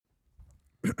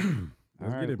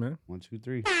Let's get it, man. 1, 2,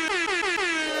 3.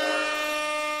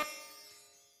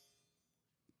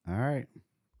 All right.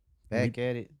 Back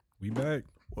at it. We back.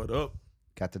 What up?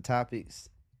 Got the topics.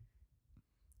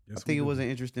 Yes, I think it was an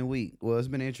interesting week. Well, it's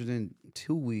been an interesting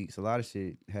 2 weeks. A lot of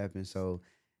shit happened. So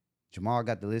Jamal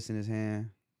got the list in his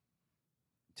hand.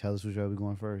 Tell us which way we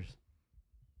going first.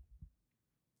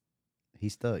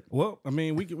 He's stuck. Well, I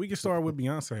mean, we can start with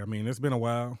Beyonce. I mean, it's been a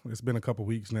while. It's been a couple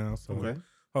weeks now. So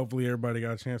hopefully everybody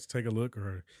got a chance to take a look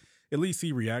or at least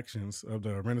see reactions of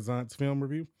the Renaissance film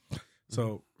review.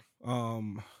 So,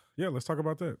 yeah, let's talk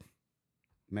about that.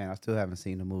 Man, I still haven't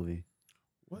seen the movie.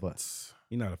 What? But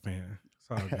You're not a fan. It's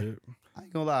all good. I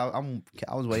ain't gonna lie.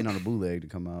 I was waiting on the bootleg to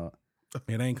come out.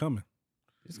 It ain't coming.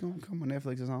 It's gonna come on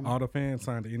Netflix or something. All the fans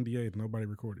signed the NDA and nobody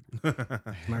recorded it.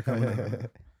 It's not coming out.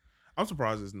 I'm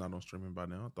surprised it's not on streaming by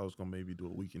now. I thought it was gonna maybe do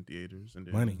a week in theaters and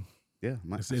then Money. Yeah,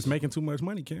 It's making too much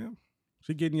money, Cam.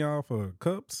 She getting y'all for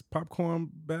cups, popcorn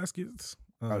baskets.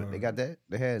 They got that.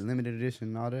 They had limited edition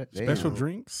and all that. Special Damn.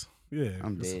 drinks. Yeah,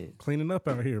 I'm it's dead. Cleaning up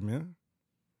out here, man.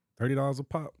 $30 a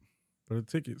pop for the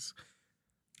tickets.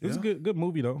 It was a good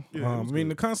movie though. Yeah, I mean,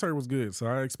 the concert was good, so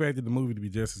I expected the movie to be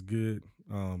just as good.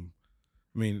 I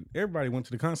mean, everybody went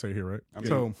to the concert here, right? I mean,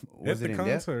 So was at it the in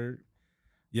depth? concert,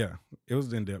 yeah, it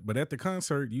was in depth. But at the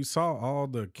concert, you saw all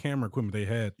the camera equipment they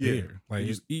had there. Like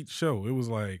each show, it was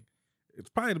like it's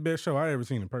probably the best show I ever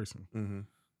seen in person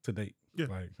to date. Yeah.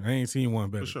 Like I ain't seen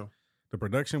one better. for sure. The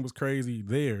production was crazy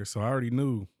there, so I already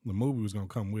knew the movie was gonna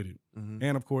come with it.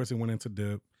 And of course, it went into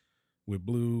depth with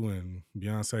Blue and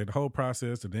Beyonce. The whole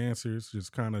process, the dancers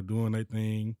just kind of doing their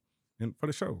thing, and for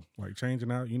the show, like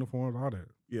changing out uniforms, all that.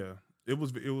 Yeah, it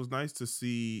was nice to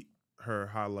see her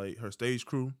highlight her stage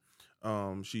crew.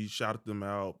 She shouted them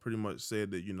out, pretty much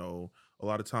said that, a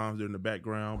lot of times they're in the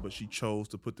background, but she chose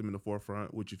to put them in the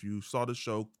forefront, which if you saw the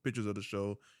show, pictures of the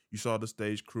show, you saw the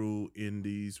stage crew in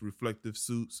these reflective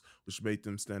suits, which made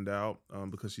them stand out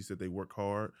because she said they work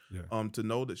hard. Yeah. To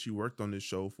know that she worked on this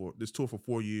tour for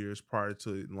 4 years prior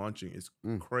to it launching is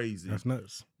crazy. That's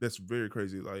nuts. That's very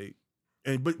crazy. Like,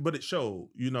 but it showed,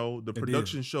 the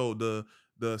production showed,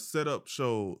 the setup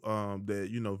showed that,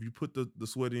 if you put the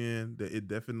sweat in, that it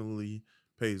definitely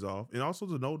pays off. And also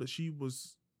to know that she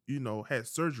was, had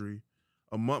surgery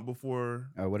a month before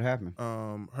What happened?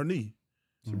 her knee.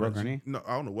 She broke her knee? No,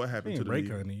 I don't know what happened She to didn't the break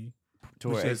knee. her knee.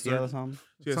 Tore She had ACL or something?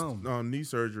 She had knee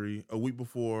surgery a week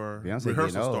before Beyonce rehearsal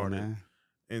getting old, started. man.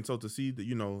 And so to see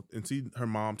that, and see her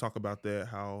mom talk about that,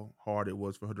 how hard it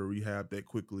was for her to rehab that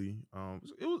quickly,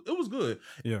 it was good.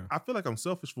 Yeah. I feel like I'm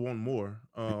selfish for wanting more.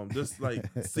 Just like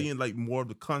seeing like more of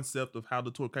the concept of how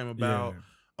the tour came about.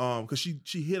 Because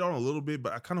she hit on a little bit,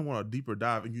 but I kind of want a deeper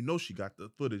dive, and she got the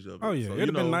footage of it. Oh yeah, so, it'd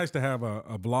have been nice to have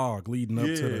a vlog leading up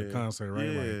to the concert, right?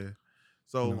 Yeah. Like,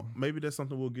 So maybe that's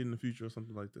something we'll get in the future or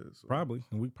something like that. So. probably,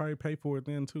 and we probably pay for it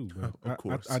then too. But Of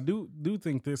course. I do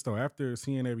think this though. After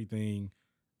seeing everything,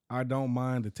 I don't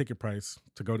mind the ticket price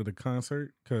to go to the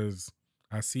concert because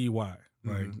I see why.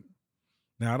 Like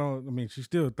now, I mean, she's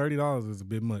still $30 is a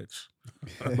bit much,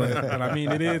 but I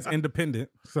mean, it is independent,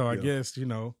 so I guess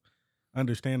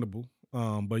understandable.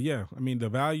 But yeah, I mean, the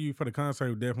value for the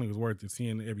concert definitely was worth it.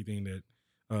 Seeing everything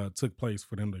that took place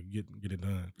for them to get it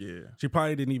done. Yeah, she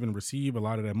probably didn't even receive a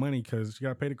lot of that money because she got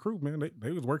to pay the crew. Man,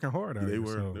 they was working hard. Out they here,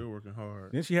 were so. they were working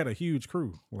hard. Then she had a huge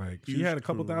crew. Like she had a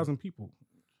couple thousand people.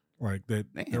 Like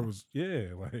that. Damn. There was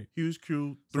like Huge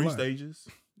crew, 3 lot. stages.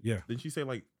 Yeah. Didn't she say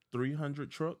like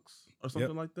 300 trucks or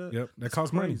something like that? Yep. That That's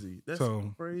costs crazy. money. That's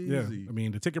so, crazy. Yeah. I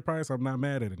mean, the ticket price, I'm not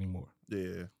mad at anymore.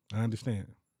 Yeah. I understand.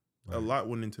 A lot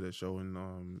went into that show,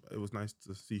 and it was nice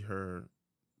to see her,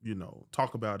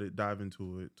 talk about it, dive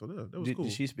into it. So that was cool.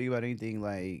 Did she speak about anything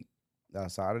like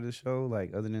outside of the show,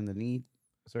 like other than the knee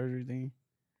surgery thing?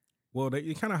 Well,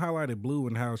 it kind of highlighted Blue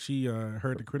and how she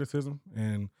heard the criticism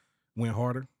and went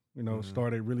harder.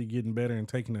 Started really getting better and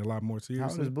taking it a lot more How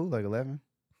seriously. old is Boo? Like 11?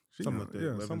 Something like that, Yeah,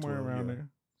 11, somewhere 12, around yeah. there.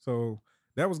 So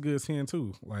that was good seeing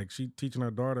too. Like she teaching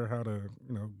her daughter how to,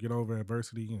 get over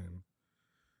adversity and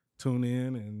tune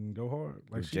in and go hard.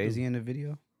 Like Was Jay-Z in the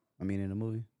video? I mean, in the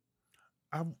movie?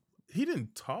 He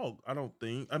didn't talk, I don't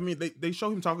think. I mean, they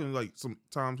show him talking like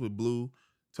sometimes with Blue,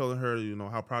 telling her,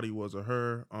 how proud he was of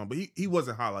her. But he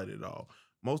wasn't highlighted at all.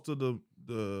 Most of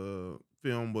the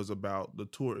film was about the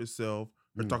tour itself,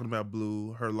 her talking about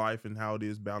Blue, her life and how it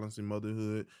is balancing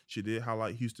motherhood. She did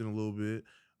highlight Houston a little bit,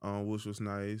 which was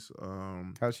nice.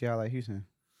 How'd she highlight Houston?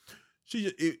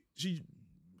 She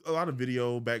a lot of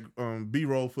video back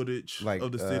B-roll footage Like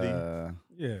of the city.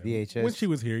 Yeah, VHS? when she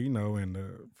was here, and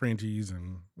the Frenchies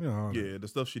and Yeah, the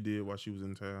stuff she did while she was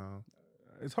in town.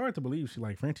 it's hard to believe she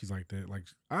like Frenchies like that. Like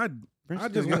I Frenchies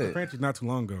just is went to good. Frenchies not too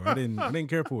long ago. I didn't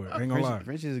care for it. I ain't gonna lie.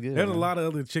 Frenchies is good. There's man. a lot of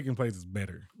other chicken places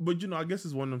better, But I guess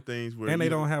it's one of them things where and they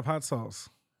don't have hot sauce.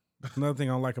 Another thing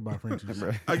I don't like about Frenchies.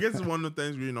 I guess it's one of the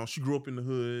things where she grew up in the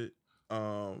hood,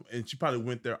 and she probably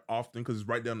went there often because it's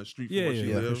right down the street from where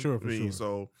she lived. for sure.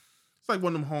 So it's like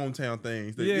one of them hometown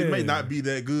things. That Yeah. It may not be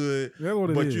that good, That's what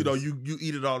it but is. you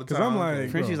eat it all the time. 'Cause I'm like,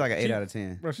 Frenchie's bro, like an 8 she- out of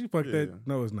 10. Bro, she fucked Yeah. that.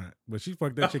 No, it's not. But she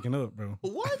fucked that chicken up, bro.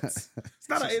 what? It's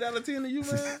not an 8 out of 10 to you,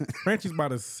 man. Frenchie's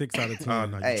about a 6 out of 10. Oh,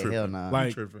 no, you Hey, tripping. hell nah.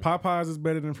 Like tripping. Popeyes is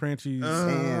better than Frenchies.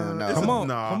 Damn, no. Come on,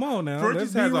 Nah. come on now. Frenchies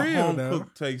Let's be has a real home now.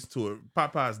 cooked taste to it.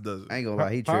 Popeyes doesn't. I ain't gonna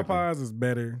lie, he tripping. Popeyes is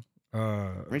better.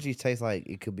 Frenchies taste like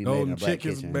it could be made in Golden a black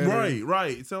Chicken's kitchen. better.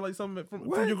 Right. It sounds like something from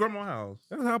What? your grandma's house.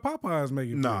 That's how Popeyes make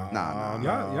it. Nah.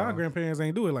 Y'all grandparents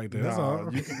ain't do it like that. That's all.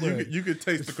 You could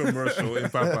taste the commercial in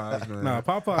Popeyes, man. Nah,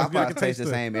 Popeyes. I Popeyes can tastes the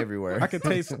the same everywhere. I can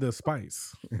taste the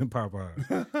spice in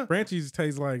Popeyes. Frenchies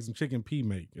taste like some chicken pea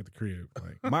make at the crib.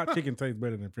 Like my chicken tastes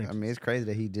better than Frenchies. I mean, it's crazy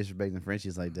that he disrespecting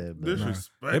Frenchies like that. But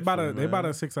Disrespectful. They about a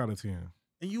man. 6 out of 10.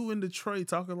 And you in the tray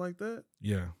talking like that?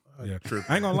 Yeah. Yeah. Tripping.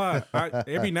 I ain't gonna lie.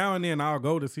 Every now and then I'll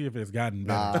go to see if it's gotten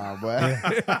better. nah, boy.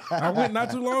 I went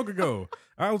not too long ago.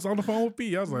 I was on the phone with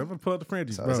P. I was like, I'm gonna pull up the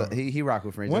Frenchies, bro. So he rock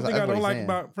with Frenchies. One thing I That's what don't he's like saying.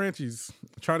 about Frenchies,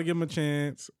 try to give them a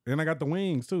chance. And I got the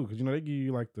wings too, because they give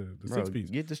you like the Bro, 6 piece.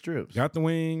 get the strips. Got the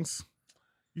wings,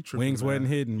 You tripping, wings man. wasn't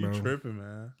hidden, bro. You tripping,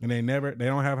 man. And they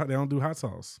don't do hot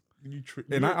sauce. You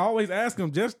And I always ask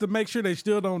them just to make sure they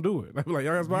still don't do it. I be like,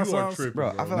 y'all got hot sauce? tripping,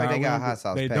 Bro, I feel like they Nah, got we hot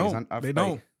sauce They packs. don't. I'm They fake.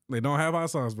 don't. They don't have hot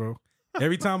sauce, bro.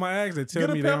 Every time I ask, they tell Get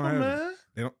a me pepper, they don't have it. man.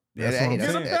 They don't. Yeah, That's what I'm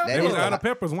that's- saying. that They was is out a- of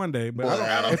peppers one day, but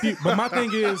Boy, but my thing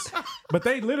is, but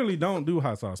they literally don't do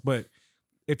hot sauce. But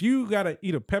if you gotta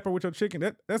eat a pepper with your chicken,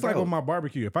 that's like Bro. on my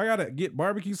barbecue. If I gotta get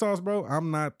barbecue sauce, bro,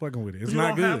 I'm not fucking with it. It's You not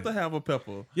don't good. have to have a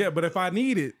pepper. Yeah, but if I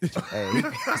need it, Hey,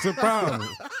 it's a problem.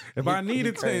 If I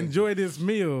needed to crazy. enjoy this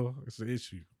meal, it's an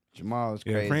issue. Jamal's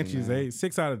Yeah, crazy. Frenchies, man.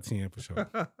 6 out of 10 for sure.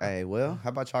 Hey, well, how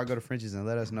about y'all go to Frenchies and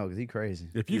let us know? Because he crazy.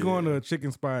 If you going to a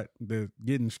chicken spot that's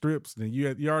getting strips, then you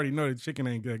already know the chicken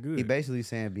ain't that good. He basically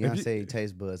saying you- Beyonce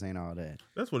taste buds ain't all that.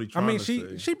 That's what he I trying mean, to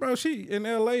say. she in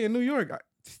LA and New York.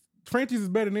 Frenchies is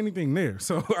better than anything there,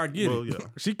 so I get Well, it. yeah.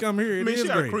 She come here, I it mean, is she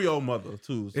got a great. Creole mother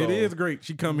too. So. It is great.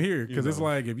 She come here because it's know.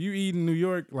 like if you eat in New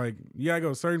York, like you gotta go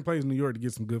to certain places in New York to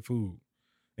get some good food.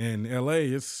 And LA,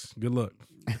 it's good luck.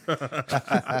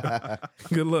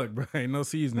 Good luck, bro. Ain't no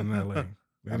seasoning in LA.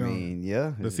 They I don't- mean,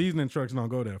 yeah. the seasoning trucks don't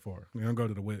go that far. They don't go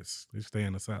to the west. They stay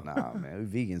in the south. Nah, man,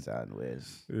 we vegans out in the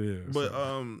West.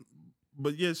 Yeah,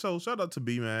 But yeah, so shout out to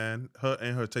B, man, her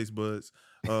and her taste buds,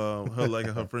 her like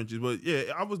her Frenchies. But yeah,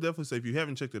 I was definitely say if you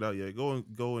haven't checked it out yet,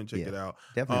 go and check Yeah. it out.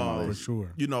 Definitely on my for list.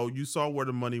 sure. You saw where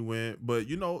the money went, but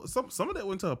some of that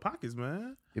went to her pockets,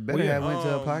 man. It better Well, yeah. have went to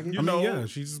her pocket. you I mean, know, yeah,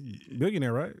 she's a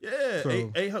billionaire, right? Yeah,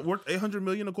 So- worth $800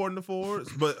 million according to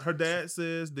Forbes. But her dad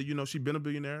says that she's been a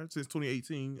billionaire since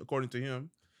 2018, according to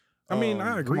him. I mean,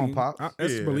 I agree. on, Pops.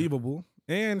 It's Yeah. believable.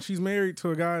 And she's married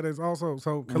to a guy that's also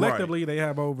collectively they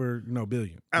have over billion. You know what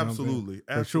I'm saying? Absolutely, For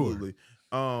sure. absolutely.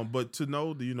 But to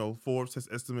know that Forbes has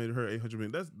estimated her $800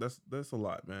 million, that's a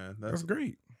lot, man. That's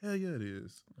great. Hell yeah, it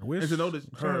is. I wish And to know that she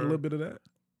had a her- little bit of that.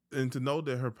 And to know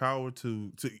that her power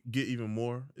to get even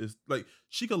more is like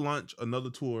she could launch another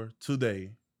tour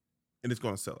today, and it's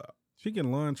gonna sell out. She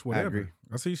can launch agree. whatever.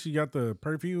 I see she got the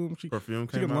perfume. She Perfume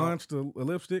can came out. launch the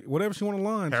lipstick, whatever she want to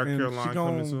launch, Hair and care line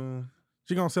coming soon.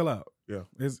 she gonna sell out. Yeah.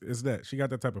 It's that she got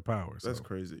that type of power. That's so,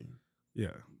 crazy.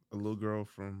 yeah. A little girl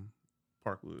from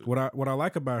Parkwood. What I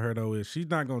like about her though is she's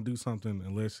not gonna do something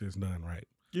unless it's done right.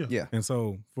 Yeah. And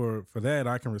so for that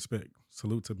I can respect.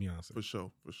 Salute to Beyonce. For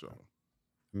sure.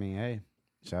 I mean, hey,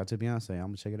 shout out to Beyonce. I'm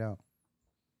gonna check it out.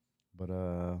 But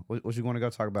what you want to go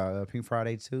talk about? Pink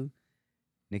Friday 2?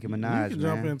 Nicki Minaj, You can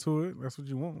jump man. into it. That's what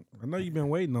you want. I know you've been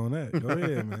waiting on that. Go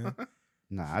ahead, man.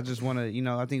 Nah, I just want to.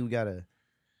 I think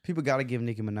people gotta give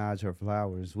Nicki Minaj her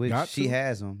flowers, which Got she to?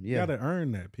 has them. You Yeah, gotta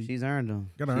earn that, Pete. she's earned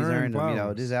them. Gotta She's earn earned them.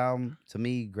 flowers. This album to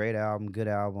me, great album, good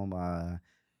album.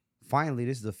 Finally,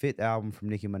 this is the 5th album from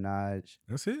Nicki Minaj.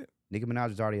 That's it. Nicki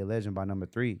Minaj is already a legend by number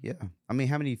 3. Yeah, I mean,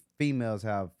 how many females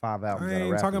have 5 albums? I out of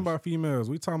ain't talking rappers? about females.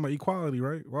 We talking about equality,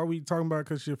 right? Why are we talking about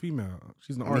because she's a female?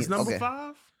 She's an I mean, artist. Number Okay.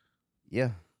 5?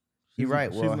 Yeah, She's you're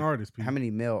right. She's Well, an artist, Pete. how many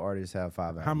male artists have 5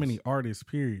 albums? How many artists,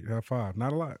 period, have 5?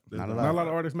 Not a lot. Not a Not a lot. lot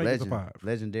of artists make it to 5.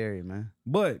 Legendary, man.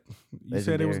 But you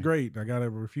said it was Legendary. great. I gotta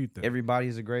refute that.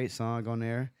 Everybody's a great song on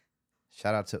there.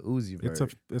 Shout out to Uzi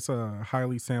Vert. It's a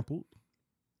highly sampled.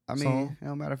 I mean, song. it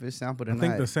don't matter if it's sampled or I not.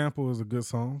 think the sample is a good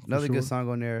song. for Another sure. good song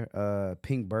on there,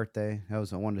 Pink Birthday. That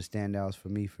was one of the standouts for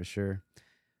me for sure.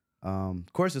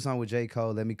 Of course, the song with J.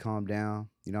 Cole, Let Me Calm Down.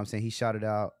 You know what I'm saying? He shouted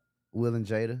out Will and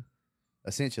Jada,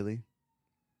 essentially.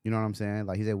 You know what I'm saying?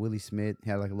 Like he said Willie Smith,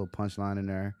 had like a little punchline in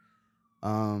there.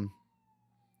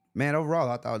 Man, overall,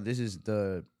 I thought this is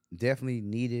the definitely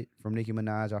needed from Nicki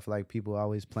Minaj. I feel like people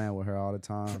always playing with her all the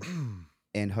time.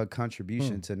 And her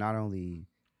contribution to not only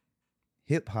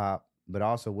hip hop, but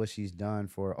also what she's done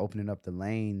for opening up the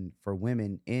lane for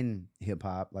women in hip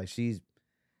hop. Like I'm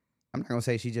not gonna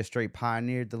say she just straight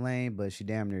pioneered the lane, but she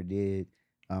damn near did.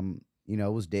 You know,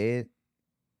 it was dead.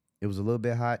 It was a little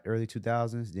bit hot early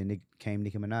 2000s. Then it came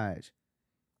Nicki Minaj.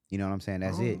 You know what I'm saying?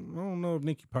 That's it. I don't know if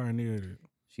Nicki pioneered it.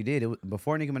 She did.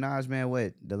 Before Nicki Minaj, man,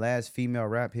 what? The last female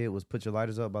rap hit was Put Your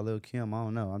Lighters Up by Lil' Kim. I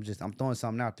don't know. I'm throwing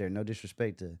something out there. No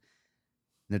disrespect to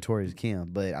Notorious Kim,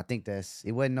 but I think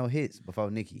it wasn't no hits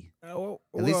before Nicki. At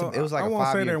least it was like a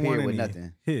 5-year period with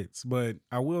nothing. Hits, but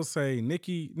I will say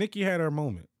Nicki had her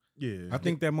moment. Yeah. I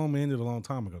think that moment ended a long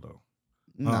time ago, though.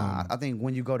 Nah, I think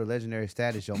when you go to legendary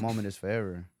status, your moment is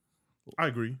forever. I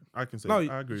agree. I can say No,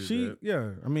 I agree with that.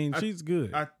 Yeah, I mean, she's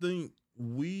good. I think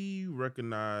we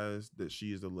recognize that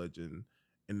she is a legend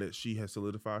and that she has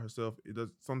solidified herself. It does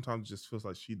sometimes just feels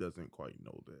like she doesn't quite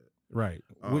know that. Right.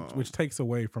 Which takes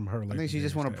away from her. I think she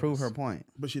just want to prove her point.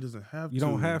 But she doesn't have to. You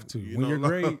don't have to. When you're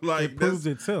great, like, it proves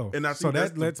itself. And I think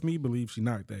that lets me believe she's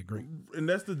not that great. And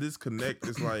that's the disconnect.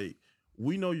 It's like,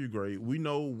 we know you're great. We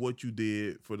know what you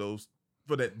did for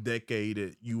that decade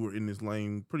that you were in this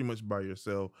lane pretty much by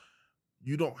yourself.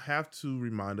 You don't have to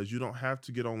remind us. You don't have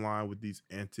to get online with these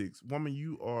antics. Woman,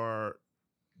 you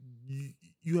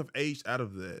have aged out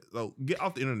of that. So get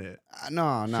off the internet. No,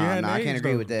 I can't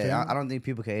agree with that. I don't think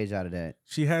people can age out of that.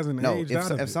 She hasn't aged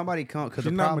out of it. If somebody comes, because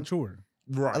she's not mature.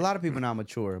 Right. A lot of people not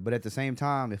mature, but at the same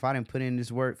time, if I didn't put in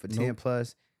this work for 10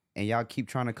 plus, and y'all keep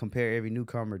trying to compare every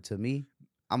newcomer to me,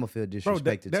 I'm gonna feel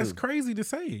disrespected. That's too. crazy to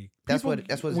say. That's what's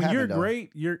when happened, you're though.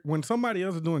 great. When somebody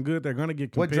else is doing good, they're gonna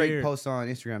get compared. What Drake posts on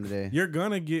Instagram today? You're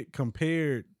gonna get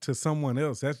compared to someone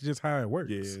else. That's just how it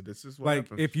works. Yeah, this is what like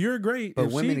happens. if you're great, but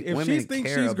if women she thinks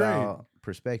care she's about great,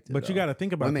 perspective. But you got to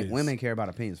think about this. Women care about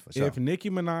opinions for sure. If Nicki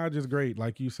Minaj is great,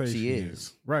 like you say she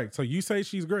is, right? So you say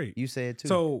she's great. You say it too.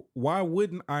 So why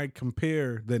wouldn't I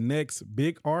compare the next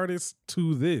big artist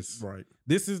to this? Right.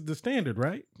 This is the standard,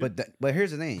 right? But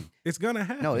here's the thing. It's gonna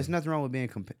happen. No, it's nothing wrong with being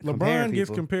comparing LeBron gets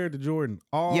people. compared to Jordan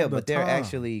all the time. Yeah, but they're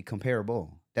actually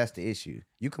comparable. That's the issue.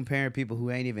 You comparing people who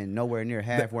ain't even nowhere near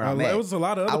half where I'm at. There was a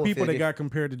lot of other people that got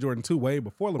compared to Jordan too way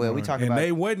before LeBron. Well, we talking and about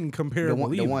they wasn't comparable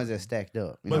the ones that stacked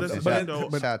up.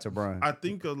 Shout out to Bron. I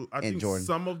think Jordan.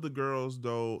 some of the girls,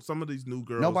 though, some of these new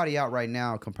girls. Nobody out right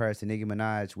now compares to Nicki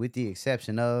Minaj, with the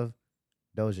exception of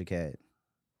Doja Cat.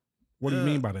 What do you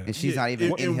mean by that? And she's not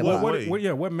even in hip hop. hop.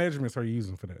 What measurements are you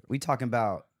using for that? We talking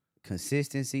about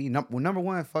consistency. Number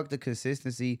one, fuck the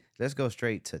consistency. Let's go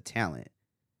straight to talent.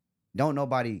 Don't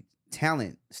nobody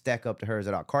talent stack up to hers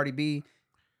at all. Cardi B.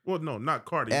 Well, no, not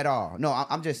Cardi at all. No,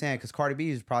 I'm just saying because Cardi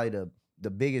B is probably the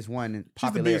biggest one in popularity.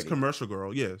 She's the biggest commercial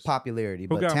girl, yes. Popularity,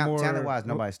 but talent-wise,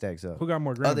 nobody stacks up. Who got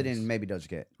more Grammys? Other than maybe Doja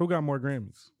Cat. Who got more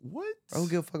Grammys? What? Who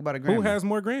give a fuck about a Grammy? Who has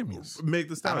more Grammys? Meg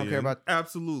Thee Stallion. I don't care about.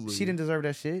 Absolutely. She didn't deserve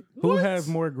that shit. Who has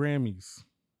more Grammys?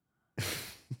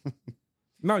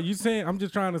 No, you saying I'm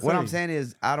just trying to say. What I'm saying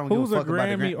is I don't give a fuck about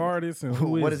the Grammy artist and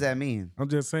who what does that mean? I'm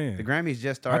just saying. The Grammys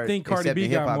just started. I think Cardi B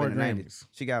got more Grammys.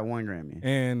 She got one Grammy,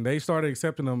 and they started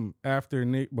accepting them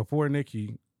before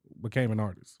Nicki became an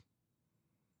artist.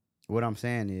 What I'm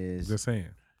saying is just saying.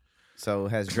 So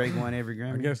has Drake won every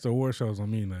Grammy? I guess the award shows don't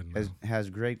mean nothing. Has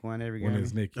Drake won every Grammy? When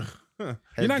it's Nicki.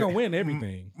 You're not gonna win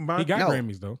everything. He got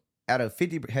Grammys though. Out of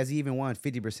 50, has he even won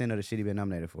 50% of the shit he been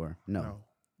nominated for? No.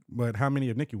 But how many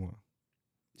have Nicki won?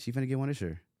 She finna get one this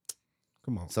year.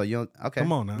 Come on. So you okay?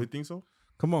 Come on now. You think so?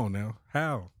 Come on now.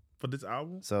 How? For this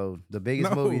album? So the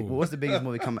biggest movie. What's the biggest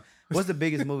movie What's the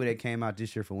biggest movie that came out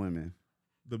this year for women?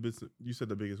 You said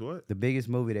the biggest what? The biggest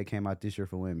movie that came out this year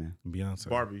for women. Beyonce.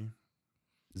 Barbie.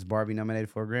 Is Barbie nominated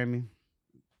for a Grammy?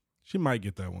 She might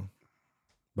get that one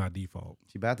by default.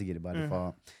 She about to get it by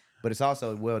default. But it's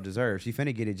also well deserved. She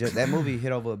finna get it. That movie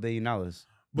hit over $1 billion. But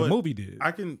the movie did.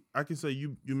 I can say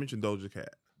you mentioned Doja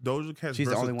Cat. Doja Cat's she's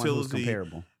versatility, the only one who's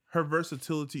comparable. Her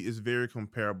versatility is very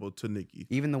comparable to Nicki.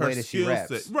 Even the way that she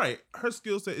raps. Right. Her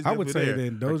skill set is I would say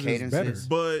that Doja's better.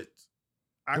 But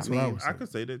I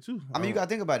could say that too. I mean, you gotta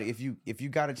think about it. If you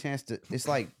got a chance to, it's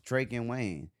like Drake and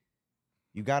Wayne.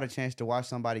 You got a chance to watch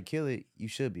somebody kill it, you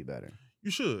should be better.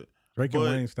 You should. Drake and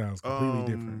Wayne's style is completely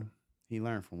different. He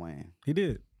learned from Wayne. He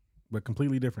did, but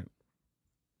completely different.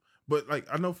 But like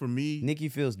I know for me, Nicki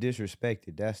feels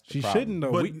disrespected. That's the She problem. shouldn't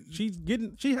though.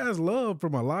 But- She has love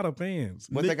from a lot of fans.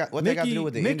 What they got to do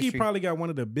with the Nicki industry? probably got one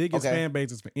of the biggest Okay. fan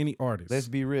bases for any artist. Let's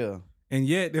be real. And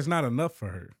yet there's not enough for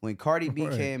her. When Cardi B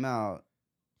Right. came out,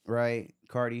 right?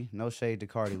 Cardi, no shade to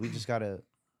Cardi. We just gotta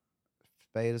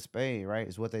spade a spade, right?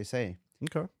 Is what they say.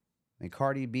 Okay. When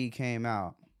Cardi B came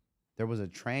out, there was a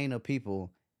train of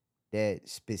people that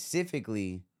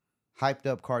specifically hyped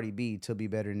up Cardi B to be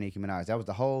better than Nicki Minaj. That was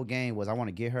the whole game. Was I want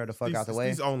to get her the fuck out the way.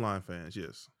 These online fans,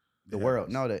 yes. The It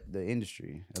world, happens. no, the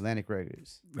industry, Atlantic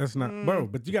Records. That's not, bro.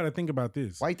 But you got to think about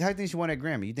this. Why? How you think she won that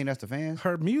Grammy? You think that's the fans?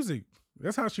 Her music.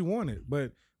 That's how she won it.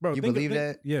 But bro, You think, believe think-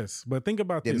 that? Yes. But think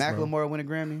about Did this. bro. Macklemore win a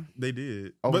Grammy They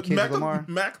did. Over But Kendrick Lamar?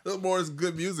 Macklemore is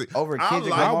good music. over I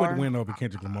Kendrick like- I Lamar? would win over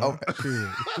Kendrick Lamar.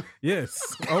 Shit.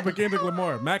 Yes, over Kendrick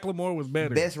Lamar. Macklemore was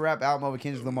better. Best rap album over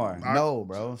Kendrick Lamar? No,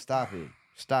 bro. Stop it.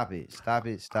 Stop it. Stop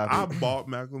it. Stop I it. bought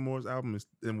Macklemore's album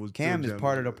and was Cam still is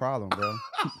part of the jamming problem, bro.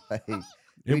 Like,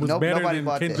 It was better nobody than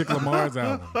bought that. Kendrick Lamar's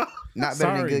album. Not better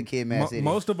Sorry. than Good Kid, Mad City.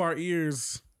 Most of our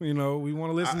ears, we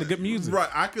want to listen to good music. Right,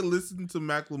 I could listen to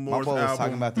My Macklemore's boy was talking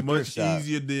album about the much thrift shop.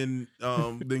 easier than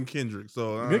Kendrick.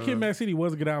 So Good Kid, Mad City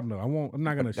was a good album though. I'm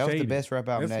not gonna That was shade the it. best rap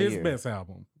album That's that his year. best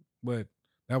album, but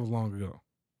that was long ago.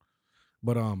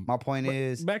 But My point but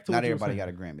is, back to not what you were everybody saying. got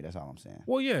a Grammy. That's all I'm saying.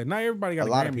 well, yeah, not everybody got A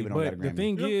a lot Grammy, of people don't but got a the Grammy.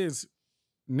 thing Yep. is,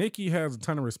 Nicki has a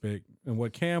ton of respect, and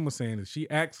what Cam was saying is she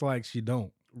acts like she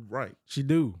don't. right, She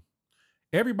do.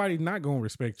 Everybody's not gonna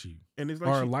respect you and it's or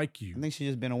like like you. I think she's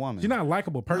just been a woman. She's not a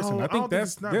likable person. No, I think don't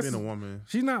that's not that's being a woman.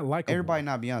 she's not likable. Everybody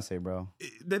not Beyonce, bro.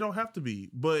 They don't have to be,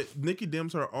 but Nicki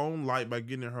dims her own light by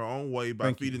getting in her own way by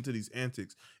Thank you. feeding into these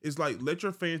antics. It's like let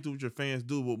your fans do what your fans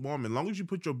do. But woman, as long as you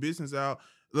put your business out,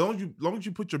 as long as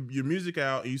you put your music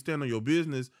out and you stand on your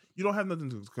business, you don't have nothing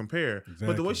to compare.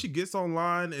 But the way Exactly. she gets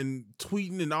online and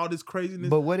tweeting and all this craziness,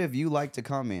 But what if you like to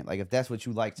comment? Like if that's what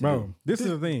you like to Bro, do. this is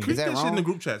the thing. keep that that shit in the wrong?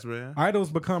 group chats, man. Idols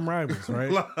become rivals, right?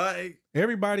 Like,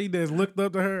 Everybody that's looked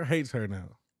up to her hates her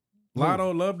now.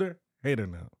 Lotto loved her, hate her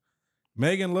now.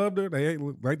 Megan loved her, they hate,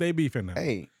 like they beefing now.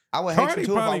 Hey, I would hate Cardi you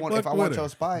too if I probably want fucked with her. your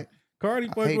spot. Cardi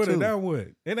fuck hate with her, too. that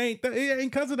would. It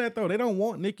ain't cause of that though. They don't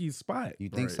want Nicki's spot. You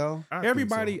think Right. so? I think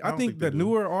Everybody, so. I don't think the they do.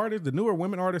 newer artists, the newer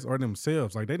women artists are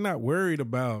themselves. Like they're not worried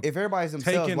about If everybody's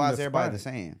themselves, taking why the is everybody spot. the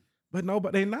same? but no,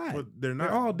 but they not. But they're not.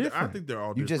 all I different. think they're all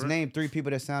You different. just named 3 people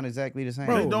that sound exactly the same.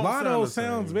 Bro, They don't Lotto sound the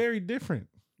sounds same. very different.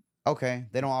 Okay,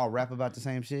 they don't all rap about the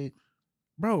same shit.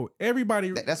 Bro,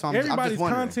 everybody That's what I'm just everybody's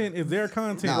wondering. content is their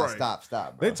content. Nah, Right.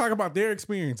 stop, bro. They talk about their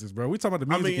experiences, bro. We talk about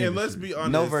the I music mean, and let's industry. be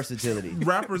honest. no versatility.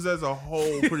 Rappers as a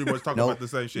whole pretty much talk Nope. about the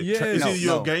same shit. Yes. It's either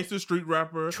you're No. a gangster street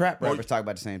rapper, Trap or rappers talk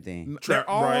about the same thing. They're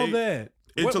all right. that.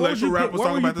 Intellectual rappers what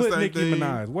talking would you about the put same Nicki thing.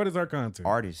 Minaj? What is our content?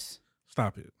 Artists,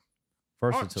 Stop it.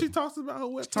 Oh, versatile. she talks about her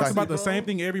website. Talks about the bro. same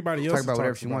thing everybody else talk about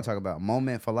whatever talks she want to talk about.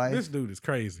 Moment for life. This dude is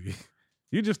crazy.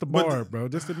 You just a But bar, bro.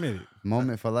 Just admit it.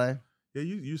 Moment for life. Yeah,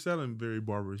 you sounding very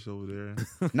barbarish over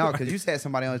there. No, because you said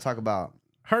somebody only talk about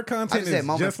Her I content just said is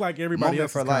moment- just like everybody moment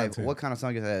else's for life. content. What kind of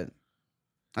song is that?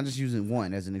 I'm just using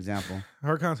one as an example.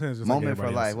 Her content is just Moment like for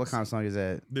everybody life. else's. What kind of song is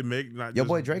that? Did Meg not? Your just,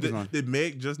 boy Drake is did, on. Did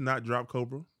Meg just not drop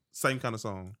Cobra? Same kind of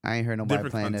song. I ain't heard nobody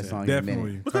Different playing that content. song in a Definitely.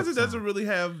 minute. Because it Tough doesn't song. really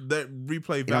have that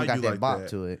replay It don't value got that like bop that.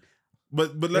 to it.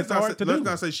 But let's It's not hard say, to let's do.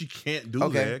 not say she can't do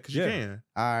Okay. that because Yeah. she can.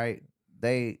 All right.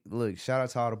 They look, shout out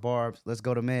to all the barbs. Let's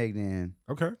go to Meg then.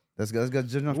 Okay. Let's go just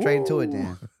jump straight into it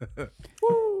then.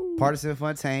 Woo. Partisan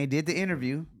Fontaine did the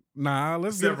interview. Nah,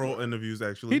 let's get. Several interviews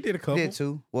actually. He did a couple. Did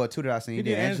 2. Well, 2 that I seen. He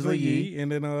did Angela Yee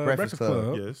and then Breakfast Breakfast Club.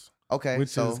 Club, Yes. Okay, which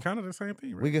so is kind of the same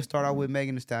thing, right? we can start out with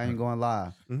Megan Thee Stallion going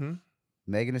live. Mm-hmm.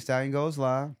 Megan Thee Stallion goes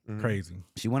live. Crazy.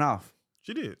 She went off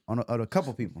She did. on a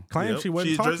couple people. Claims Yep. she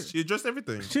wasn't talking. She addressed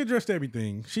everything. She addressed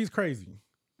everything. She's crazy.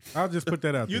 I'll just put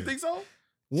that out You there. think so?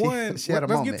 One, she had a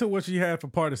let's moment. get to what she had for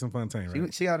Partisan Fontaine,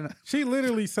 right? She got She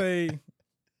literally say,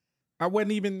 I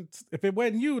wasn't even, if it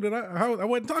wasn't you, then I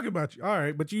wasn't talking about you. All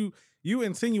right, but you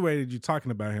insinuated you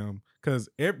talking about him because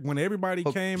when everybody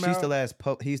came She's out. the last.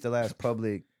 He's the last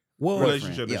public. well,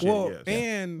 Relationship. Yeah. and shit, well, yes.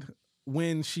 and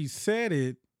when she said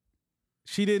it,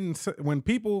 she didn't, when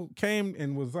people came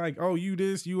and was like, oh, you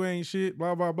this, you ain't shit,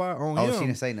 blah, blah, blah, on Oh, him. she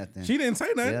didn't say nothing. She didn't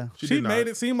say nothing. Yeah. She She did made not.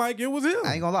 it seem like it was him.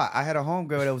 I ain't gonna lie. I had a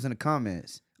homegirl that was in the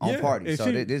comments on Yeah, Party, and so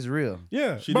she- this is real.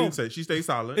 Yeah. She bro, didn't say. She stayed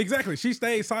silent. Exactly. She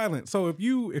stayed silent. So if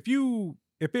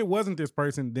it wasn't this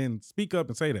person, then speak up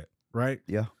and say that, right?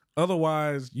 Yeah.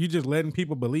 Otherwise, you just letting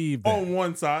people believe that. On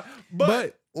one side,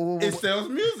 but But it sells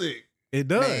music. it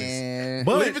does. Man.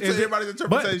 But Leave it to is everybody's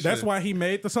interpretation. But that's why he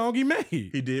made the song he made.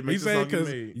 He did make He the said song he because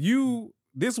made.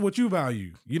 this is what you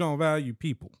value. You don't value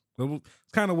people.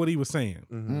 It's kind of what he was saying.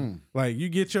 Mhm. Mm. Like you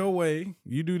get your way,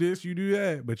 you do this, you do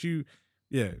that, but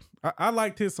Yeah, I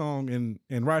liked his song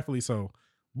and rightfully so.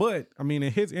 But I mean,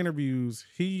 in his interviews,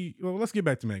 let's get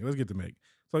back to Meg. Let's get to Meg.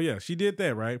 So yeah, she did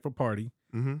that right for Pardi.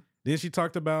 Mm-hmm. Then she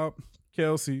talked about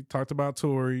Kelsey, talked about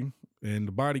Tory and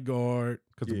the bodyguard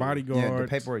because the bodyguard. Yeah, the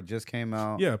paperwork just came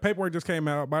out. Yeah, paperwork just came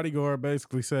out. Bodyguard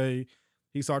basically say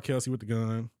he saw Kelsey with the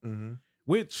gun,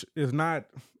 which is not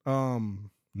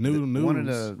new news. One of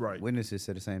the witnesses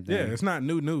said the same thing. Yeah, it's not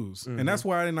new news, and that's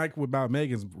why I didn't like about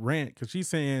Megan's rant because she's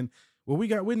saying, "Well, we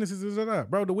got witnesses."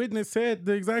 Bro, the witness said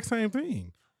the exact same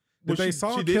thing. That they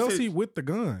saw Kelsey with the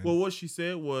gun. Well, what she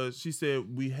said was, she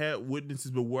said we had witnesses,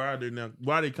 but where are they now?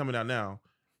 Why are they coming out now?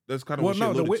 That's kind of what she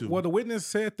alluded to. Well, the witness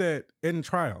said that in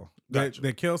trial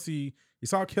that Kelsey, he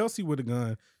saw Kelsey with a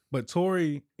gun, but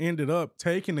Tory ended up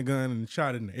taking the gun and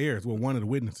shot it in the air. Is what one of the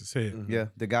witnesses said. Yeah,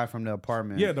 the guy from the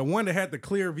apartment. Yeah, the one that had the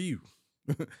clear view,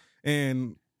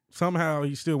 and somehow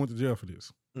he still went to jail for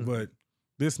this. But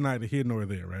this neither here nor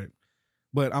there, right?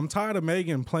 But I'm tired of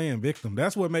Megan playing victim.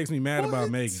 That's what makes me mad about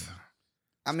Megan.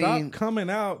 I mean, stop coming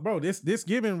out, bro. This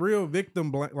giving real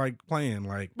victim playing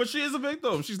like. But she is a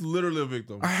victim. She's literally a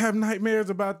victim. I have nightmares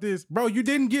about this, bro. You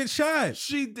didn't get shot.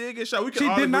 She did get shot.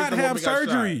 She did not have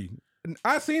surgery.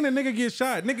 I seen a nigga get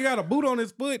shot. Nigga got a boot on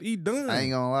his foot. He done. I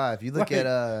ain't gonna lie. If you look at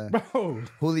bro,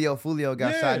 Fulio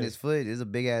got shot in his foot. There's a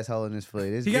big ass hole in his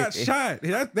foot. He got shot.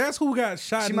 That's who got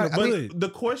shot in the foot. The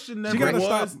question never she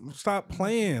gotta stop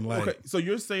playing. Like, okay, so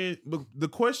you're saying, but the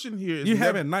question here is you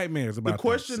having nightmares about. The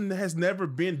question has never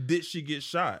been did she get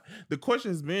shot. The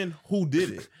question has been who did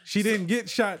it. She didn't get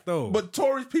shot though. But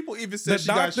Tory's people even said she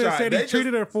got shot. The doctor said he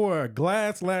treated her for a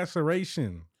glass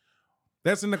laceration.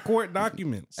 That's in the court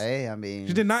documents. Hey, I mean,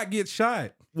 she did not get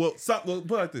shot. Well, put it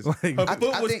like this: her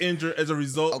foot was injured as a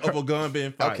result of a gun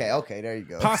being fired. Okay, there you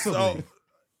go. Possibly.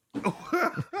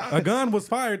 A gun was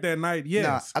fired that night.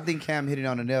 Yes, I think Cam hit it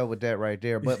on the nail with that right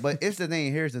there. But it's the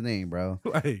thing. Here's the thing, bro.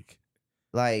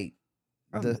 Like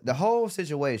the whole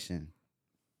situation.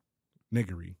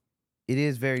 Niggery. It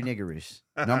is very niggerish.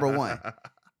 Number one,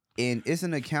 and it's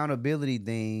an accountability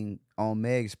thing on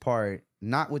Meg's part.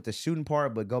 Not with the shooting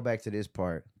part, but go back to this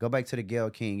part. Go back to the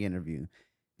Gayle King interview.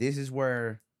 This is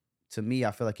where, to me, I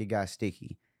feel like it got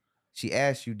sticky. She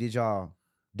asked you, did y'all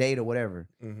date or whatever?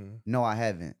 No, I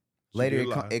haven't. Later,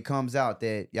 it comes out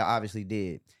that y'all obviously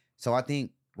did. So I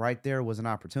think right there was an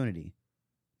opportunity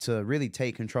to really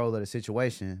take control of the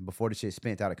situation before the shit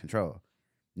spent out of control.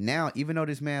 Now, even though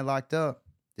this man locked up,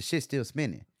 the shit's still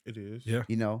spinning. It is. Yeah.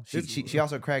 You know, she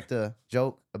also cracked a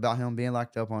joke about him being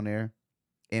locked up on there.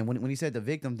 And when he said the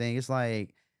victim thing, it's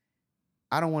like,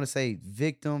 I don't want to say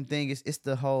victim thing. It's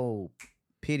the whole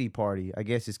pity party. I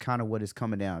guess it's kind of what it's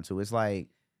coming down to. It's like,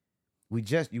 we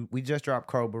just dropped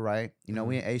Cobra, right? You know,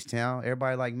 we in H-Town.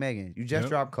 Everybody like Megan. You just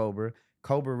dropped Cobra.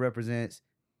 Cobra represents,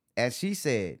 as she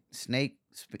said, snake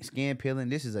skin peeling.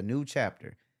 This is a new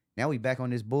chapter. Now we back on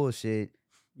this bullshit.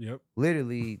 Yep.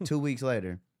 Literally 2 weeks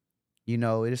later. You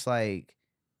know, it's like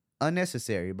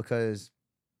unnecessary because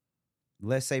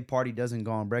let's say Pardi doesn't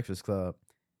go on Breakfast Club.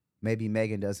 Maybe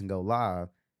Megan doesn't go live.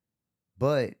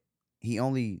 But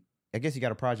I guess he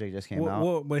got a project just came out.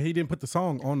 Well, but he didn't put the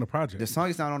song on the project. The song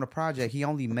is not on the project. He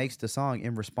only makes the song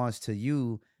in response to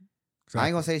you. Exactly. I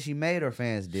ain't gonna say she made her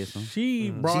fans diss him. She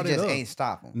brought it up. She just ain't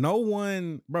stop him. No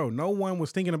one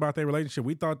was thinking about their relationship.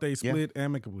 We thought they split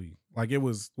amicably. Like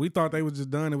we thought they was just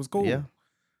done. It was cool. Yeah.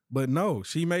 But no,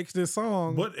 she makes this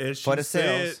song. But as she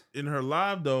said in her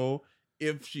live though,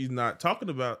 if I'm not talking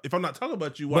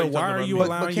about you, why are you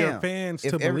allowing your fans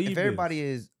to believe if everybody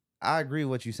is, I agree with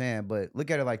what you're saying, but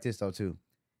look at it like this though too.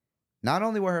 Not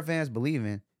only were her fans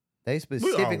believing, they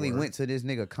specifically went to this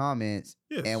nigga comments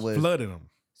and was flooding them.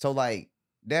 So like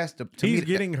that's he's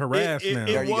getting harassed now.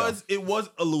 It was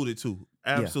alluded to,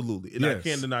 absolutely, and I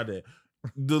can't deny that.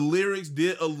 The lyrics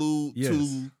did allude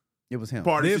to. It was him.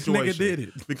 This nigga did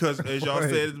it. Because as y'all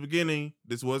said at the beginning,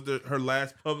 this was her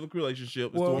last public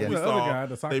relationship. Well, the one we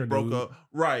saw. They broke up.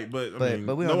 Right, but I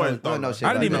mean, we don't know shit.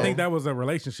 I didn't even think that was a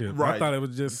relationship. Right. I thought it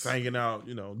was just hanging out,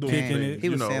 doing kicking things, it. He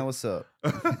was saying what's up.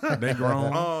 They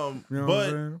grown.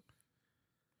 But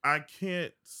I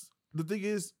can't. The thing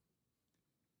is,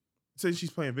 since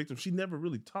she's playing victim, she never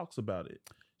really talks about it.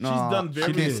 No, she's done very.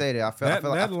 She didn't say that. I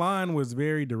felt that line was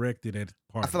very directed at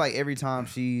Pardi. I feel like every time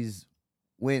she's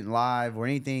went live or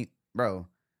anything, bro,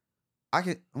 I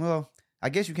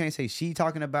guess you can't say she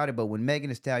talking about it, but when Megan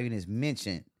Thee Stallion is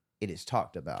mentioned, it is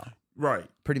talked about. Right.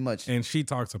 Pretty much. And she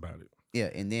talks about it. Yeah,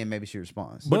 and then maybe she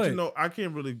responds. But I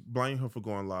can't really blame her for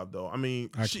going live though. I mean,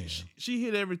 she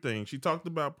hit everything. She talked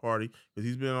about Pardi because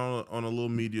he's been on a little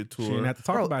media tour. She didn't have to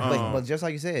talk about him. But just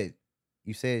like you said,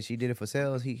 You said she did it for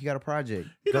sales. He got a project.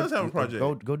 He does have a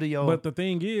project. Go do your. But the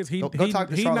thing is, Go talk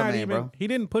to Charlamagne, bro. He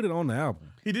didn't put it on the album.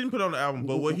 He didn't put it on the album,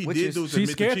 but what he Which did is- do is She's admit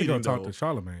to scared to cheating. go talk Though. to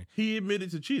Charlamagne. He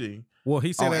admitted to cheating. Well,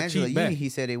 he said I Angela cheat Yee, back. he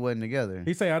said they wasn't together.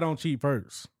 He say I don't cheat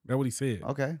first. That's what he said.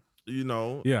 Okay. You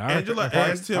know, Yeah, Angela I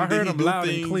asked him, I did heard he him do loud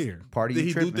things? and clear. Pardi, Did you he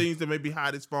do tripping. things that maybe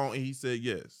hide his phone? And he said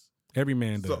yes. Every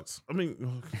man So, does. I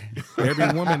mean, Every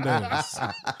woman does.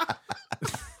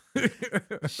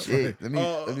 Shit.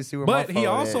 Let me see where my But he phone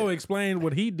also at. explained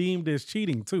what he deemed as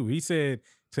cheating too. He said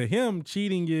to him,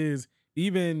 cheating is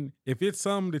even if it's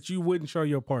something that you wouldn't show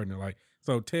your partner, like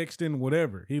so texting,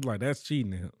 whatever. He's like, that's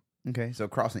cheating to him. Okay, so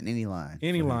crossing any line.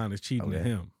 Any line is cheating to Okay.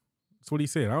 him. That's what he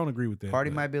said. I don't agree with that. Pardi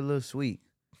but- might be a little sweet.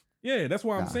 Yeah, that's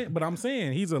why I'm Nah. saying. But I'm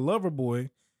saying he's a lover boy.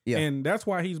 Yeah. And that's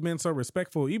why he's been so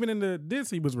respectful. Even in the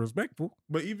diss, he was respectful.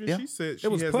 but even Yeah. she said she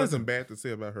It was has pleasant. nothing bad to say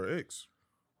about her ex.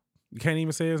 You can't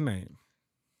even say his name.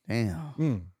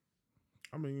 Damn.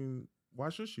 I mean, why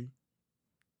should she?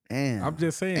 Damn. I'm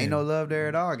just saying. Ain't no love there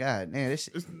at all. God damn. This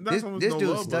It's not this, so much this no dude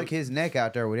love, stuck but- his neck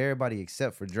out there with everybody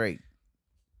except for Drake.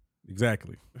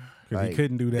 Exactly. Because he Like,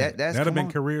 couldn't do that. that's- That'd have come been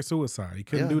on. career suicide. He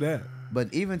couldn't Yeah. do that.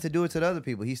 But even to do it to the other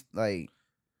people, he's like,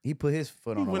 he put his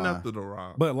foot He on the went line. after the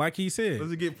rock. But like he said,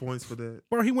 Does he get points for that?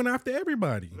 bro, he went after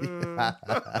everybody.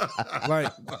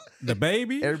 Like the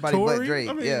baby, Everybody but Tory. Drake.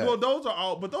 I mean, Yeah. well, those are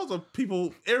all, but those are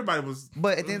people. Everybody was.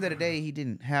 But at the end of the day, he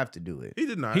didn't have to do it. He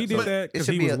did not. He did But that It because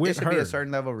should he be was it with should be her. a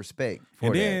certain level of respect for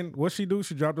And that. then what she do?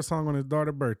 She dropped a song on his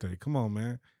daughter's birthday. Come on,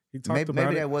 man. He talked Maybe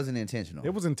about that it. wasn't intentional.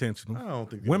 It was intentional. I don't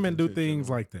think it Women was do intentional. things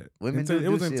like that. Women It do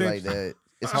was shit like intentional. that.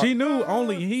 It's She hard. knew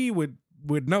only he would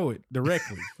know it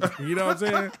directly. You know what I'm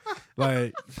saying?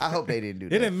 Like I hope they didn't do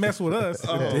that. it didn't mess with us.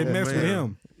 Oh, it messed with man.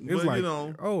 him. It was But, like, you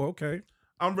know, oh, okay.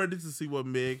 I'm ready to see what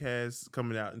Meg has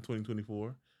coming out in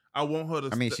 2024. I want her to.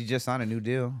 I mean, she just signed a new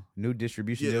deal, new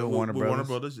distribution deal with Warner with Brothers.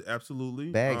 Warner Brothers,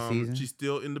 absolutely. Bag season. She's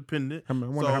still independent. I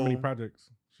wonder how many So- projects.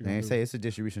 She They gonna ain't do. say it's a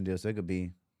distribution deal, so it could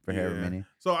be for however Yeah. many.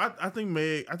 So I think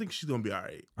Meg. I think she's gonna be all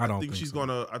right. I don't think think she's so.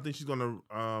 gonna. I think she's gonna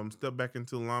step back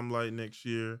into the limelight next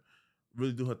year.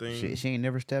 Really do her thing. She ain't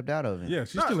never stepped out of it. Yeah,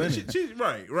 she's Nah, still in she- it. she's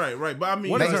right. But I mean,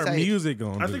 What is They her say- music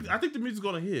gonna do? I think the music's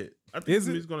gonna hit. I think Is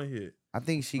the it? music's gonna hit. I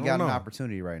think she I got don't an know.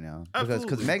 opportunity right now because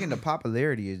Absolutely. Megan, the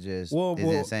popularity is just is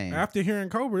insane. after hearing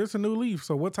Cobra, it's a new leaf.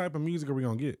 So what type of music are we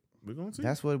gonna get? We're gonna see.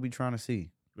 That's what we trying to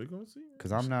see. We're gonna see.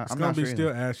 Because I'm not. It's I'm gonna not be sure still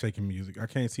either. ass shaking music. I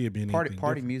can't see it being party anything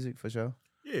party different. music for sure.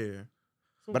 Yeah.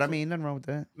 So- But I so- mean, nothing wrong with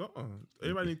that. no.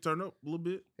 Everybody need to turn up a little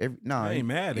bit. No, I ain't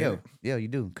mad at yeah, it. yeah, you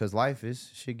do. Because life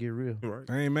is shit get real. Right.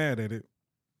 I ain't mad at it.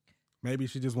 Maybe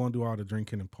she just won't do all the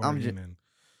drinking and partying and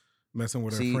messing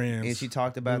with See, her friends. and she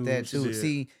talked about that She too. did.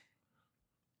 See,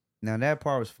 now that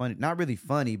part was funny. Not really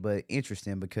funny, but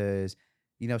interesting because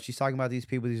she's talking about these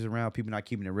people, these around people not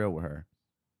keeping it real with her.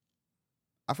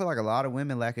 I feel like a lot of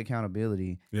women lack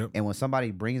accountability, Yep. and when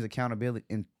somebody brings accountability,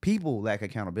 and people lack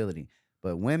accountability,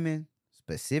 but women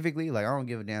specifically, like I don't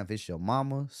give a damn if it's your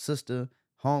mama, sister,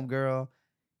 homegirl,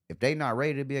 if they not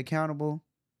ready to be accountable,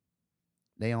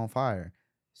 they on fire.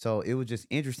 So it was just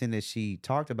interesting that she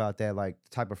talked about that, like the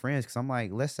type of friends, because I'm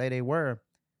like, let's say they were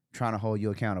trying to hold you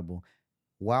accountable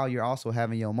while you're also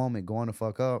having your moment going the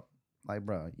fuck up. Like,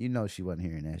 bro, she wasn't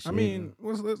hearing that shit. I mean,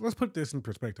 let's put this in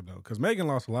perspective though, because Megan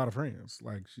lost a lot of friends.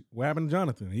 Like, what happened to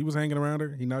Jonathan? He was hanging around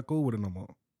her. He not cool with her no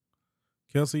more.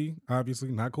 Kelsey,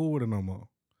 obviously, not cool with her no more.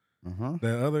 uh-huh.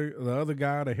 The other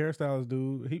guy, the hairstylist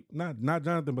dude, he not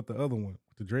Jonathan, but the other one with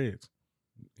the dreads.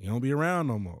 He don't be around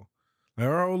no more. Like,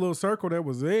 her whole little circle that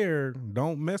was there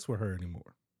don't mess with her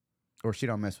anymore. Or she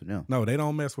don't mess with them. No, they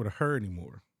don't mess with her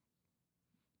anymore.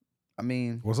 I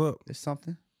mean, What's up? it's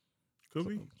something. Could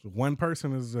be. So one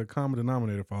person is a common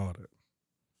denominator for all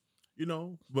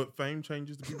that. But fame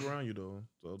changes the people around you though.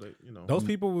 So they, Those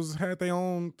people had their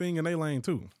own thing in their lane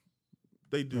too.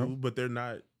 they do, Yep. but they're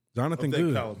not Jonathan of that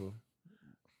good. caliber.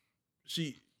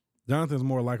 Jonathan's a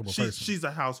more likable person. She's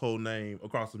a household name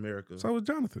across America. So is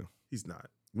Jonathan. He's not.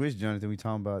 Which Jonathan we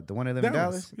talking about? The one that live in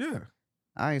Dallas? Yeah.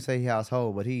 I ain't say he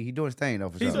household, but he doing his thing though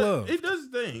for He's sure. loved. He does his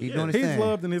thing. He yeah. doing his He's thing.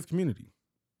 loved in his community.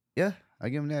 Yeah, I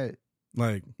give him that.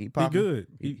 Like, He he popping. good.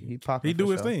 He popping. He do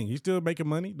for his sure. thing. He's still making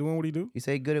money, doing what he do. He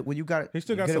say good at when you got. He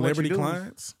still got good at what you celebrity do.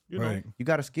 clients. You know. Like, You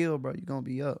got a skill, bro. You gonna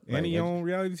be up. and he on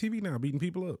reality TV now, beating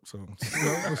people up. So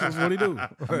that's just what he do. I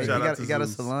mean, Like, Shout out you to got a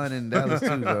Zeus. salon in Dallas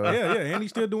too, bro. yeah, and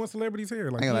he's still doing celebrities hair.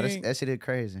 Like, I ain't gonna lie, he ain't- that shit is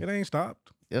crazy. it ain't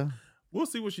stopped. Yeah, We'll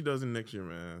see what she does in next year,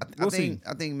 man. I We'll think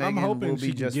I'm Megan hoping will she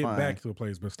be can just get fine. back to a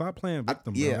place, but stop playing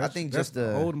victim. yeah, bro. I That's- think that's just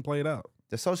the- old and played out.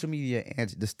 The social media and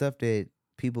the stuff that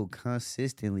people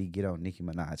consistently get on Nicki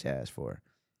Minaj ass for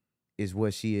is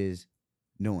what she is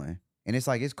doing. And it's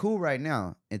like, it's cool right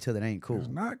now until it ain't cool. It's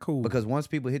not cool. Because once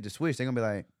people hit the switch, they're going to be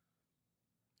like,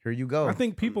 here you go. I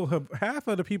think half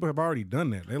of the people have already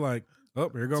done that. They're like, oh,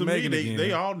 here go to Megan me, again.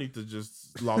 they all need to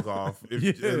just log off.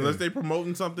 Unless they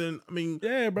promoting something. I mean,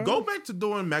 bro. Go back to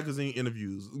doing magazine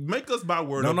interviews. Make us buy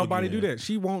word. Don't up nobody again. do that.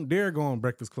 She won't dare go on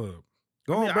Breakfast Club.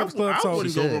 Go on Breakfast Club. I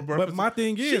wouldn't go to Breakfast. But my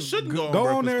thing is, she shouldn't go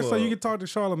on there Breakfast so you Club. can talk to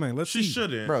Charlamagne. Let's see. She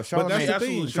shouldn't. Bro, But Charlamagne that's the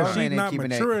absolutely thing. shouldn't. She's Charlamagne not ain't keeping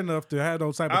mature enough to have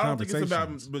those type of I don't think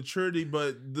conversations. it's about maturity,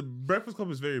 but the Breakfast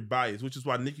Club is very biased, which is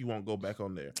why Nicki won't go back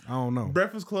on there. I don't know.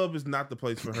 Breakfast Club is not the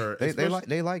place for her.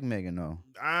 They like Megan though.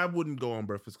 I wouldn't go on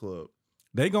Breakfast Club.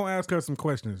 They gonna ask her some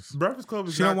questions. Breakfast Club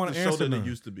is She don't not want the to show answer that none. it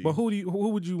used to be. But who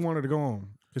would you want her to go on?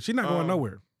 Because she's not going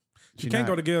nowhere. She can't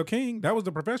go to Gayle King. That was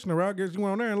the professional route. Guess you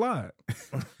went on there and lied.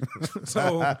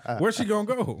 So where's she gonna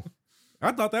go?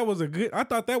 I thought that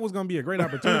was gonna be a great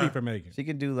opportunity for Megan. She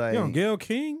can do like Gayle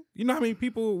King. You know how many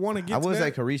people want to get? I would to say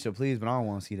that? Carisha, please, but I don't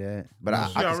want to see that. But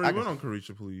she already went on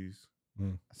Carisha, please.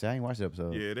 See, I ain't watched the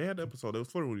episode. Yeah, they had the episode. They was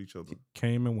flirting with each other.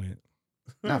 Came and went.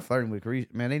 Not flirting with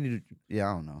Carisha. Man, they need to. Yeah,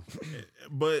 I don't know.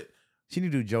 But She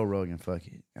need to do Joe Rogan. Fuck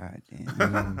it. God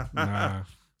damn. Nah.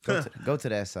 Go to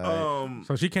that side.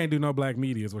 So she can't do no black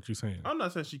media, is what you're saying? I'm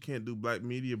not saying she can't do black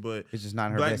media, but It's just not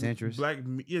in her best interest.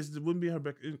 Yes, it wouldn't be in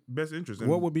her best interest. And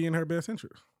What would be in her best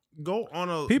interest? go on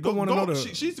a People want to know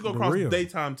she used to go the across real.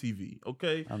 daytime TV.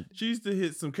 Okay, she used to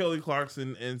hit some Kelly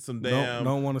Clarkson and some damn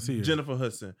Don't want to see it. Jennifer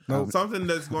Hudson. Nope. Something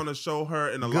that's going to show her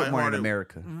in a Good Morning lighthearted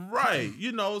America. right?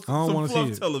 You know, I don't some wanna see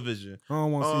fluff it. television. I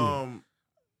don't want to see it.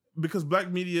 Because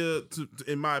black media,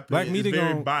 in my Black opinion, media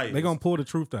is very biased. they're gonna pull the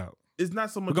truth out. It's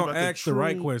not so much We're gonna about ask the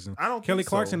right truth. questions. I don't. Kelly think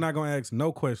Clarkson so. not gonna ask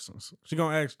no questions. She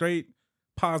gonna ask straight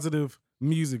positive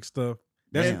music stuff.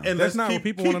 That's let's not what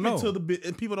people want to know.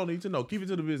 And people don't need to know. Keep it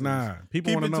to the business. Nah,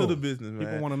 people want to know. Keep it to the business, man.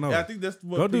 People want to know. And I think that's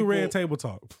what Go people, do red table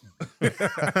talk.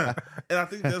 And I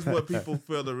think that's what people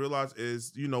fail to realize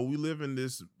is, we live in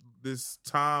this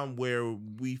time where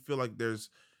we feel like there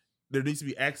needs to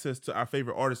be access to our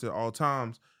favorite artists at all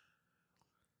times.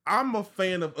 I'm a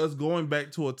fan of us going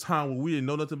back to a time where we didn't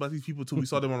know nothing about these people until we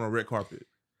saw them on a red carpet.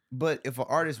 But if an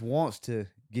artist wants to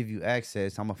give you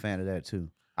access, I'm a fan of that too.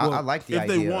 Well, I like the if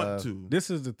idea. they want to. This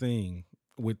is the thing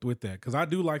with that, because I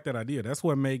do like that idea. That's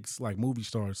what makes like movie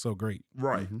stars so great.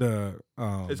 Right. The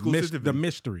Exclusivity. the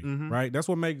mystery, Mhm. right? That's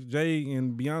what makes Jay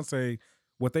and Beyonce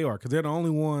what they are, because they're the only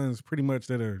ones pretty much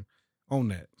that are on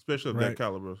that. Especially of Right. that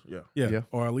caliber. Yeah. Yeah.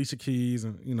 Or Alicia Keys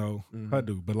and her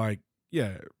dude. But like,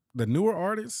 the newer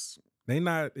artists, they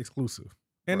not exclusive.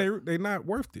 And they not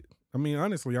worth it. I mean,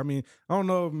 honestly, I don't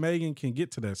know if Megan can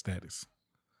get to that status.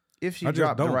 If she I just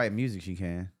dropped the don't. right music, she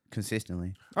can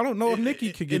consistently. I don't know if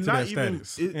Nicki could get and to not that even-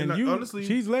 status. and you, honestly,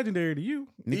 she's legendary to you.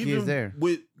 Nicki Even is there.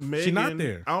 with Megan, not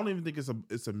there. I don't even think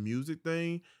it's a music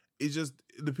thing. It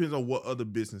depends on what other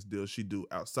business deals she do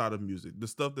outside of music. The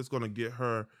stuff that's going to get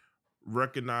her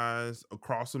recognized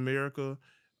across America,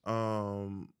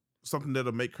 something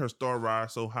that'll make her star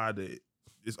rise so high that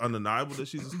it's undeniable that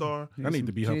she's a star. I need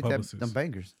to be She her need publicist. them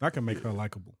bangers. I can make her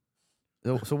likable.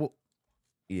 So what?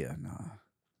 Yeah, nah.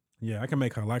 Yeah, I can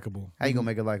make her likable. How you gonna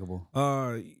make it likable?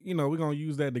 We're gonna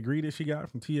use that degree that she got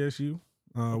from TSU.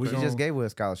 She just gave her a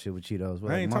scholarship with Cheetos.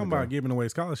 I ain't talking about giving away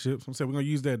scholarships. I'm saying we're gonna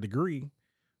use that degree.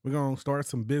 We're gonna start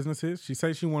some businesses. She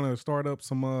says she want to start up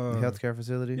some healthcare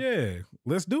facility. Yeah,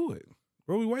 let's do it.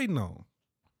 What are we waiting on?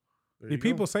 There you go.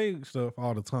 People say stuff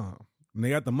all the time, and they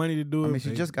got the money to do it. I mean,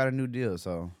 she just got a new deal,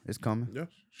 so it's coming. Yeah.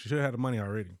 She should have the money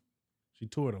already. She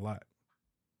toured a lot.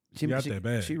 She got that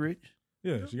bag. She rich.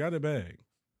 Yeah, she got that bag.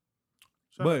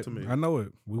 Shout out But to me. I know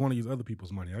it. We want to use other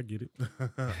people's money. I get it.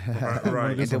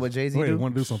 right. Is that what Jay-Z do?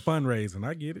 Want to do some fundraising.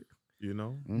 I get it.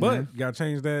 Mhm. But gotta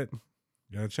change that.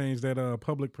 Gotta change that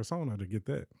public persona to get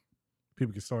that.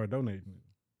 People can start donating.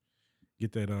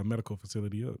 Get that medical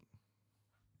facility up.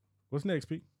 What's next,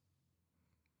 Pete?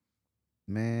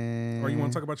 Man. Or you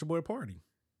want to talk about your boy Pardi?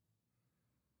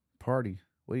 Party?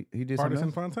 Wait, he did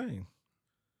Partisan something else? Fontaine.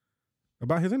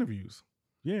 About his interviews.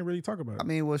 You ain't really talk about it. I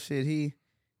mean, well, shit,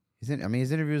 his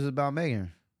interviews was about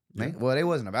Megan. Yeah. Well, they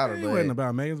wasn't about her, It but wasn't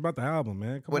about Megan. It's about the album,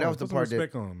 man. Come Well, on, that was put the some part that-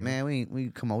 respect on him, man. man, we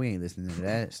come on, we ain't listening to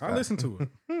that. I Stop. listened to it.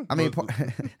 I mean,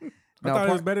 I thought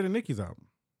it was better than Nicki's album.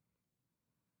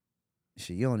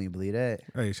 shit, you don't even believe that.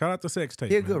 Hey, shout out to Sex Tape.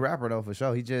 He a man. good rapper though, for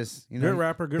sure. He just Good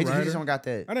rapper, good he writer. just don't got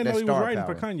that. I didn't that know he was star writing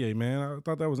power. for Kanye, man. I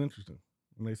thought that was interesting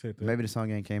when they said that. Maybe the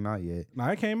song ain't came out yet. Nah,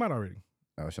 it came out already.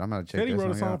 Oh shit, I'm gonna check Said he that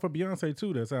wrote a song song out. for Beyonce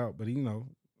too that's out, but he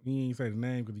ain't say the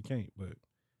name because he can't. But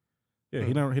yeah,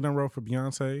 he done wrote for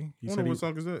Beyonce. He I said wonder he, what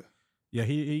song is that? yeah,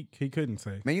 he couldn't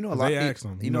say. Man, you know a 'Cause lot. they of asked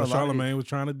him. You know, Charlamagne was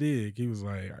trying to dig. He was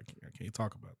like, I can't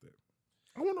talk about that.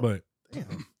 I wonder. But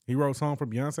Damn. he wrote a song for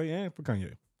Beyonce and for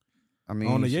Kanye. I mean,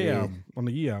 on the shit. album. On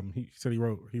the Ye album, he said he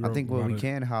wrote. I think what we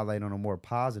can highlight on a more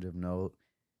positive note,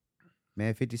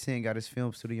 man, 50 Cent got his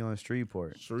film studio in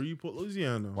Shreveport. Shreveport,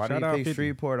 Louisiana. Why Shout did out he pick 50.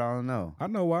 Shreveport? I don't know. I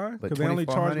know why. But Because they only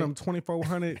charging $2,400 them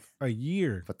 $2,400 a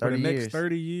year For for the 30 next years.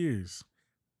 30 years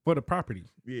for the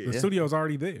property. Yeah. The studio's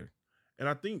already there. And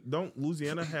I think, don't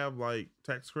Louisiana have like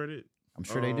tax credit? I'm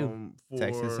sure they do.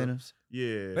 Tax incentives.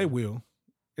 Yeah. They will.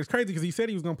 It's crazy because he said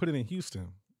he was going to put it in Houston.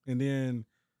 And then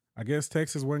I guess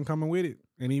Texas wasn't coming with it.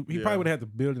 And he probably would have had to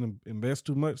build and invest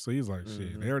too much. So he's like,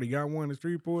 shit, they already got one in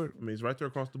Shreveport. I mean, it's right there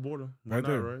across the border. Why Right not,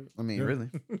 there. right? I mean, Yeah. really,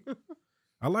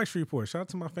 I like Shreveport. Shout out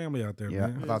to my family out there, Yeah,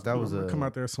 man. I thought that was I'm gonna a- come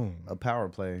out there soon. a power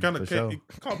play Kind for of sure. it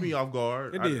caught me off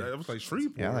guard. It did. I was like,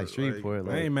 Shreveport. Yeah, I like Shreveport. I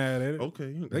Like, ain't mad at it.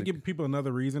 Okay. They give people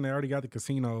another reason. They already got the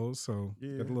casinos, so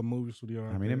Yeah. got the little movie studio out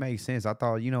I mean, there. it makes sense. I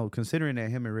thought, considering that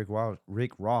him and Rick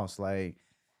Ross, like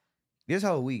this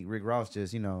whole week, Rick Ross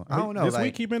just, I don't know. This like,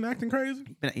 week he been acting crazy.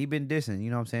 he been dissing. You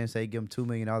know what I'm saying? Say give him $2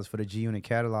 million for the G Unit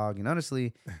catalog, and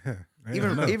honestly, Ain't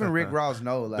even enough. even Rick Ross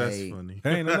know That's like funny.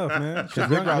 That ain't enough, man. 'Cause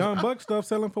Rick Ross- Young Buck stuff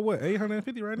selling for what,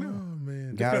 850 right Oh, now?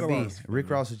 man. gotta be. catalog's Rick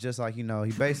Ross is just like he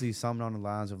basically something on the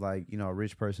lines of like a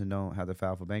rich person don't have to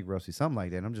file for bankruptcy, something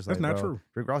like that. And I'm just like, That's not bro, true.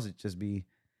 Rick Ross would just be.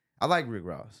 I like Rick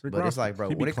Ross, Rick but Ross, it's like, bro,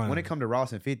 he be when it clowning. come to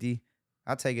Ross and 50,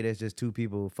 I take it as just two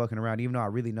people fucking around. Even though I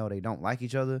really know they don't like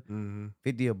each other, Mm-hmm.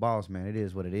 50 a boss, man. It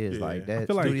is what it is. Yeah. Like I that I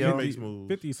feel like studio. makes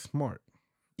moves. 50's smart.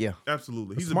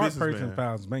 Absolutely. A He's smart a person businessman.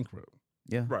 files bankrupt.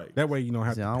 Yeah, Right. That way you don't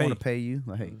have I to don't pay. want to pay you.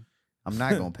 Like I'm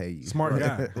not gonna pay you. Smart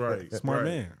guy. Right. Smart right.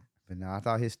 man. But no, I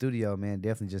thought his studio, man,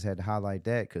 definitely just had to highlight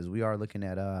that because we are looking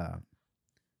at in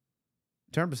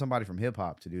terms of somebody from hip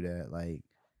hop to do that. Like,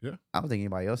 Yeah. I don't think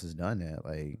anybody else has done that.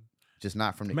 Like, just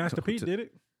not from the Master P did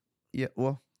it. Yeah,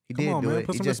 well, he Come did on, do man. it.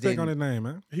 Put He some just respect on didn't. his name,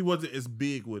 man. He wasn't as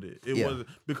big with it. It Yeah. wasn't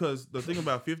because the thing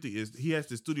about 50 is he has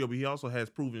the studio, but he also has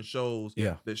proven shows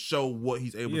Yeah. that show what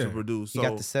he's able Yeah. to produce. He So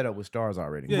got the setup with stars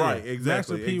already. Yeah. right,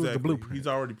 exactly. Master P was the exactly. blueprint. He's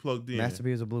already plugged in. Master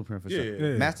P is a blueprint for sure. Yeah.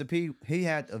 Yeah. Master P, he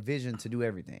had a vision to do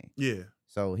everything. Yeah.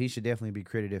 So he should definitely be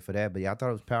credited for that. But yeah, I thought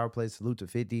it was power play. Salute to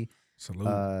 50. Salute.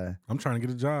 Uh, I'm trying to get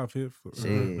a job here. shit,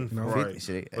 you know, Right. 50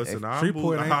 shit, Listen, I'm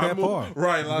Shreveport ain't that far.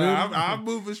 Right, like Really? I'm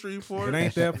moving Shreveport. it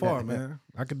ain't that far, man.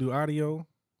 I could do audio.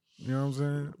 You know what I'm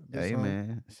saying? Hey Just,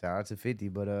 man, shout out to 50.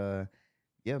 But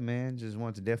yeah, man, just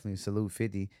wanted to definitely salute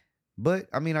 50. But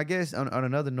I mean, I guess on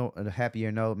another note, a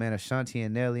happier note, man, Ashanti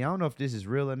and Nelly. I don't know if this is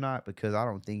real or not because I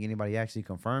don't think anybody actually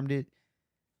confirmed it.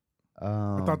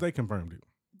 I thought they confirmed it.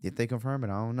 Did they confirm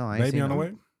it? I don't know. I ain't Baby seen on the no-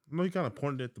 way. No, he kind of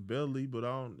pointed at the belly, but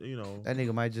I don't. That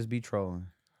nigga might just be trolling.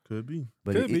 Could be.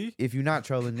 But Could be. if you're not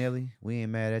trolling Nelly, we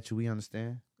ain't mad at you. We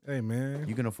understand. Hey, man.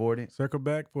 You can afford it. Circle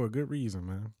back for a good reason,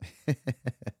 man.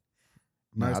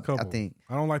 Nah, Nice I couple. think.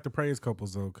 I don't like to praise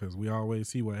couples though, because we always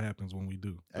see what happens when we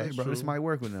do. Hey, That's bro, this true. might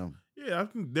work with them. Yeah, I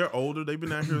think they're older. They've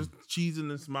been out here cheesing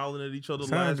and smiling at each other the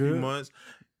Sound last few good. months.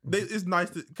 It's nice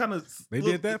to kind of. They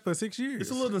did that for 6 years.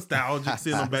 It's a little nostalgic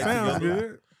seeing them back Sounds together.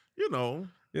 good. You know.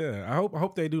 Yeah, I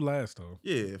hope they do last though.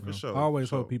 Yeah, You for know, sure. I always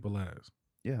for hope sure. people last.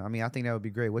 Yeah, I mean, I think that would be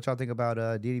great. What y'all think about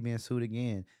Diddy being sued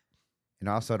again, and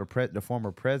also the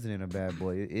former president of Bad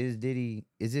Boy? Is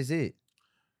this it?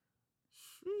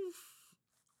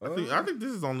 I think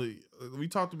this is only we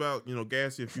talked about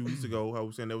Gassy a few weeks ago. How we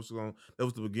were saying that was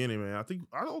the beginning, man.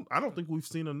 I don't think we've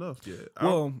seen enough yet.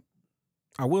 Well,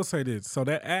 I will say this. So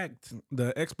that act,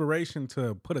 the expiration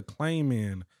to put a claim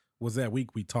in was that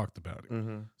week we talked about it.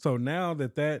 Mm-hmm. So now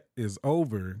that is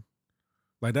over,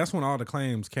 like that's when all the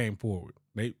claims came forward.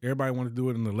 Everybody wanted to do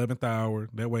it in the 11th hour.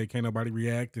 That way can't nobody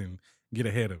react and get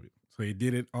ahead of it. So they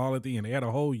did it all at the end. They had a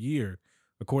whole year,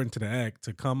 according to the act,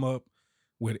 to come up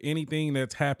with anything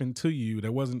that's happened to you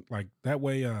that wasn't like that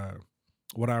way.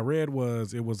 What I read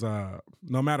was it was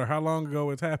no matter how long ago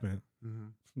it's happened,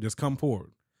 just come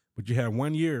forward. But you had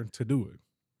 1 year to do it.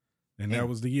 And that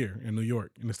was the year in New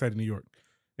York, in the state of New York.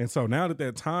 And so now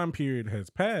that time period has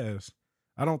passed,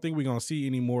 I don't think we're going to see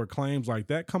any more claims like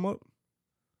that come up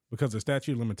because the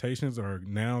statute of limitations are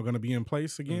now going to be in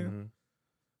place again.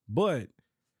 But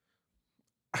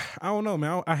I don't know,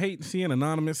 man. I hate seeing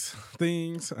anonymous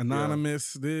things,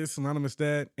 anonymous this, anonymous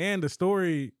that. And the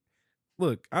story,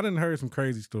 look, I done heard some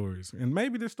crazy stories. And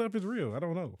maybe this stuff is real. I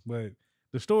don't know. But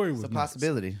the story was It's a nuts.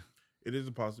 possibility. It is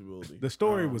a possibility. The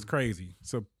story was crazy.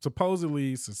 So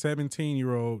supposedly it's a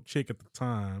 17-year-old chick at the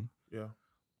time Yeah.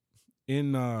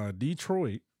 in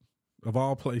Detroit, of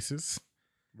all places,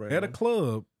 Right. at a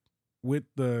club with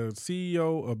the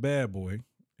CEO of Bad Boy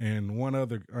and one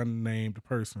other unnamed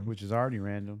person. Which is already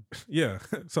random. Yeah.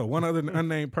 So one other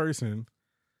unnamed person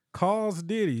calls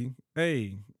Diddy.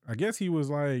 Hey, I guess he was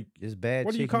like, This bad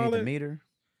What do you chick, you need call to it? meet her.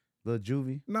 Lil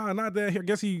Juvie. No, not that. I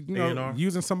guess he, A&R?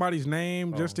 using somebody's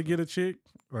name just to okay. get a chick.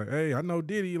 Like, hey, I know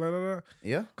Diddy. Blah, blah, blah.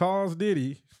 Yeah. Calls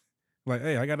Diddy. Like,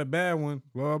 hey, I got a bad one.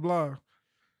 Blah, blah.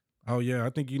 Oh yeah, I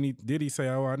think you need. Diddy say,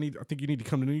 I think you need to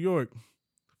come to New York.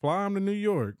 Fly him to New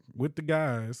York with the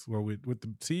guys, well, with the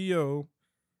CEO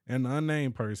and the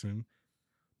unnamed person.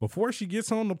 Before she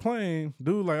gets on the plane,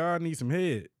 dude, like, I need some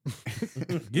head.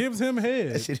 Gives him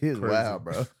head. That shit is Crazy. wild,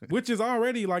 bro. Which is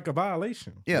already like a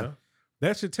violation. Yeah.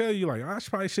 That should tell you, like, I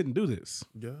probably shouldn't do this.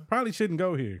 Yeah. Probably shouldn't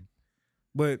go here.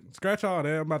 But scratch all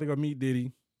that. I'm about to go meet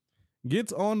Diddy.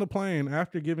 Gets on the plane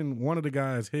after giving one of the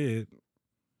guys head.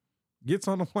 Gets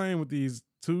on the plane with these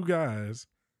two guys.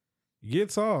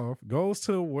 Gets off. Goes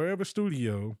to wherever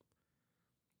studio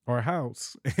or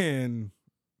house and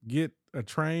get a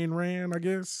train ran, I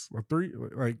guess. Or three,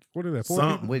 like, what is that? Four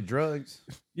Something. people? With drugs.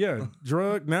 Yeah,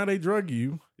 drug. Now they drug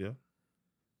you. Yeah.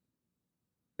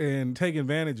 And take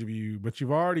advantage of you, but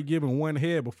you've already given one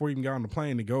head before you even got on the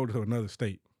plane to go to another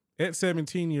state at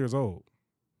 17 years old.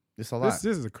 It's a lot.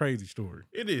 This is a crazy story.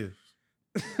 It is.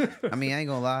 I mean, I ain't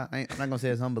gonna lie. I'm not gonna say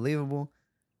it's unbelievable.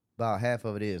 About half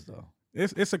of it is though.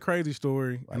 It's a crazy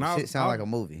story. Like, shit sound like a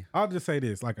movie. I'll just say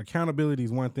this: like, accountability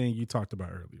is one thing you talked about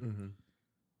earlier. Mm-hmm.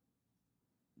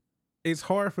 It's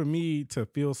hard for me to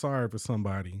feel sorry for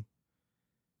somebody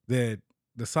that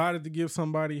decided to give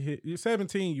somebody hit. You're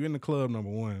 17. You're in the club. Number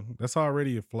one, that's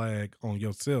already a flag on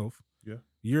yourself. Yeah.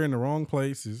 You're in the wrong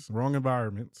places, wrong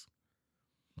environments.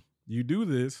 You do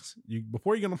this.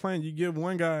 Before you get on the plane, you give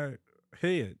one guy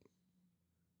head.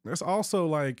 That's also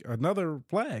like another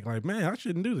flag. Like, man, I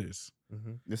shouldn't do this.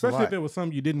 Mm-hmm. Especially if it was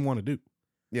something you didn't want to do.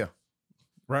 Yeah.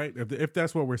 Right? If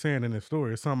that's what we're saying in this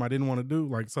story, it's something I didn't want to do.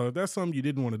 Like, so if that's something you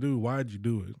didn't want to do, why'd you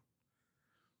do it?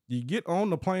 You get on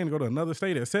the plane to go to another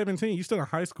state at 17, you're still in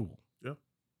high school. Yeah.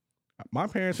 My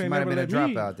parents She ain't might have never been a let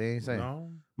me. dropout. They ain't saying.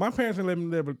 No. My parents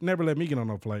ain't never let me get on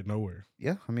no flight nowhere.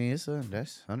 Yeah, I mean that's You know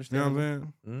what understandable.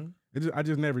 I'm saying? Mm-hmm. I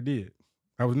just never did.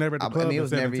 I was never at the I club mean, it at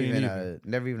was never 17 even either.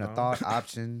 never even a No. thought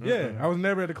option. Yeah, I was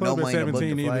never at the club No at money to book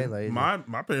 17 the either. flight. Like,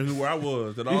 My parents knew where I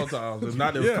was at all times. It's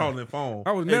not they was Yeah. calling their phone.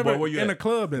 I was Hey, never boy, where you in a at?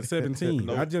 club at 17.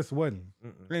 Nope. I just wasn't.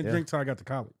 Mm-mm. I didn't Yeah. drink till I got to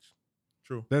college.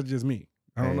 True. That's just me.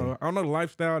 I don't Hey. know. I don't know the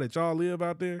lifestyle that y'all live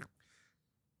out there.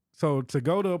 So to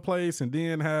go to a place and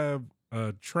then have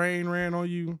a train ran on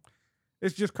you,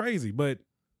 it's just crazy. But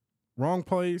wrong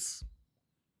place.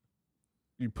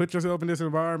 You put yourself in this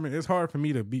environment. It's hard for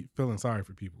me to be feeling sorry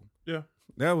for people. Yeah.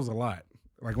 That was a lot.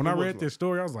 Like when It I was a read lot. this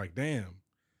story, I was like, damn.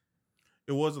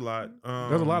 It was a lot.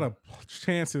 There's a lot of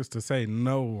chances to say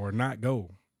no or not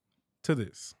go to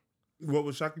this. What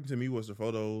was shocking to me was the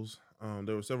photos.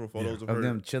 There were several photos of of her.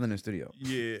 them chilling in the studio.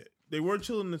 Yeah, they were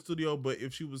chilling in the studio, but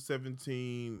if she was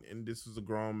 17 and this was a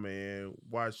grown man,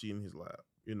 why is she in his lap?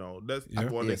 You know, that's Yeah.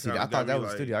 the one Yeah, that see, kinda I got thought that me was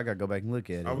like- studio. I gotta go back and look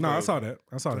at it. I was No, I like- saw that.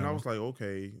 I saw And that. I was like,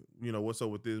 okay, you know, what's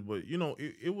up with this? But, you know,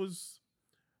 it was,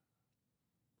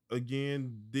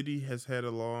 again, Diddy has had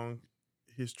a long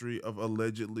history of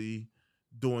allegedly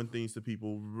doing things to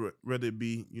people, whether it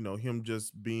be, you know, him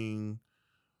just being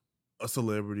a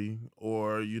celebrity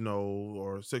or, you know,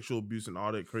 or sexual abuse and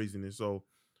all that craziness. So,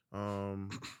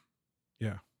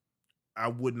 Yeah. I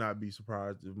would not be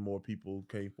surprised if more people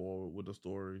came forward with a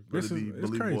story, whether This it be is- it's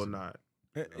believable or crazy. not.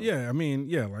 Yeah, I mean,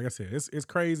 yeah, like I said, it's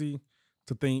crazy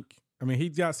to think. I mean,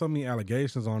 he's got so many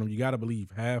allegations on him. You got to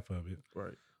believe half of it.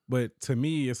 Right. But to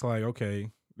me, it's like, okay,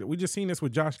 we just seen this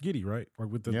with Josh Giddey, right? Like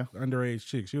with the Yeah. underage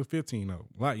chick. She was 15 though,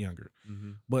 a lot younger.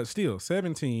 Mm-hmm. But still,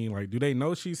 17, like, do they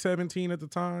know she's 17 at the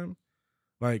time?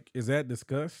 Like, is that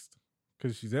discussed?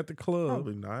 Because she's at the club.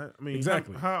 Probably not. I mean,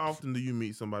 Exactly. How often do you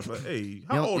meet somebody like, hey, You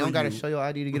how don't, old you don't are gotta you? show your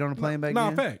ID to get on the plane back No,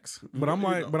 then. facts. But I'm You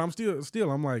like, know. but I'm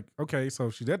still, I'm like, okay, so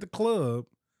she's at the club.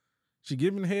 She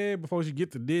giving head before she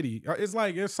get to Diddy. It's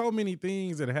like, there's so many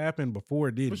things that happened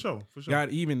before Diddy. For sure.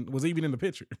 Was even in the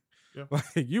picture. Yeah. Like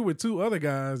you with two other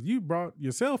guys, you brought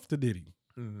yourself to Diddy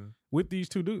Mm-hmm. with these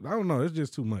two dudes. I don't know. It's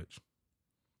just too much.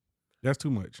 That's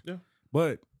too much. Yeah.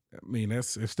 But I mean,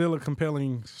 it's still a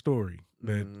compelling story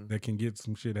that Mhm. that can get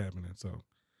some shit happening. So,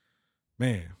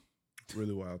 man,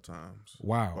 Really wild times.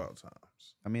 wow. Wild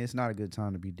times. I mean, it's not a good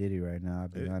time to be Diddy right now. I'll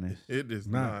be honest. It is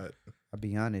Nah. not. I'll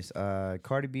be honest.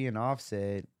 Cardi B and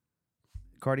Offset.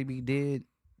 Cardi B did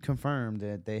confirm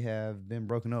that they have been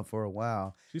broken up for a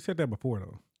while. She said that before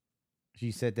though.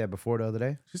 She said that before the other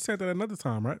day. She said that another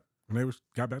time, right? When they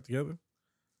got back together.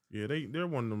 Yeah, they're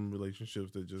one of them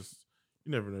relationships that just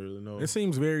you never really know. It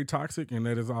seems very toxic, and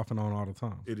that is off and on all the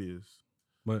time. It is.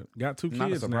 But got two Not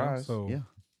a kids now, surprise. so Yeah,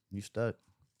 you stuck.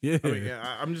 Yeah. I mean,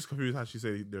 I'm just confused how she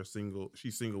said they're single.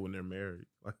 She's single when they're married.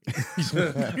 Like,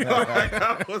 like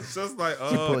I was just like,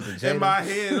 in my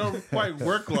head, it don't quite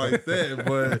work like that.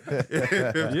 But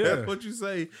if that's what you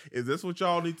say, is this what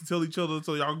y'all need to tell each other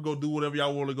so y'all can go do whatever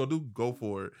y'all want to go do? Go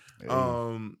for it.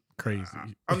 Crazy.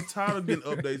 I'm tired of getting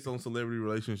updates on celebrity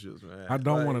relationships, man. I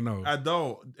don't want to know. I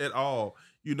don't at all.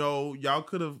 You know, y'all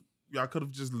could have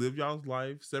just lived y'all's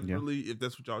life separately if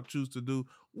that's what y'all choose to do.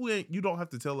 You don't have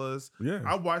to tell us. Yeah.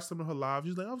 I watched some of her live.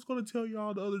 She's like, I was going to tell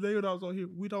y'all the other day when I was on here.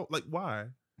 We don't why?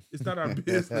 It's not our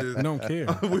business. We don't care.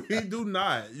 We do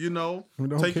not. You know,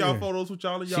 take y'all photos with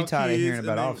y'all and y'all kids. She tired of hearing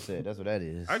about Offset. That's what that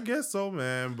is. I guess so,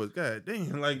 man. But god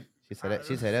dang, like.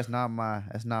 She said that's not my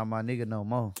nigga no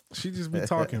more. She just be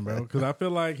talking, bro, because I feel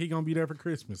like he gonna be there for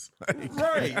Christmas.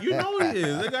 Right, you know he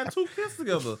is. They got 2 kids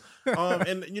together,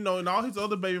 and you know, and all his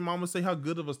other baby mamas say how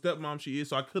good of a stepmom she is.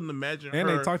 So I couldn't imagine. And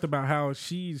her. they talked about how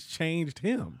she's changed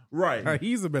him. Right, how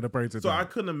he's a better person. So I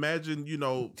couldn't imagine, you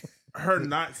know, her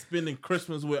not spending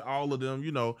Christmas with all of them.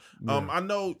 You know, I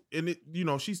know, and it, you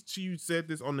know, she said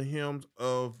this on the hymns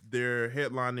of their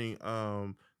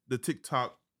headlining the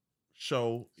TikTok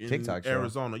show in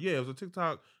Arizona. Yeah, it was a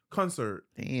TikTok concert.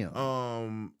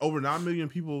 Damn. Over 9 million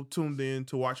people tuned in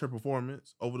to watch her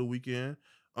performance over the weekend.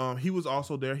 He was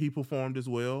also there. He performed as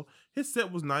well. His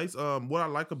set was nice. What I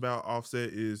like about Offset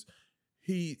is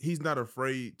he's not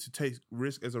afraid to take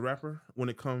risk as a rapper when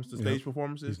it comes to stage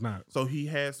performances. He's not. So he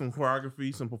had some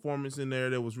choreography, some performance in there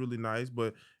that was really nice.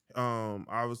 But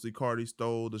obviously Cardi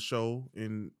stole the show,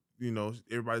 and you know,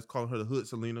 everybody's calling her the Hood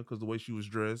Selena because the way she was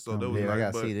dressed. So that was nice. I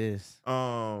gotta see this.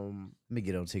 Let me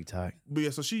get on TikTok. But yeah,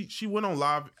 so she went on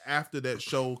live after that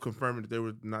show, confirming that they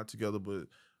were not together. But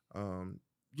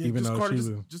even though Cardi, she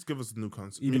was, just give us a new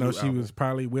concert. Even though she was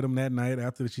probably with him that night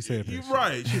after she said that.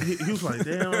 Right. He was like,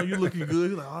 "Damn, you looking good."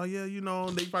 He's like, "Oh yeah, you know."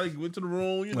 And they probably went to the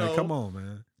room. You know, come on,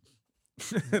 man.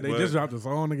 They just dropped a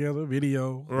song together,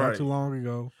 video, not too long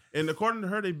ago. And according to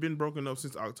her, they've been broken up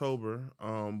since October.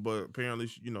 But apparently,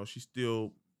 you know, she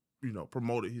still, you know,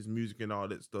 promoted his music and all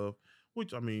that stuff.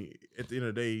 Which, I mean, at the end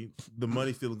of the day, the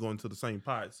money's still going to the same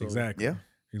pot. So. Exactly. Yeah.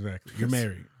 Exactly. You're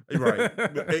married. Right.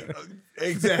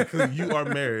 Exactly. You are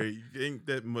married. You ain't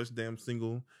that much damn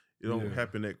single. It don't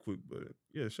happen that quick. But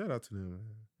yeah, shout out to them. Man.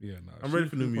 Yeah, no. I'm ready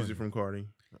for new music from Cardi.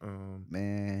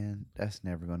 Man, that's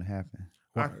never gonna happen.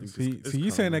 See, you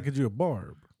saying that because you're a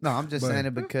barb. No, I'm just saying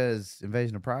it because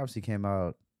Invasion of Privacy came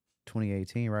out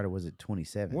 2018, right? Or was it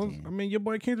 2017? Well, I mean, your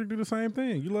boy Kendrick do the same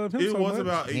thing. You love him so much. It was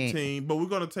about 18, but we're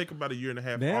going to take about a year and a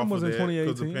half off of that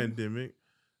because of the pandemic.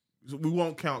 So we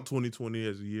won't count 2020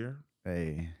 as a year.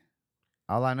 Hey,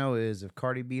 all I know is if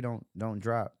Cardi B don't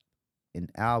drop an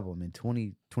album in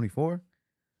 2024,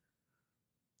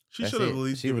 she should have at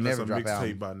least given us a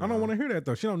mixtape by now. I don't want to hear that,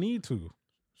 though. She don't need to.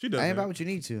 She doesn't. Ain't about what you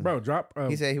need to. Bro,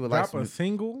 he said he would drop a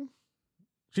single.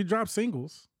 She dropped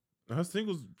singles. Her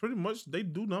singles pretty much they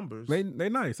do numbers. They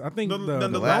nice. I think the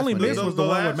only miss was the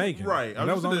one with Megan. Right. That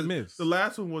was the only miss. The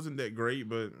last one wasn't that great,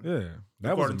 but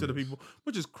according to the people,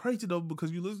 which is crazy though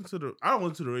because you listen to I don't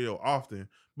listen to the radio often,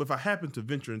 but if I happen to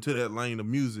venture into that lane of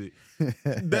music,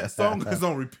 that song is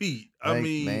on repeat. I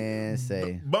mean,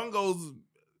 bongos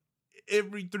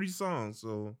every 3 songs,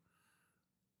 so.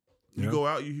 You go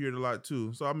out, you hear it a lot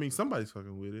too. So I mean, somebody's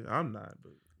fucking with it. I'm not,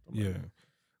 but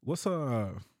What's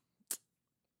okay?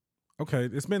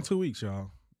 It's been 2 weeks,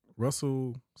 y'all.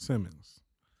 Russell Simmons,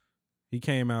 he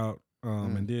came out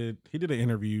and did an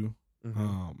interview,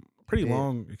 pretty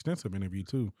long, extensive interview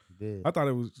too. I thought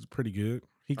it was pretty good.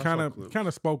 He kind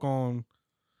of spoke on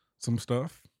some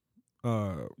stuff.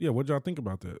 What y'all think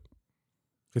about that?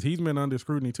 Because he's been under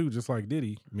scrutiny too, just like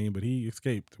Diddy. I mean, but he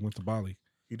escaped, went to Bali.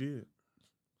 He did.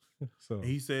 So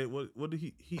he said, "What did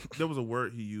he? There was a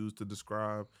word he used to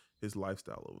describe his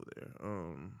lifestyle over there.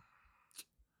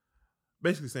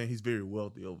 Basically saying he's very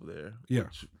wealthy over there. Yeah,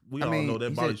 we all know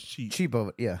that Bali's cheap. Cheap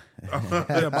over, yeah,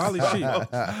 Bali's cheap.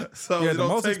 So the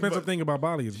most expensive thing about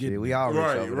Bali is getting we all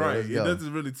right. It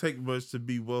doesn't really take much to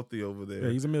be wealthy over there.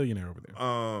 Yeah, he's a millionaire over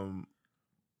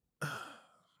there.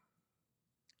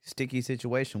 Sticky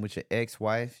situation with your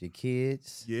ex-wife, your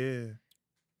kids. Yeah,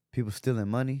 people stealing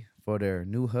money for their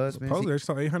new husbands. Supposedly they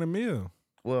saw $800 million.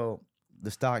 Well,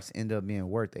 the stocks end up being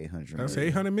worth $800 million. That's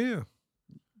 $800 million.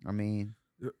 I mean,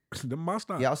 my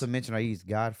stocks. He also mentioned he's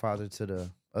godfather to the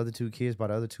other 2 kids by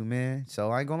the other 2 men. So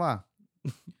I ain't gonna lie,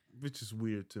 which is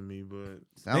weird to me, but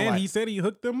and he said he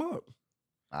hooked them up.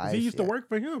 He used to work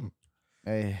for him.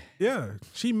 Hey, yeah,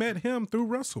 she met him through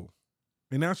Russell,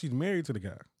 and now she's married to the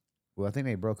guy. Well, I think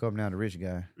they broke up now. The rich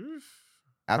guy,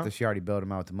 after she already bailed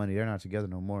him out with the money, they're not together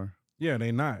no more. Yeah,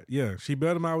 they not. Yeah, she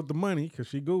bailed him out with the money because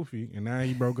she goofy, and now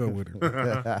he broke up with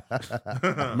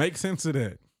her. Make sense of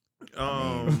that.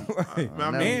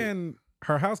 And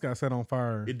her house got set on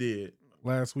fire. It did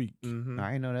last week. Mm-hmm.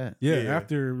 I didn't know that. Yeah,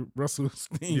 after Russell's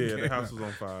thing. Yeah, the house was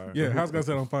on fire. Yeah, house got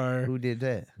set on fire. Who did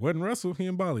that? Wasn't Russell, he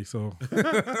and Bali, so.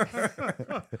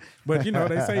 But,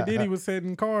 they say Diddy was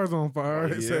setting cars on fire.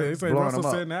 They say Russell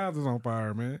setting houses on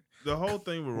fire, man. The whole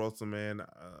thing with Russell, man.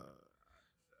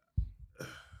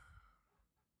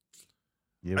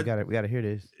 Yeah, we gotta hear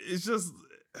this. It's just,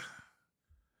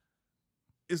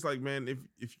 it's like, man,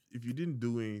 if you didn't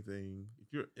do anything, if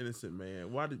you're an innocent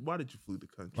man, why did you flee the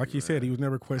country? Like he said, he was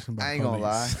never questioned by the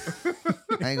police.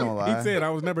 I ain't gonna lie. He said I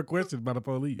was never questioned by the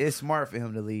police. It's smart for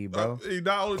him to leave, bro.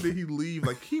 Not only did he leave,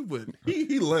 like he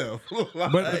left.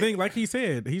 But the thing, like he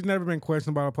said, he's never been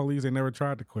questioned by the police. They never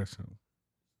tried to question him.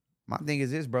 My thing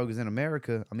is this, bro, because in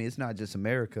America, I mean, it's not just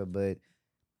America, but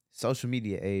social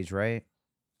media age, right?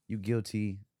 You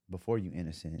guilty before you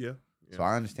innocent. Yeah. So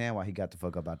I understand why he got the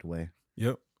fuck up out the way.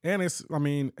 Yep. And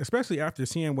especially after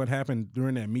seeing what happened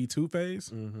during that Me Too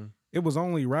phase, it was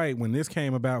only right when this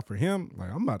came about for him,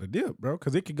 like, I'm about to dip, bro,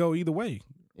 because it could go either way,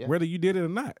 whether you did it or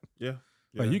not. Yeah.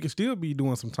 Like, you could still be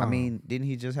doing some time. I mean, didn't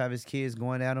he just have his kids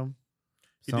going at him?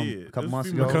 He did. A couple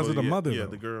months ago? Because of the mother, Yeah,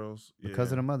 though. the girls. Yeah.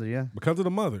 Because of the mother, yeah. Because of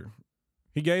the mother.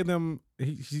 He gave them,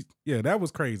 that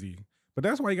was crazy. But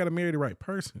that's why you got to marry the right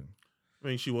person. I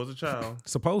mean, she was a child.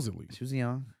 Supposedly. She was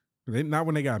young. Not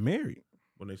when they got married.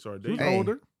 When they started She dating. was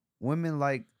older. Women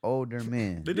like older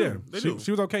men. They do. They do. She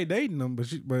was okay dating them,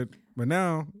 but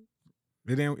now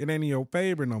it ain't in your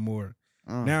favor no more.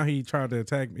 Now he tried to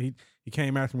attack me. He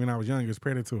came after me when I was young. It's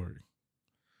predatory.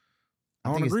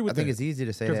 I don't agree with that. I think it's easy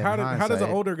to say that. How does an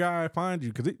older guy find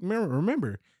you? Because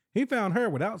remember, he found her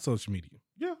without social media.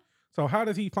 Yeah. So how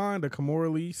does he find a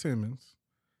Kamora Lee Simmons?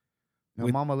 No,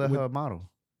 mama let her model.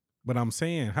 But I'm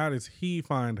saying, how does he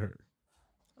find her?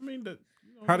 I mean,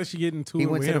 how did she get into he it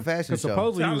went with to him? the fashion show.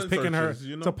 Supposedly he was picking her.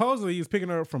 Searches, Supposedly he was picking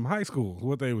her up from high school.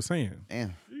 What they were saying.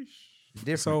 Damn.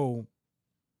 Different. So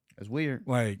it's weird.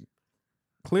 Like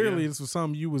clearly this was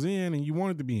something you was in and you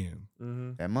wanted to be in.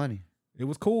 Mm-hmm. That money. It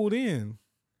was cool then.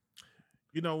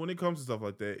 When it comes to stuff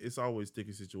like that, it's always a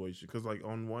sticky situation. Because, like,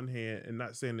 on one hand, and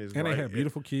not saying this, and they have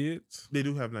beautiful kids. They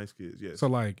do have nice kids, yes. So,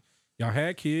 like, y'all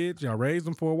had kids, y'all raised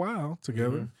them for a while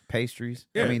together. Mm-hmm. Pastries.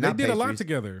 Yeah, I mean, they did a lot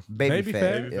together. Baby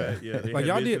fat. Yeah. Like,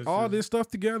 y'all did all this stuff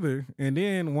together, and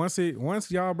then once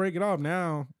y'all break it off,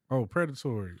 now,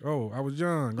 predatory. I was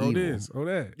young. Evil. This.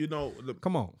 that.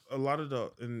 Come on. A lot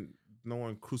of and no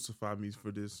one crucified me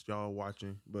for this, y'all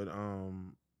watching, but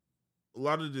a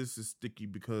lot of this is sticky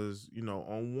because,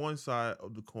 on one side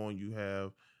of the coin, you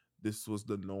have this was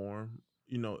the norm,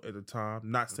 at the time.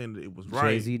 Not saying that it was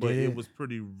right, Jay-Z but did it was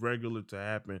pretty regular to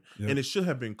happen. Yep. And it should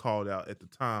have been called out at the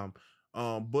time.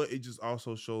 But it just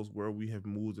also shows where we have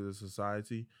moved as a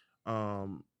society.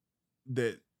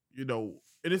 That, and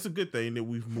it's a good thing that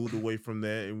we've moved away from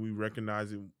that and we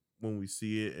recognize it when we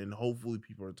see it. And hopefully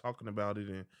people are talking about it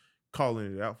and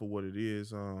calling it out for what it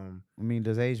is.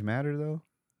 Does age matter, though?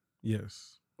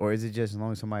 Yes. Or is it just as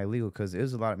long as somebody legal? Because it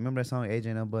was a lot. Remember that song, Age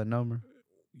Ain't Nothing But a Number?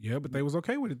 Yeah, but they was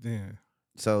okay with it then.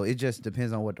 So it just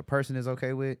depends on what the person is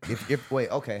okay with.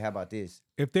 Okay, how about this?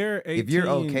 If they're 18, if you're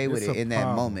okay with it in that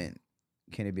problem. moment,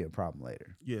 can it be a problem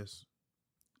later? Yes.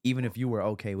 Even if you were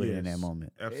okay with it in that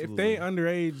moment. Absolutely. If they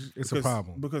underage, it's a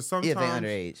problem. Because sometimes, if they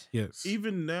underage, yes.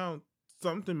 Even now,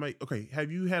 something might. Okay,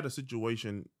 have you had a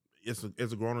situation as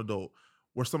a grown adult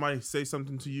where somebody say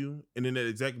something to you and in that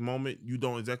exact moment you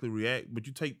don't exactly react, but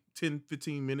you take 10,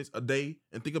 15 minutes a day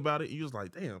and think about it, and you're just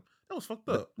like, damn, that was fucked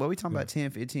up. What we talking about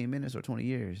 10, 15 minutes or 20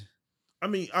 years? I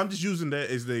mean, I'm just using that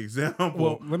as the example.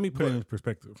 Well, let me put it in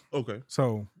perspective. Okay.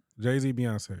 So, Jay-Z,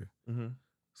 Beyonce. Mm-hmm.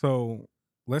 So,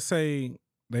 let's say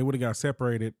they would have got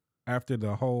separated after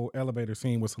the whole elevator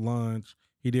scene with Solange.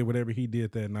 He did whatever he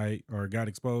did that night or got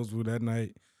exposed with that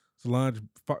night. Solange,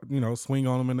 swing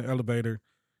on him in the elevator.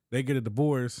 They get a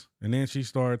divorce, and then she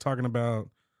started talking about,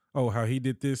 how he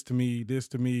did this to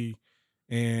me,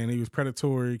 and he was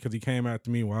predatory because he came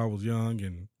after me while I was young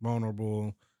and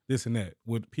vulnerable, this and that.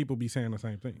 Would people be saying the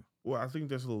same thing? Well, I think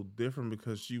that's a little different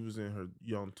because she was in her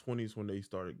young 20s when they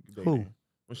started dating. Who?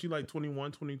 Was she like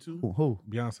 21, 22? Who?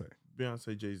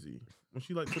 Beyonce, Jay-Z. Was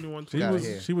she like 21, she 22?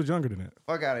 was. She was younger than that.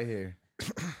 Fuck out of here.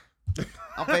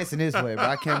 I'm facing this way, but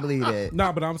I can't believe that.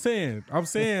 No, but I'm saying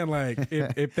like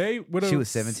if they would have, She was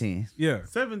 17. Yeah,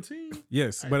 17.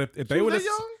 yes, but if they would have,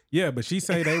 yeah, but she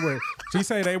say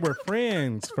they were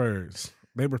friends first.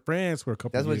 They were friends for a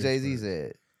couple. That's what years Jay-Z first.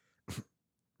 said.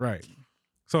 Right.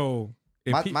 So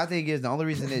my thing is the only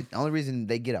reason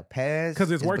they get a pass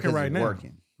because it's working right now.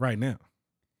 Working Right now.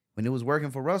 when it was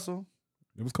working for Russell,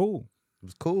 it was cool. it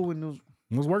was cool. When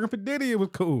It was working for Diddy, it was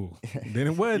cool. Then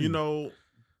it wasn't. You know,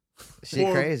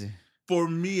 shit crazy. For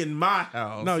me in my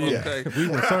house. No, yeah. Okay. We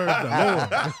will serve the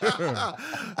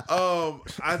Lord.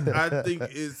 I think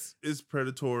it's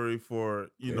predatory for,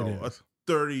 a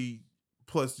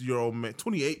 30-plus-year-old man,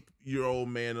 28-year-old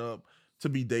man up to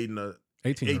be dating a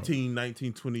 18,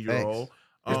 19, 20-year-old.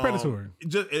 It's predatory.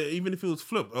 Even if it was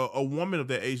flipped, a woman of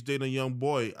that age dating a young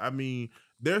boy, I mean,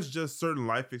 there's just certain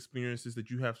life experiences that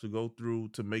you have to go through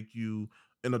to make you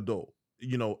an adult.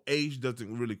 Age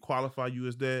doesn't really qualify you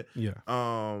as that. Yeah.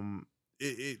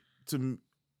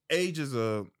 Age is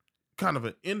a kind of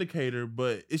an indicator,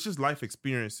 but it's just life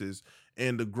experiences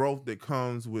and the growth that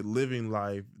comes with living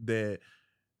life.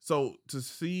 So to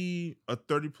see a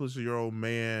 30-plus-year-old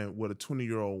man with a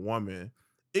 20-year-old woman,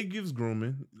 it gives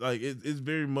grooming. Like it's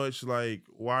very much like,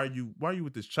 why are you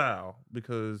with this child?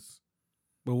 Because.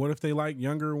 But what if they like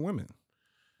younger women?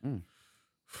 Mm.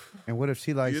 And what if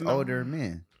she likes older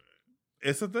men?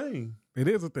 It's a thing. It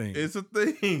is a thing. It's a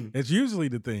thing. It's usually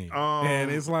the thing.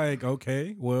 And it's like,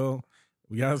 okay, well,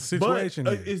 we got a situation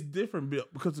here. It's different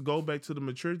because to go back to the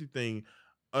maturity thing,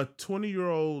 a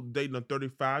 20-year-old dating a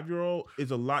 35-year-old is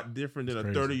a lot different than a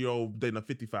 30-year-old dating a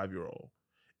 55-year-old.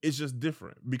 It's just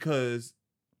different because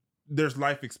there's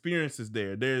life experiences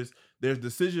there. There's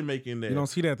decision making there. You don't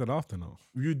see that often, though.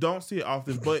 You don't see it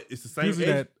often, but it's the same usually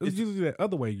age. It's usually that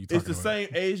other way you talk about. It's the same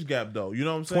age gap, though. You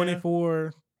know what I'm saying?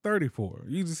 24, 34.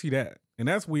 You usually see that. And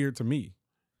that's weird to me.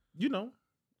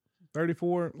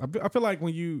 34. I feel like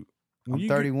when I'm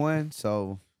 31,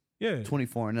 so yeah,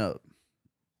 24 and up.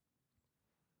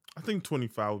 I think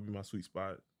 25 would be my sweet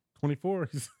spot. 24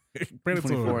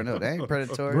 predatory. 24 and up. That ain't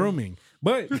predatory. Grooming.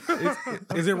 But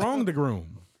is it wrong to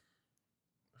groom?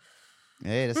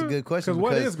 Hey, that's a good question. Because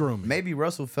what is grooming? Maybe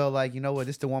Russell felt like, you know what,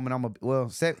 this the woman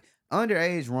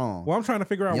underage wrong. Well, I'm trying to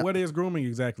figure out what is grooming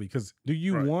exactly. Because do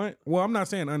you want, well, I'm not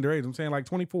saying underage. I'm saying like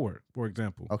 24, for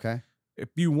example. Okay. If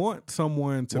you want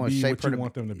someone to be what you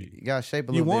want them to be. You got to shape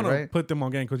a little bit, right? You want to put them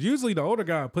on game. Because usually the older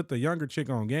guy put the younger chick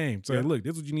on game. So, look,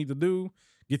 this is what you need to do.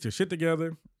 Get your shit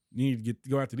together. You need to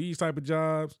go after these type of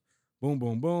jobs. Boom,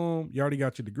 boom, boom. You already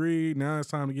got your degree. Now it's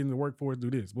time to get into the workforce. Do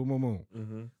this. Boom, boom, boom.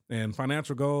 Mm-hmm. And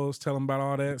financial goals. Tell them about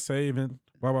all that. Saving.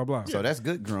 Blah, blah, blah. So that's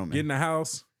good grooming. Getting a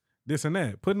house. This and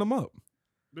that. Putting them up.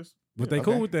 But they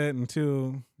cool with that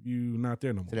until you not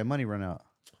there no more. Till that money run out.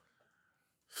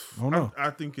 I don't know. I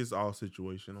think it's all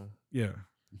situational. Yeah.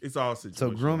 It's all situational.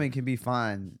 So grooming can be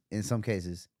fine in some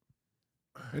cases.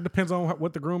 It depends on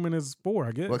what the grooming is for,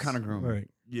 I guess. What kind of grooming? Like,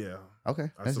 yeah.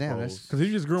 Okay. That's because if you're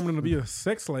just grooming to be a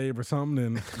sex slave or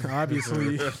something, then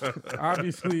obviously it's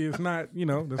not,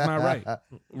 that's not right.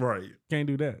 Right. Can't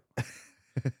do that.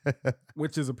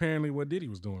 Which is apparently what Diddy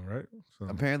was doing, right? So,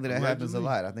 apparently that happens a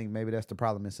lot. I think maybe that's the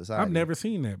problem in society. I've never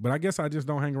seen that, but I guess I just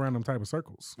don't hang around them type of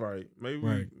circles. Right. Maybe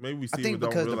we see I think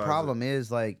but because don't the problem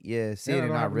is like, seeing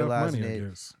and not realizing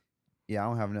it. Yeah, I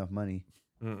don't have enough money.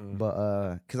 Mm-mm.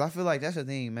 But because I feel like that's the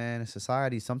thing, man. In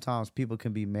society, sometimes people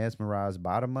can be mesmerized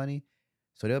by the money,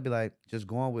 so they'll be like just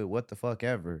going with what the fuck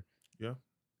ever. Yeah.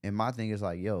 And my thing is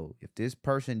like, yo, if this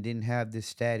person didn't have this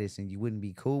status and you wouldn't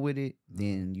be cool with it,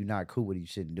 then you're not cool with it. You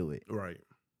shouldn't do it. Right.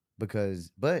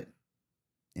 But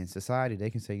in society, they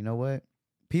can say, you know what?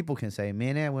 People can say,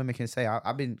 men and women can say,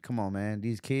 come on, man.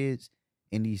 These kids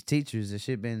and these teachers, this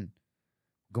shit been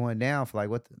going down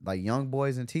for like young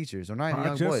boys and teachers, or not even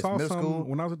young boys, middle school.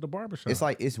 When I was at the barbershop, it's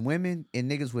like it's women and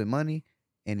niggas with money,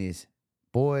 and it's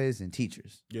boys and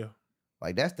teachers. Yeah,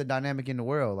 like that's the dynamic in the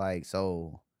world. Like,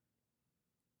 so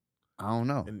I don't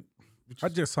know. And I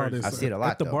just saw this. I see it a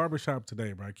lot at the though. barbershop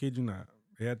today, bro. I kid you not.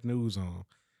 They had news on.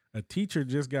 A teacher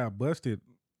just got busted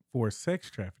for sex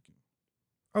trafficking.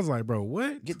 I was like, bro,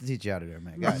 what? Get the teacher out of there,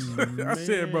 man. God. I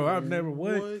said, bro, I've never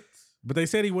what? But they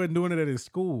said he wasn't doing it at his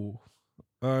school.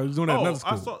 He was doing it at another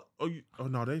school. I saw.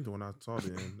 No, they ain't the one I saw.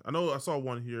 Then I know I saw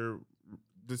one here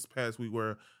this past week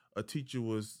where a teacher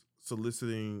was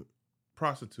soliciting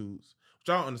prostitutes, which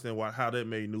I don't understand how that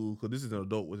made news, because this is an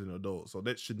adult with an adult, so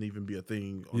that shouldn't even be a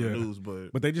thing on the news.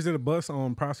 But they just did a bust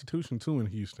on prostitution too in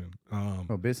Houston.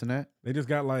 Bits and that they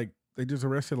just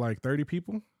arrested like 30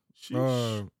 people.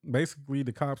 Basically,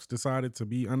 the cops decided to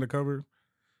be undercover,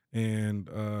 and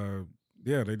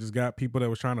they just got people that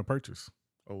was trying to purchase.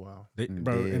 Oh wow,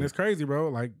 bro, and it's crazy, bro.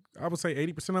 Like I would say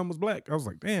 80% of them was black. I was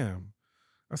like, damn.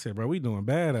 I said, bro, we doing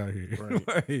bad out here. Right.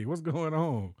 Like, what's going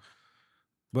on?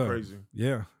 But crazy.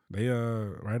 Yeah, they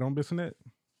right on Bissonnette.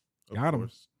 Got them.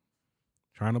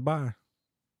 Trying to buy.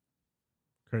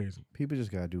 Crazy. People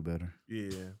just gotta do better.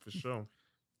 Yeah, for sure.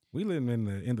 We living in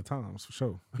the end of times for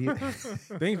sure. Yeah.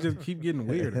 Things just keep getting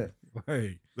weirder.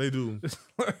 Like They do. it's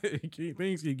like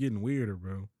things keep getting weirder,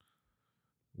 bro.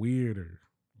 Weirder.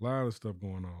 A lot of stuff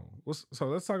going on. So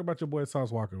let's talk about your boy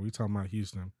Sauce Walker. We talking about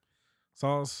Houston.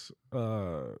 Sauce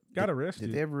got arrested.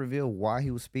 Did they ever reveal why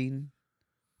he was speeding?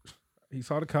 He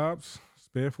saw the cops,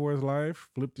 sped for his life,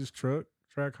 flipped his truck,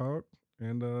 track hawk,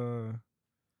 and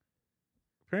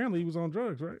apparently he was on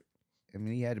drugs, right? I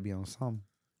mean, he had to be on something.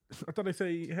 I thought they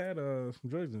said he had some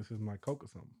drugs in his system, like coke or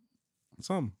something.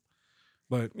 Something.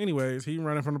 But anyways, he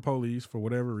running from the police for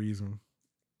whatever reason.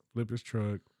 Flipped his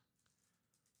truck.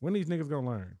 When these niggas gonna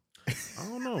learn? I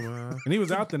don't know, man. And he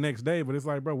was out the next day, but it's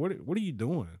like, bro, what are you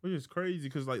doing? Which is crazy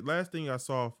because like last thing I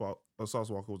saw for Sauce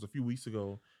Walker was a few weeks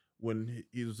ago when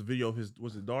it was a video of his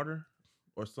daughter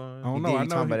or son. I don't know.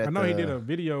 I know he did a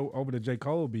video over the J.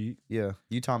 Cole beat. Yeah,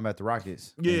 you talking about the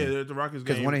Rockets? Yeah, the Rockets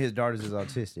game. Because one of his daughters is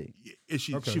autistic. And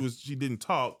she didn't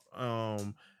talk.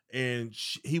 And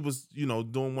he was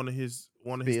doing one of his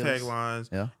taglines.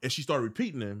 Yeah, and she started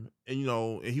repeating them, and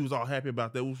and he was all happy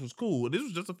about that, which was cool. This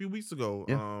was just a few weeks ago.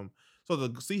 Yeah. So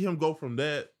to see him go from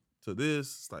that to this,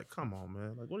 it's like, come on,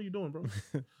 man. Like, what are you doing, bro?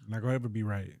 Not gonna ever be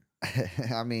right.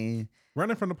 I mean,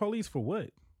 running from the police for what?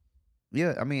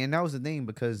 Yeah, I mean, and that was the thing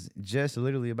because just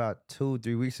literally about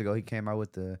 2-3 weeks ago, he came out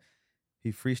with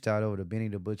he freestyled over the Benny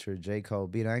the Butcher J. Cole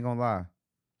beat. I ain't gonna lie,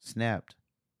 snapped.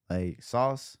 Like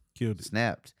Sauce killed it.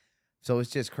 Snapped. So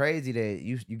it's just crazy that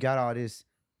you got all this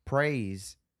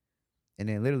praise, and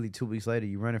then literally 2 weeks later,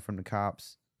 you running from the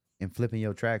cops and flipping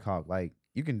your track hawk. Like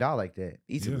you can die like that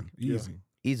easily,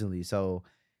 easily. So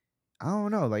I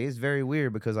don't know. Like it's very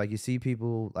weird because like you see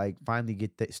people like finally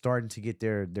starting to get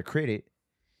their credit.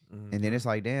 And then it's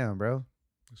like, damn, bro.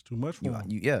 It's too much for them.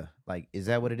 Yeah. Like, is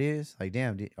that what it is? Like,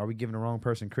 damn, are we giving the wrong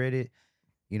person credit?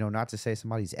 Not to say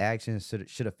somebody's actions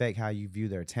should affect how you view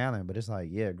their talent, but it's like,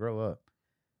 yeah, grow up.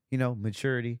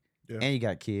 Maturity. Yeah. And you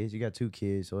got kids. You got 2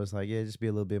 kids. So it's like, yeah, just be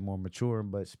a little bit more mature.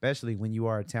 But especially when you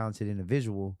are a talented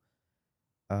individual,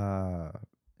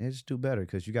 just do better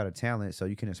because you got a talent so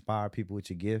you can inspire people with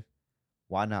your gift.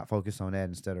 Why not focus on that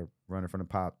instead of running from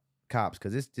the cops?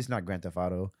 Because it's not Grand Theft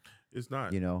Auto. It's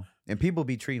not. And people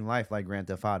be treating life like Grand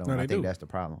Theft Auto. No, and I think that's the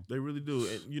problem. They really do.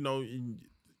 And,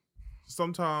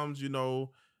 sometimes, you can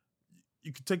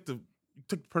take the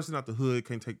person out the hood,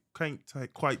 can't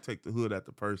quite take the hood at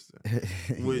the person.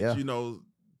 Which, yeah.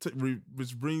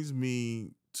 Which brings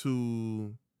me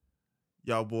to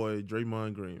y'all boy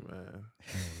Draymond Green, man.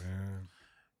 Oh, man.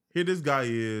 Here this guy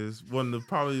is,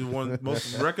 probably one of the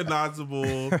most recognizable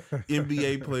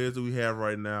NBA players that we have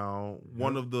right now.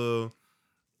 One of the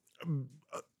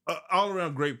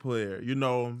all-around great player,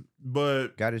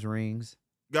 but got his rings,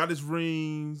 got his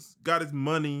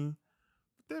money.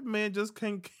 That man just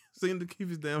can't seem to keep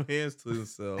his damn hands to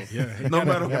himself. Yeah, no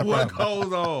matter what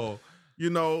goes on,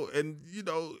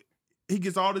 he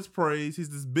gets all this praise. He's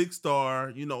this big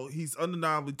star. He's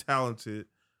undeniably talented.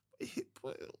 He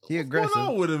aggressive. What's going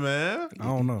on with him, man? I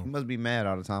don't know. He must be mad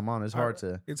all the time. It's hard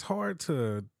to. It's hard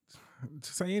to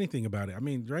say anything about it. I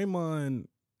mean, Draymond,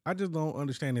 I just don't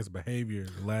understand his behavior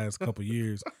the last couple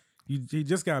years. He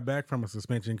just got back from a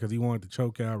suspension because he wanted to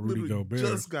choke out Rudy Gobert.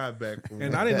 Just got back from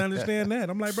and I didn't understand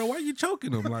that. I'm like, bro, why are you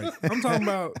choking him? Like, I'm talking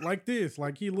about like this,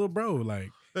 like he a little bro.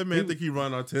 Like that man think he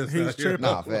run on test. He was tripping.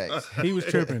 Nah, facts. He was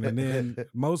tripping, and then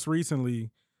most recently,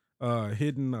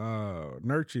 hitting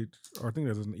Nurkic, or I think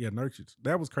that was Nurkic.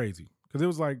 That was crazy because it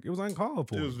was uncalled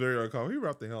for. It was very uncalled for. He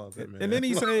rapped the hell out of that man. And then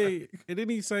he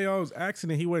say, oh, it was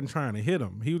accident. He wasn't trying to hit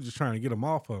him. He was just trying to get him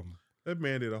off of him. That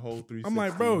man did a whole 360. I'm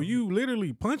like, bro, you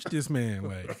literally punched this man,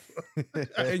 like,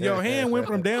 and your hand went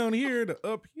from down here to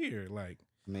up here, like,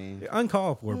 man,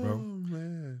 uncalled for, bro. Oh,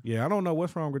 man. Yeah, I don't know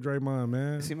what's wrong with Draymond,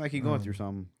 man. It seemed like he's going through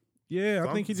something. Yeah,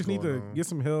 I think he just needs to get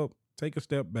some help, take a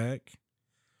step back.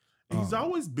 He's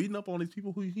always beating up on these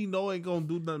people who he know ain't gonna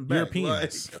do nothing back.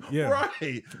 Europeans, like, yeah,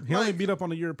 right. He only beat up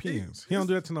on the Europeans. He don't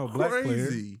do that to no black player.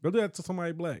 Go do that to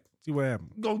somebody black. See what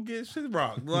happens. Go get shit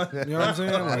rocked. Like, you know what I'm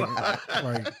saying?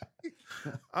 Like,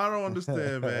 I don't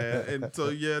understand, man. And so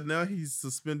now he's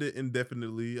suspended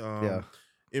indefinitely.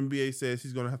 NBA says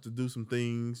he's gonna have to do some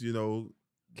things.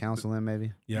 Counseling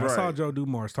maybe. Yeah, right. I saw Joe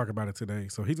Dumars talk about it today.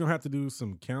 So he's gonna have to do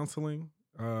some counseling,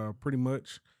 pretty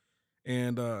much,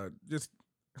 and just.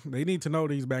 They need to know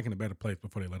that he's back in a better place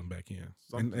before they let him back in.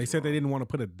 And they said they didn't want to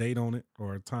put a date on it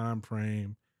or a time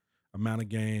frame, amount of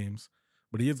games,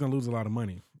 but he is going to lose a lot of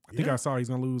money. I think I saw he's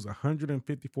going to lose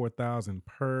 $154,000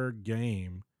 per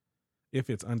game if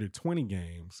it's under 20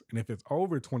 games, and if it's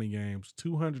over 20 games,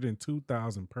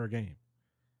 $202,000 per game.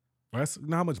 That's you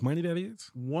know how much money that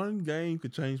is. One game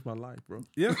could change my life, bro.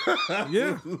 Yeah,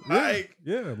 yeah,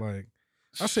 like.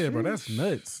 I said, bro, that's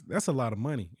nuts. That's a lot of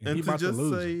money. And he to about just to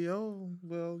lose. say, oh,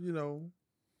 well,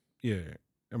 Yeah.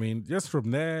 I mean, just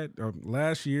from that,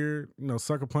 last year,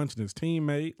 sucker punching his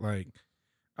teammate, like,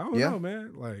 I don't know,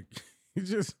 man. Like, he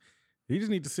just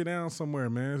need to sit down somewhere,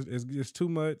 man. It's just too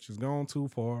much. It's gone too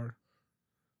far.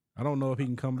 I don't know if he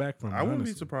can come back from it. I wouldn't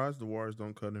honestly. be surprised the Warriors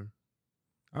don't cut him.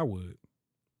 I would.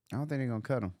 I don't think they're gonna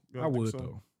cut him. I would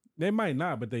though. They might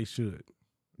not, but they should.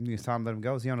 It's time to let him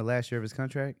go. Is he on the last year of his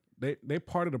contract? They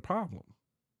part of the problem.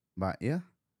 But yeah.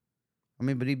 I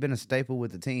mean, but he's been a staple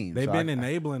with the team. They've been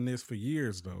enabling this for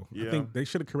years, though. Yeah. I think they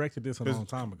should have corrected this a long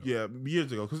time ago. Yeah,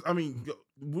 years ago. Because I mean,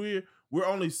 we're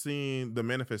only seeing the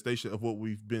manifestation of what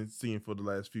we've been seeing for the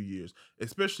last few years,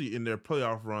 especially in their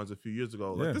playoff runs a few years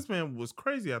ago. Like this man was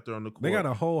crazy out there on the court. They got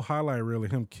a whole highlight reel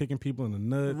of him kicking people in the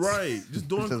nuts, right? Just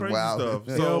doing crazy stuff,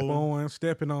 elbowing,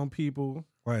 stepping on people.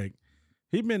 Like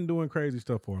he been doing crazy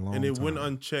stuff for a long time. And it went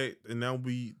unchecked, and now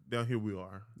here we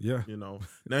are. Yeah, now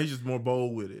he's just more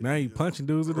bold with it. Now he punching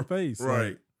dudes in the face,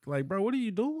 right? Like, bro, what are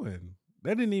you doing?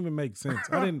 That didn't even make sense.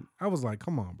 I was like,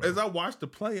 come on, bro. As I watched the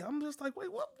play, I'm just like,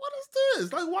 wait, what is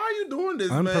this? Like, why are you doing this,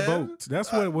 unprovoked? Man?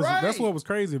 That's what it was. Right. That's what was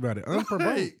crazy about it. Unprovoked.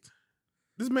 Right.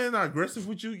 This man's not aggressive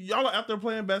with you. Y'all are out there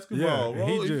playing basketball. Yeah,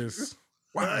 he just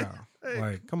wow.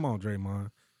 Like, come on, Draymond.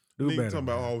 Do better. Talking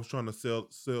about I was trying to sell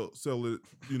it.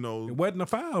 It wasn't a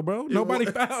foul, bro. Nobody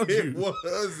fouled you. It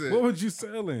wasn't. What was you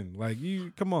selling? Like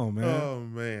you? Come on, man. Oh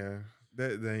man,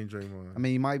 that ain't Draymond. I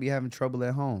mean, you might be having trouble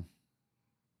at home.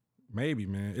 Maybe,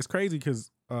 man. It's crazy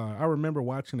because I remember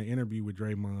watching an interview with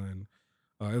Draymond.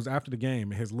 It was after the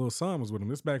game, and his little son was with him.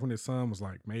 This is back when his son was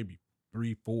like maybe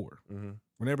 3, 4. Mm-hmm.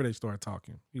 Whenever they started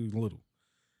talking, he was little.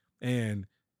 And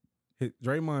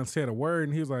Draymond said a word,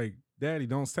 and he was like, "Daddy,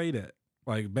 don't say that.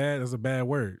 Like, bad is a bad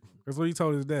word." That's what he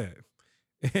told his dad.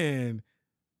 And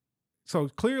so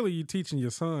clearly you're teaching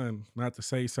your son not to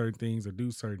say certain things or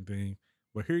do certain things.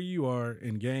 But here you are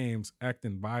in games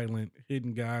acting violent,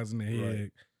 hitting guys in the head.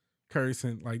 Right.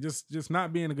 Cursing, like just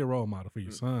not being a good role model for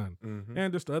your son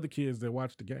and just the other kids that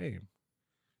watch the game.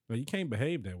 But you can't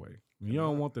behave that way. You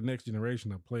don't want the next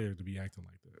generation of players to be acting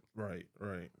like that. Right.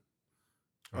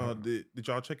 Did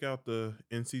y'all check out the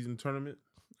in-season tournament?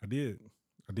 I did.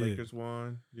 Lakers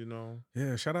won,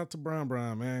 Yeah, shout out to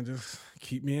Bron, man. Just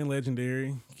keep being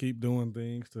legendary. Keep doing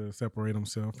things to separate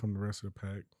himself from the rest of the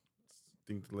pack.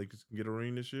 Think the Lakers can get a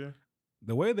ring this year?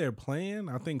 The way they're playing,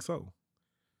 I think so.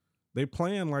 They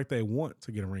playing like they want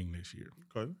to get a ring this year.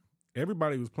 Okay.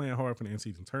 Everybody was playing hard for the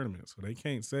in-season tournament, so they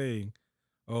can't say,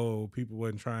 "Oh, people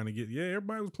wasn't trying to get." Yeah,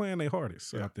 everybody was playing their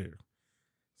hardest out there.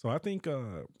 So I think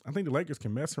the Lakers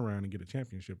can mess around and get a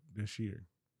championship this year,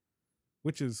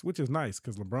 which is nice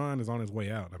because LeBron is on his way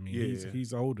out. I mean,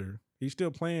 he's older. He's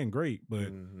still playing great,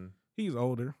 but he's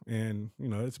older, and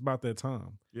it's about that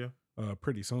time. Yeah.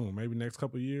 Pretty soon, maybe next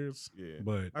couple of years. Yeah,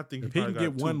 but I think if he can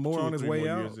get one more on his way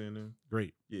out,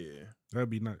 great. Yeah, that'd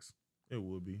be nice. It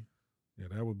would be. Yeah,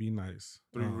 that would be nice.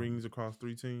 3 rings across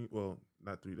 3 teams. Well,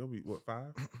 not 3. That'll be what,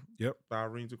 5? Yep,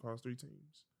 5 rings across 3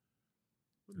 teams.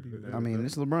 I mean,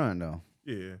 it's LeBron though.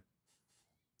 Yeah.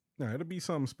 No, it'll be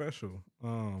something special.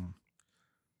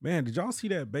 Man, did y'all see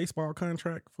that baseball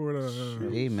contract for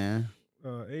the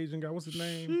Asian guy? What's his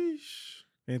name? Sheesh.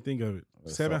 Can't think of it.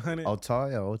 700. Ote.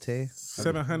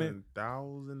 $700,000.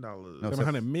 No,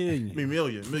 $700 million. I mean,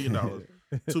 million dollars.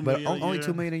 $2 but million only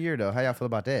 $2 million a year though. How y'all feel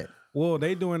about that? Well,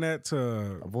 they doing that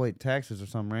to avoid taxes or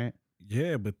something, right?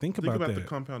 Yeah, but think about that. The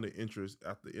compounded interest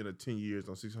at the end of 10 years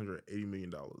on $680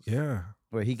 million. Yeah.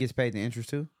 Wait, he gets paid the interest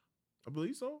too? I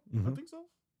believe so. I think so.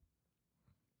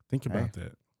 Think about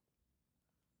that.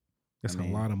 That's a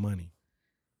lot of money.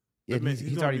 Yeah,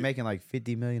 he's already making like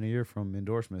 $50 million a year from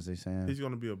endorsements. They saying he's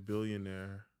going to be a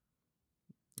billionaire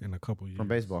in a couple years from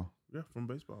baseball. Yeah, from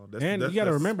baseball. And you got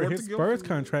to remember, his Spurs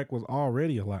contract was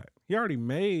already a lot. He already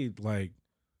made like,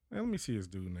 let me see his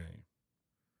dude name.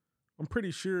 I'm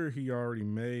pretty sure he already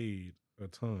made a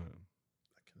ton.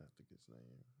 I cannot think his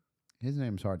name. His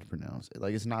name's hard to pronounce.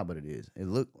 Like it's not, but it is. It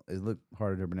look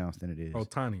harder to pronounce than it is.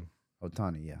 Ohtani,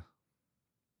 yeah.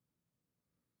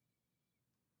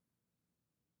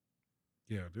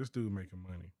 Yeah, this dude making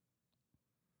money.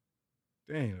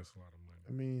 Dang, that's a lot of money.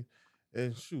 I mean,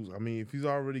 and shoes. I mean, if he's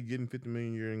already getting $50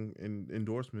 million a year in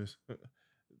endorsements,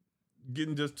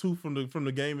 getting just 2 from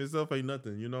the game itself ain't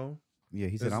nothing, Yeah,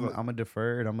 he said, I'm a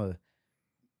deferred. 700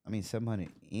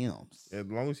 M's. As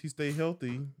long as he stay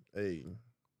healthy, hey.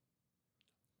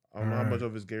 I don't know how much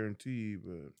of it's guaranteed,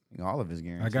 but all of his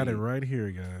guaranteed. I got it right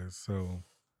here, guys. So,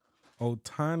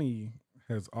 Ohtani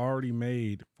has already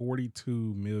made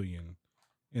 $42 million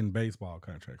in baseball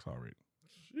contracts already.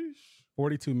 Sheesh.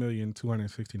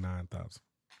 42,269,000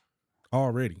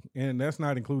 already, and that's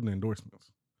not including the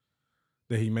endorsements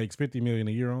that he makes $50 million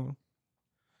a year on.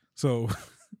 So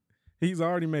he's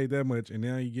already made that much, and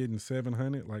now you're getting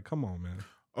 $700. Like, come on, man.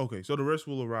 Okay, so the rest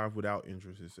will arrive without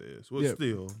interest. It says, well, Yeah,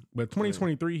 still, but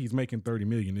 2023 he's making $30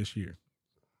 million this year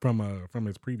from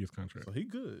his previous contract. So he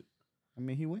good. I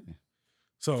mean, he winning.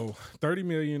 So $30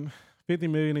 million, $50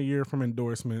 million a year from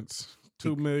endorsements,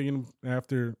 $2 million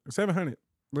after 700.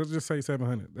 Let's just say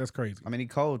 700. That's crazy. I mean, he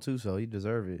cold too, so he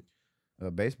deserve it.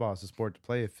 Baseball is a sport to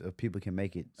play if people can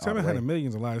make it. all the way. $700 million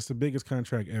is a lot. It's the biggest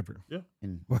contract ever. Yeah,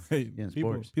 in Like,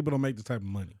 sports. people don't make this type of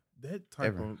money. that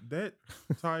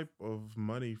type of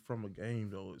money from a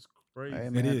game though is crazy. Hey,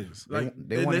 It man, is. Like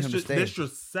they wanted him to stay. That's your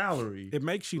salary. It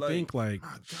makes you Like, think like, my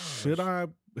gosh. should I?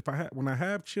 When I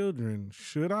have children,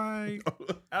 should I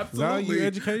Absolutely. value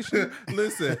education?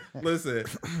 listen.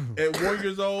 At 1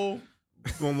 year old,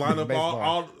 gonna line up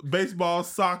all baseball,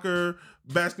 soccer,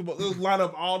 basketball. Let's line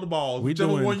up all the balls.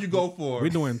 Whichever one you go for. We're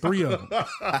doing 3 of them.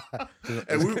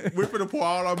 And we're gonna pour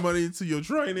all our money into your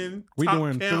training. We're top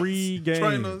doing camps, 3 games.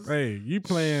 trainers. Hey, you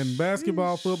playing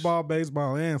basketball, football,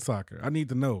 baseball, and soccer. I need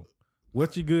to know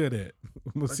what you good at.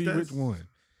 We'll see which one.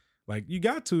 Like, you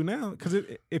got to now, because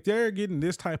if they're getting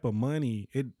this type of money,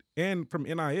 and from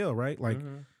NIL, right? Like,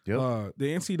 Yep.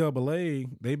 the NCAA,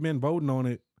 they've been voting on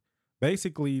it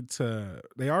basically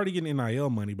they already getting NIL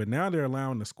money, but now they're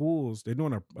allowing the schools, they're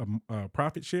doing a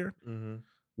profit share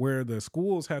where the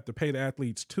schools have to pay the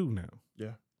athletes too now.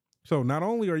 Yeah. So not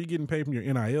only are you getting paid from your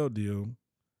NIL deal,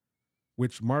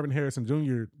 which Marvin Harrison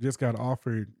Jr. just got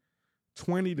offered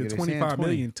 20 to Yeah, they 25 saying 20.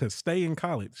 million to stay in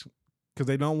college because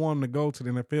they don't want him to go to the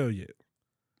NFL yet.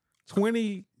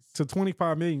 20 to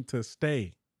 25 million to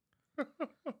stay.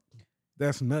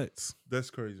 That's nuts. That's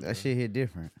crazy. That shit hit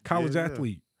different. College Yeah.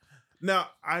 athlete. Now,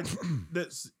 I'm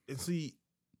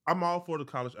all for the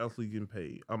college athlete getting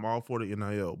paid. I'm all for the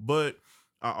NIL, but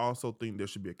I also think there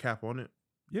should be a cap on it.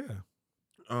 Yeah.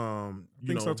 I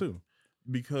think so too.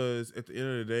 Because at the end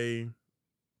of the day,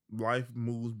 life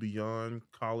moves beyond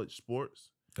college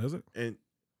sports, Does it? and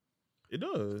it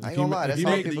does. I ain't gonna lie, that's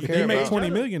all people He care made about. 20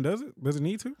 million, does it? Does it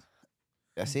need to?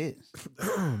 That's it.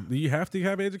 Do you have to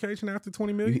have education after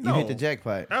 20 You, million? you hit the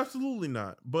jackpot. Absolutely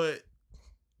not. But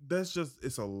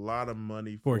it's a lot of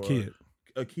money For a kid.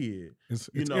 A kid. It's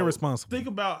You know, irresponsible. Think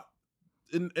about,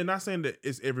 and not saying that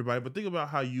it's everybody, but think about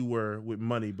how you were with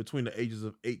money between the ages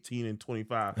of 18 and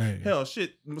 25. Hey. Hell,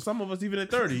 shit, some of us even at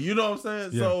 30. You know what I'm saying?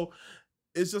 Yeah. So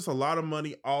it's just a lot of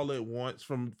money all at once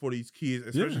for these kids,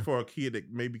 especially Yeah. for a kid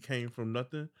that maybe came from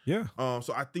nothing. Yeah.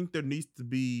 So I think there needs to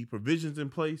be provisions in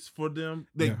place for them.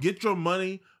 They Yeah. get your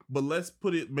money, but let's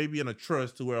put it maybe in a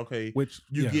trust to where, okay, Which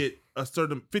you yeah. get a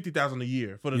certain $50,000 a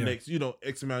year for the Yeah. next,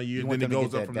 X amount of years, You and want then them it to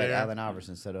goes get up from that there. Allen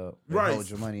Iverson set up. Right. Hold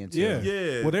your money until. Yeah.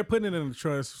 Yeah. Well, they're putting it in a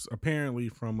trust apparently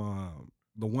from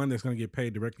the one that's going to get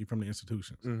paid directly from the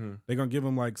institutions. Mm-hmm. They're going to give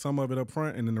them like some of it up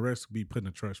front, and then the rest will be put in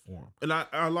a trust for them. And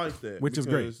I like that, Which is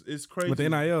great. because it's crazy. But the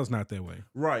NIL is not that way.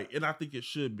 Right, and I think it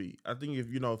should be. I think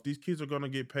if these kids are gonna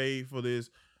get paid for this,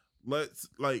 let's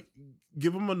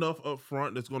give them enough up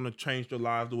front that's gonna change their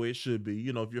lives the way it should be.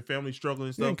 If your family's struggling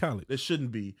and They're in stuff, college. it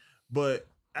shouldn't be. But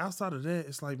outside of that,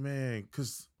 it's like, man,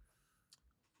 because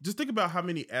just think about how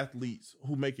many athletes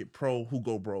who make it pro who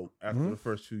go broke after the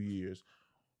first few years.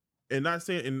 And not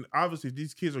saying, and obviously, if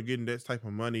these kids are getting that type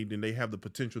of money, then they have the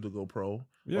potential to go pro.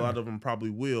 Yeah. A lot of them probably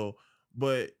will.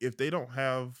 But if they don't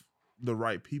have the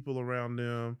right people around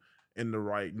them and the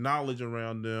right knowledge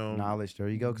around them, Knowledge. There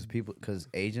you go. Because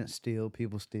agents steal,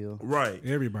 people steal. right?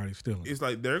 Everybody's stealing. It's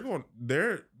like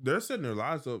they're setting their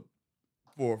lives up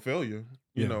for failure,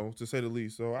 Yeah. to say the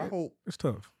least. So It's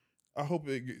tough. I hope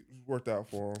it gets worked out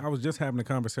for them. I was just having a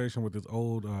conversation with this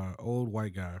old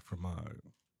white guy from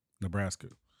Nebraska.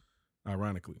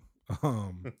 Ironically,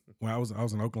 when I was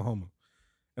in Oklahoma,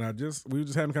 and we were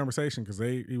just having a conversation because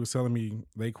he was telling me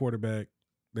they're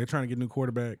trying to get a new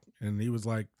quarterback, and he was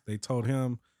like, they told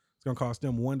him it's gonna cost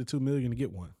them $1 to $2 million to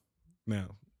get one now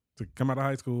to come out of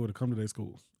high school to come to their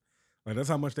schools. Like, that's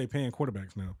how much they paying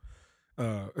quarterbacks now.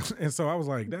 And so I was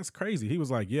like, that's crazy. He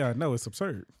was like, yeah, I know, it's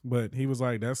absurd, but he was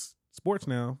like, that's sports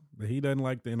now. That he doesn't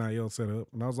like the NIL setup,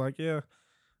 and I was like, yeah.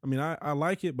 I mean, I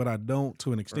like it, but I don't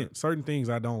to an extent. Right. Certain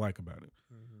things I don't like about it.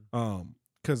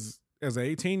 Because as an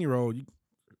 18-year-old,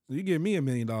 you give me $1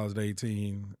 million at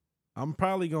 18, I'm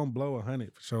probably gonna blow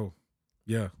 100 for sure.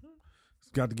 Yeah,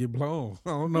 it's got to get blown. I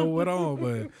don't know what on,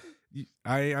 but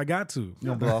I got to.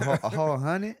 You gonna blow a whole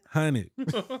 100? 100.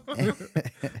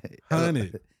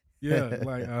 100. Yeah,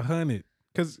 like 100.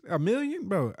 Because $1 million,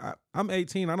 bro. I'm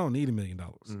 18. I don't need $1 million.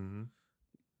 Mm-hmm.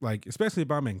 Like, especially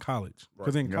if I'm in college.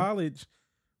 Because Right. in college,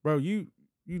 bro,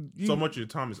 so much of your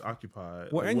time is occupied.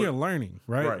 Well, and you're learning,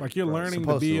 right? Like you're learning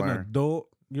to be an adult.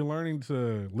 You're learning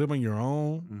to live on your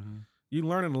own. Mm-hmm. You're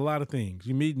learning a lot of things.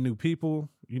 You're meeting new people.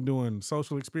 You're doing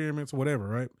social experiments, whatever,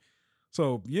 right?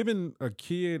 So giving a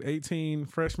kid 18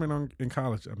 freshman in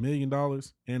college $1 million,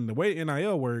 and the way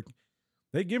NIL work,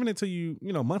 they giving it to you,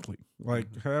 monthly, like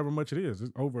however much it is.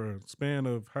 It's over a span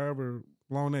of however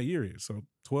long that year is. So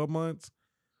 12 months,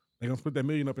 they're gonna split that $1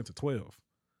 million up into 12.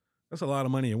 That's a lot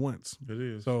of money at once. It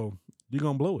is. So you're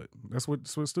gonna blow it. That's what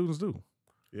students do.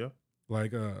 Yeah.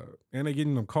 Like, and they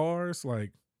getting them cars.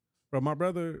 Like, bro, my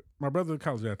brother's a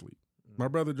college athlete. My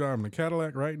brother driving a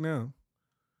Cadillac right now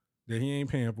that he ain't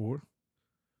paying for.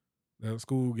 That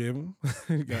school gave him.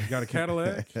 got a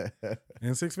Cadillac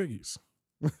and 6 figures.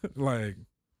 Like,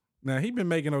 now he been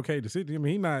making okay decisions. I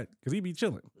mean, he not, because he be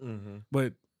chilling. Mm-hmm.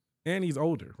 But, and he's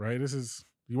older, right? He's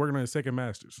working on his second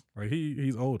master's. Like,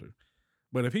 he's older.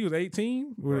 But if he was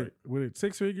 18 with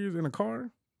 6 figures in a car,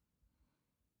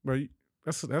 bro,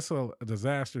 that's a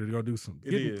disaster to go do some.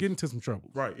 Get into some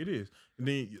trouble. Right, it is.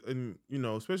 And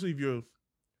especially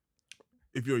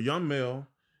if you're a young male,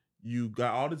 you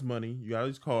got all this money, you got all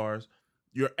these cars,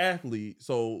 you're an athlete.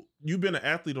 So you being an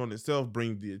athlete on itself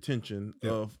brings the attention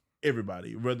of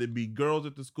everybody, whether it be girls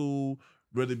at the school,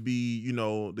 whether it be,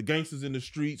 the gangsters in the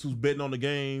streets who's betting on the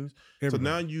games. Everybody.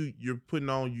 So now you're putting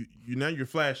on, you're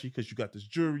flashy because you got this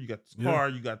jewelry, you got this car,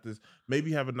 you got this, maybe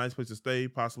you have a nice place to stay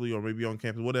possibly, or maybe on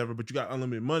campus, whatever, but you got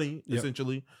unlimited money,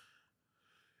 essentially.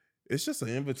 It's just an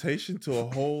invitation to a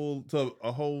whole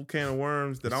can of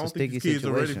worms that I don't think these kids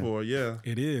are ready for. Yeah,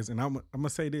 it is. And I'm gonna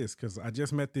say this because I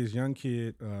just met this young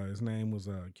kid. His name was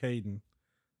Caden.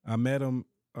 I met him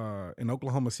in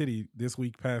Oklahoma City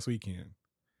past weekend.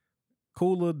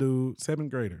 Cool little dude, 7th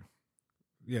grader.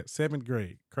 Yeah, 7th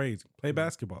grade. Crazy. Play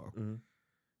basketball. Mm-hmm.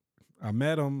 I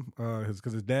met him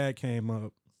because his dad came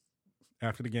up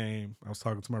after the game. I was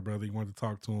talking to my brother. He wanted to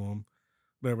talk to him.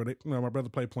 Whatever. My brother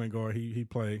played point guard. He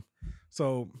played.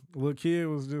 So the little kid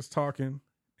was just talking,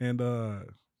 and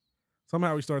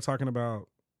somehow we started talking about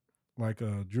like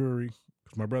jewelry.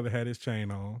 Because my brother had his chain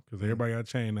on, because everybody got a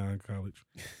chain now in college.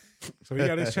 So he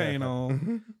got his chain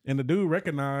on, and the dude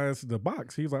recognized the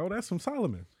box. He was like, "Oh, that's from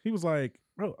Solomon." He was like,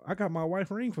 "Bro, I got my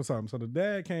wife ring from Solomon." So the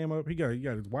dad came up. He got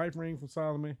his wife ring from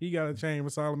Solomon. He got a chain from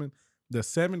Solomon. The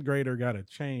 7th grader got a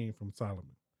chain from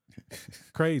Solomon.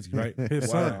 Crazy, right? His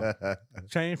son,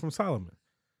 chain from Solomon.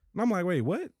 And I'm like, "Wait,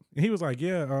 what?" And he was like,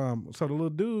 "Yeah." So the little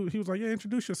dude, he was like, "Yeah,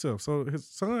 introduce yourself." So his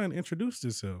son introduced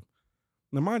himself.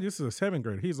 Now, mind you, this is a 7th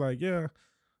grader. He's like, "Yeah,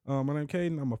 my name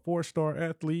Caden. I'm a 4-star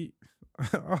athlete."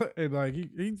 And like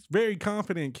he's very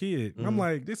confident kid. Mm-hmm. I'm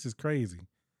like, this is crazy.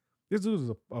 This dude is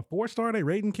a 4-star. They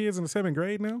rating kids in the 7th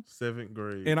grade now. 7th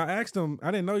grade. And I asked him,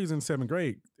 I didn't know he was in 7th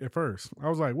grade at first. I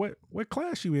was like, what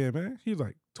class you in, man? He was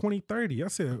like 2030. I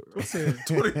said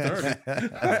 2030.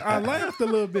 I laughed a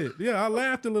little bit. Yeah, I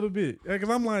laughed a little bit because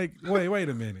I'm like, wait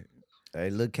a minute. Hey,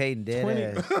 look, Caden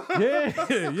dead ass.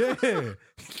 Yeah.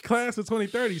 Class of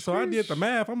 2030. So I did the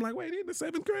math. I'm like, wait, he in the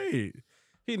 7th grade.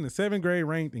 He in the 7th grade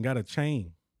ranked and got a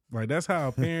chain. Like that's how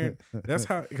a parent.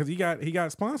 Because he got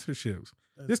sponsorships.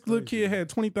 This little kid had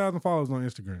 20,000 followers on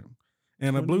Instagram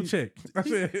and a blue check. I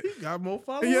said he got more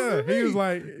followers. Yeah, he was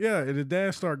like, and his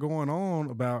dad started going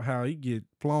on about how he get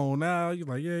flown out. He's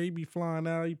like, he be flying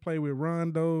out. He play with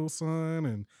Rondo's son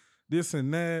and this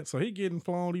and that. So he getting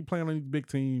flown. He playing on these big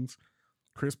teams.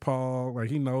 Chris Paul,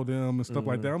 like he know them and stuff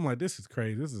like that. I'm like, this is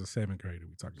crazy. This is a 7th grader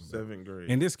we talking about. 7th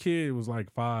grade. And this kid was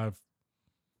like 5'3"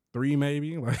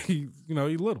 maybe. Like he's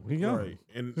little. He young. Right.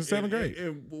 And he's 7th grade.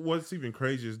 And what's even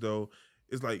crazier though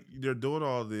is like they're doing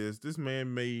all this. This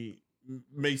man may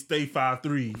stay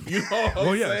 5'3". You know what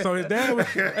I'm saying? So his dad was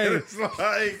it's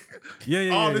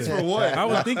like all this for what? I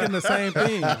was thinking the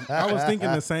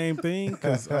same thing.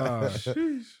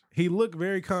 Because he looked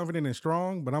very confident and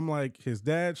strong, but I'm like, his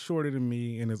dad's shorter than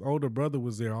me, and his older brother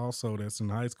was there also that's in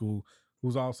high school,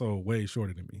 who's also way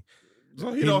shorter than me.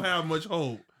 So he don't have much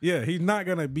hope. Yeah, he's not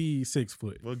going to be 6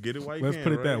 foot. Well, get it while you Let's can,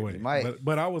 put it right? that way.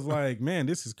 But I was like, man,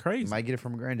 this is crazy. Might get it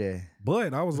from granddad.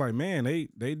 But I was like, man,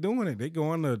 they doing it. They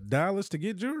going to Dallas to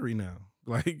get jewelry now.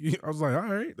 Like, I was like, all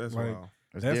right. That's like, wild.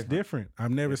 That's different.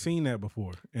 I've never seen that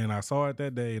before. And I saw it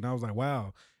that day, and I was like,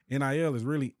 wow, NIL is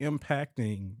really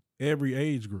impacting every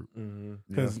age group.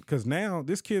 Because now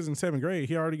this kid's in 7th grade.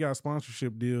 He already got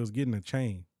sponsorship deals, getting a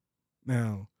chain.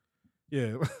 Now,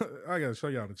 yeah, I got to show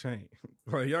y'all the chain.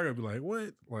 Like, y'all going to be like,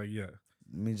 what? Like, yeah.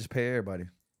 I mean, just pay everybody.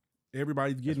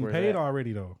 Everybody's getting paid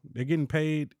already, though. They're getting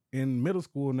paid in middle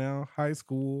school now, high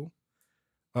school.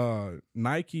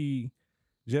 Nike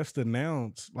just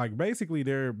announced, like, basically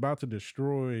they're about to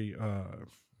destroy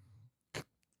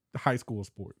high school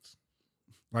sports.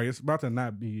 Like it's about to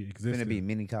not be It's gonna existing. be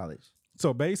mini college.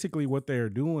 So basically, what they're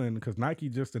doing, because Nike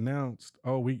just announced,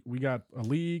 we got a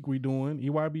league we doing,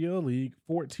 EYBL league,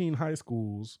 14 high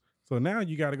schools. So now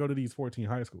you got to go to these 14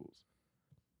 high schools,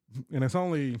 and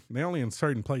they only in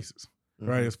certain places,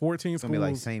 right? It's 14 It's schools. gonna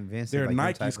be like St. Vincent. They're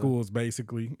like Nike schools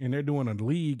basically, and they're doing a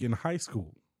league in high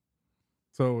school.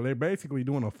 So they're basically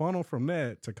doing a funnel from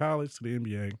that to college to the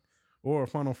NBA, or a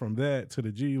funnel from that to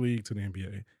the G League to the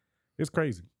NBA. It's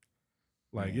crazy.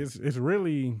 Like it's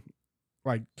really.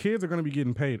 Like kids are going to be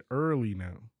getting paid early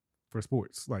now for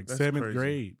sports, like That's 7th crazy.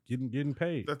 grade, getting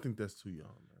paid. I think that's too young,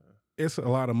 man. It's a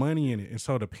lot of money in it, and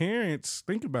so the parents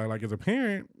think about it. Like as a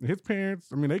parent, his parents,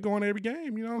 I mean, they go on every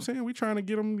game. You know what I'm saying? We trying to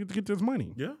get them to get this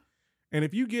money. Yeah. And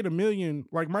if you get $1 million,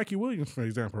 like Mikey Williams, for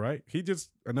example, right? He just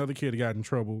another kid that got in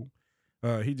trouble.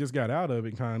 He just got out of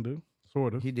it, kind of,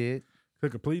 sort of. He did.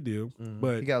 Took a plea deal,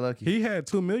 but He got lucky. he had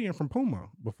 $2 million from Puma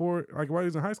before, like while he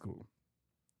was in high school.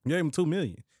 Gave him $2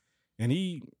 million. And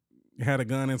he had a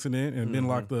gun incident and been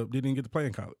locked up. Didn't get to play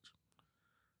in college.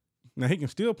 Now he can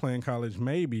still play in college,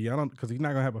 maybe. Because he's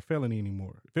not gonna have a felony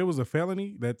anymore. If it was a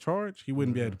felony, that charge, he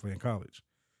wouldn't be able to play in college.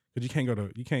 Because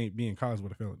you can't be in college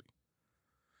with a felony.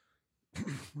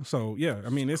 So yeah, I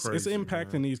mean it's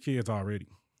impacting these kids already.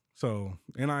 So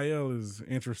NIL is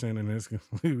interesting, and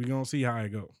we're gonna see how it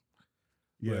go.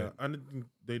 Yeah, I think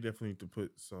they definitely need to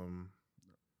put some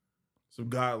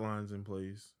guidelines in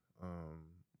place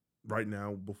right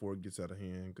now before it gets out of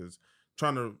hand. Because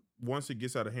once it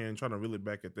gets out of hand, trying to reel it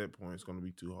back at that point, it's going to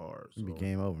be too hard. So, It'll be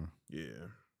game over. Yeah.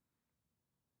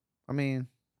 I mean,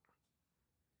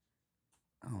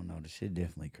 I don't know. The shit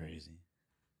definitely crazy.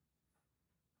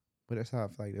 But that's how I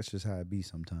feel like that's just how it be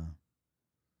sometimes.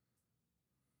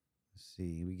 Let's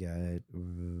see. We got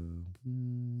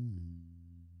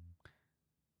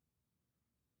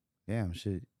damn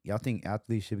shit. Y'all think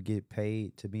athletes should get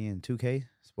paid to be in 2K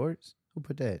sports? Who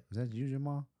put that? Was that you,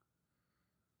 Jamal?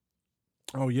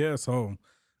 Oh yeah, so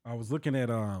I was looking at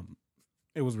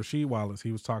it was Rasheed Wallace.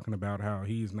 He was talking about how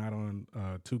he's not on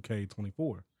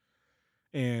 2K24,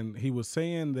 and he was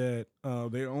saying that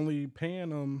they're only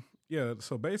paying him. Yeah,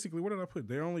 so basically, what did I put?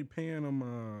 They're only paying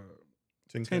him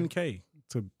 10K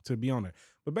to be on it.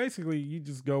 But basically, you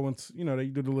just go and they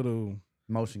do the little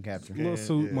motion capture,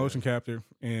 motion capture,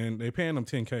 and they paying them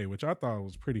 10K, which I thought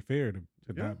was pretty fair to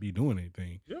not be doing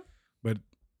anything. Yeah. But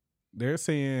they're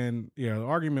saying, the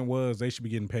argument was they should be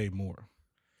getting paid more.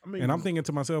 I mean, and I'm thinking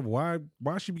to myself, why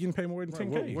should be getting paid more than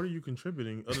 10K? What are you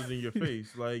contributing other than your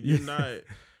face? Like you're not.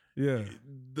 Yeah,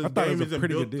 the game isn't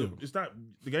pretty good deal. It's not.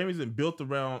 The game isn't built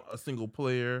around a single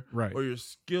player, right, or your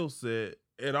skill set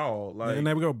at all. Like, and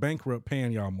they would go bankrupt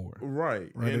paying y'all more,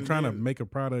 right? And they're trying to make a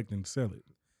product and sell it.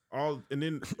 And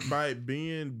then by it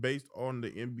being based on the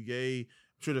NBA, I'm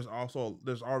sure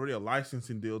there's already a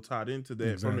licensing deal tied into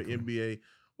that from the NBA.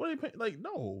 What are they paying? Like,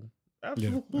 no,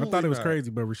 absolutely. Yeah. I thought it was crazy,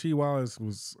 but Rasheed Wallace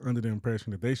was under the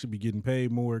impression that they should be getting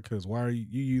paid more because why are you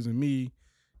using me?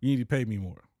 You need to pay me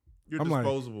more. You're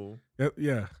disposable. Like,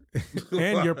 yeah,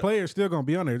 and your player's still gonna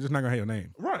be on there, just not gonna have your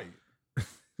name, right?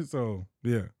 So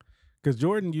yeah. Because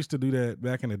Jordan used to do that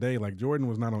back in the day. Like Jordan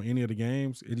was not on any of the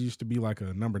games. It used to be like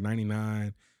a number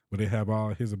 99 where they have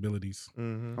all his abilities.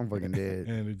 Mm-hmm. I'm fucking dead.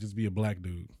 And it'd just be a black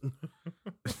dude.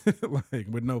 Like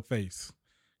with no face.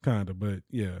 Kind of. But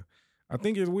yeah. I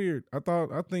think it's weird.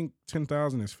 I think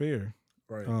 10,000 is fair.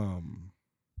 Right.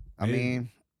 I mean.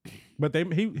 But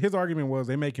his argument was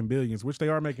they making billions, which they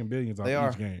are making billions off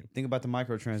each game. Think about the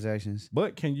microtransactions.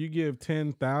 But can you give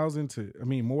 10,000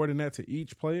 more than that to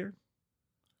each player?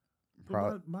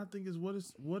 My thing is what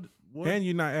and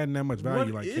you're not adding that much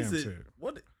value like Cam said.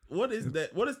 What is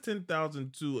that? What is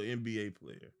 10,000 to an NBA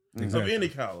player of any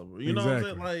caliber? You know what I'm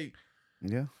saying? Like,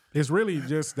 yeah, it's really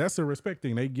just that's a respect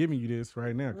thing. They giving you this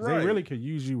right now because they really could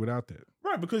use you without that.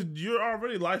 Right, because you're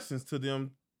already licensed to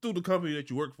them through the company that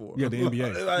you work for. Yeah, the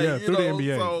NBA. Through the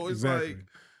NBA. So it's like,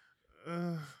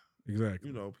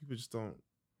 exactly. People just don't.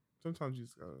 Sometimes you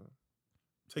just gotta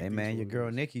take. Hey man, your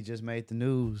girl Nicki just made the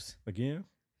news again.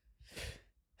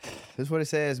 This is what it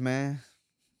says, man.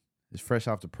 It's fresh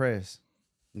off the press.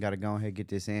 Got to go ahead and get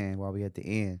this in while we at the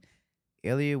end.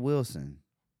 Elliot Wilson,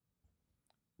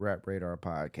 Rap Radar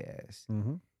podcast,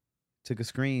 took a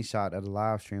screenshot of the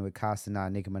live stream with Costa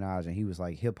and Nicki Minaj, and he was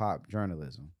like, hip-hop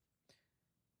journalism.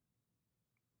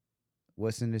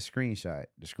 What's in the screenshot?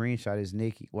 The screenshot is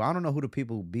Nicki. Well, I don't know who the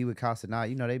people be with Costa.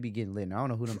 They be getting lit. I don't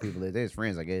know who them people is. They're his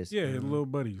friends, I guess. Yeah, his little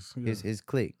buddies. Yeah. His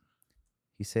clique.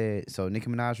 He said, so Nicki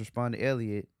Minaj responded to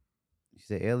Elliot. She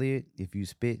said, Elliot, if you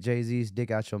spit Jay-Z's dick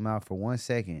out your mouth for 1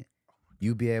 second,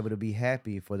 you be able to be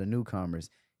happy for the newcomers.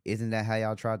 Isn't that how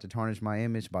y'all tried to tarnish my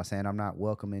image by saying I'm not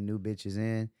welcoming new bitches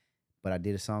in? but I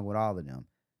did a song with all of them.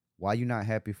 Why you not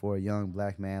happy for a young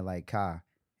black man like Kai?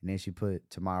 And then she put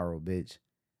tomorrow, bitch.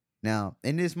 Now,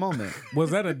 in this moment,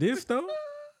 Was that a diss though?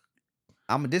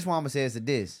 this one I'm gonna say it's a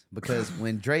diss because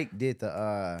when Drake did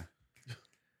the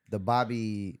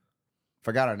Bobby,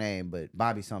 forgot her name, but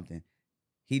Bobby something,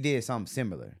 he did something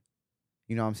similar.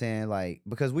 You know what I'm saying? Like,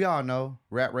 because we all know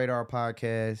Rap Radar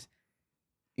podcast,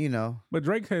 you know. But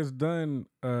Drake has done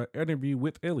an interview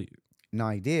with Elliot. No,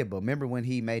 he did. But remember when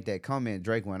he made that comment,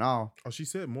 Drake went off. Oh, she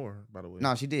said more, by the way.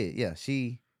 No, she did. Yeah,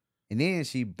 and then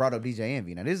she brought up DJ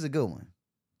Envy. Now, this is a good one.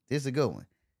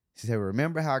 She said,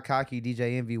 remember how cocky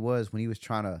DJ Envy was when he was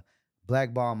trying to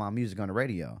blackball my music on the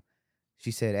radio?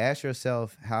 She said, ask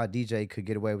yourself how a DJ could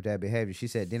get away with that behavior. She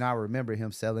said, then I remember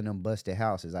him selling them busted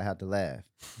houses. I have to laugh.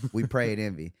 We prayed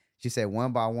Envy. She said,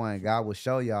 one by one, God will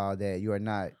show y'all that you are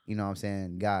not, you know what I'm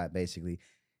saying, God, basically.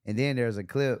 And then there's a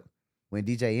clip when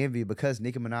DJ Envy, because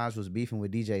Nicki Minaj was beefing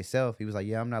with DJ Self, he was like,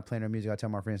 yeah, I'm not playing her music. I tell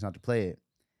my friends not to play it.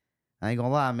 I ain't gonna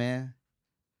lie, man.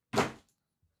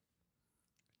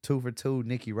 2 for 2,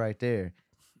 Nicki right there.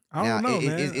 I don't know,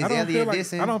 man. Is I don't Elliot feel like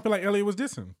dissing? I don't feel like Elliot was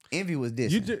dissing. Envy was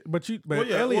dissing. But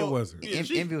Elliot wasn't. Yeah,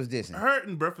 Envy was dissing. Her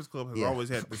and Breakfast Club has always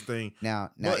had this thing.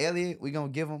 Now But- Elliot, we gonna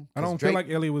give him. I don't feel like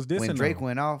Elliot was dissing. When Drake though.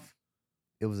 went off,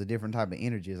 it was a different type of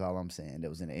energy. Is all I'm saying. That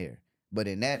was in the air. But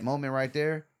in that moment right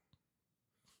there,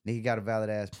 Nicki got a valid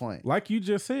ass point. Like you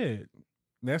just said,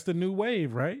 that's the new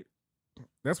wave, right?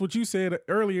 That's what you said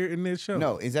earlier in this show.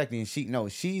 No, exactly. And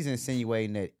she's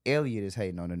insinuating that Elliot is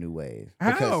hating on the new wave.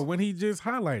 How? Because When he just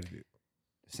highlighted it.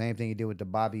 same thing he did with the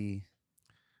Bobby.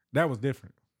 That was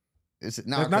different. It's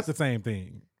That's not the same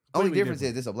thing. only Completely difference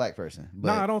different. is this a black person. No,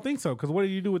 But I don't think so. Because what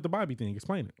did you do with the Bobby thing?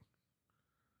 Explain it.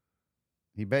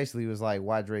 he basically was like,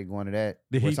 "Why Drake going to that?"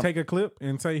 Did he take a clip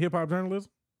and say hip hop journalism?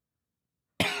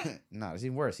 Nah, it's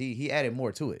even worse. He added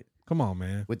more to it Come on,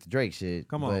 man. with the Drake shit.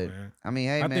 Come on, But, man. I mean,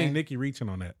 hey, I man, think Nicki reaching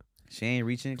on that. she ain't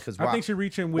reaching because I think she's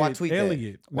reaching why with tweet that?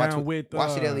 Elliot. Why Now with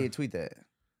why should Elliot tweet that?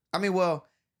 I mean, well,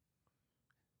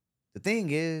 the thing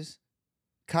is,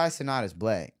 Kai Cenat is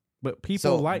black. But people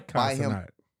So, like by Kai him- Cenat.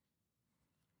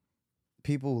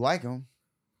 People like him.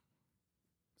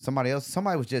 Somebody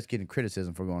was just getting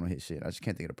criticism for going on his shit. I just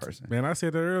can't think of the person. Man, I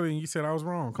said that earlier and you said I was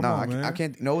wrong. Come on, man. I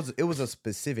can't. No, it was a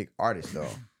specific artist though.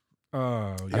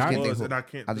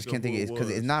 Yachty? I just can't think of it because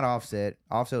it's not Offset.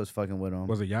 Offset was fucking with him.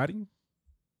 Was it Yachty?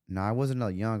 No, it wasn't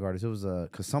a young artist. It was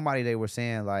because somebody they were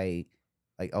saying like,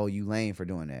 oh, you lame for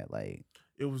doing that. Like,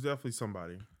 It was definitely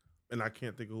somebody, and I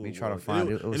can't think of who. We it try to was. find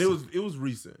And it. it was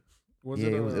recent.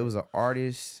 it was an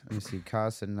artist. Let me see, Kai I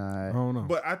Cenat. don't know.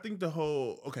 But I think the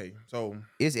whole so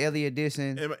Is Elliot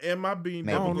dissing? am I being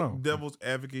Maybe. I don't know. devil's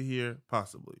advocate here?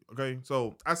 Possibly. Okay,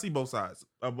 so I see both sides.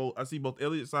 I see both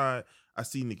Elliot's side. I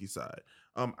see Nicki's side.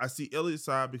 I see Elliot's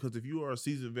side because if you are a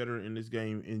seasoned veteran in this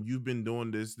game and you've been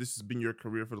doing this has been your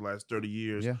career for the last 30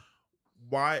 years. Yeah.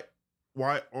 Why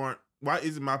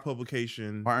isn't my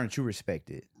publication Why aren't you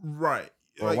respected? right?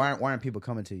 Or Like, why aren't people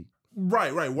coming to you?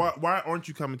 Right. Why aren't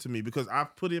you coming to me? Because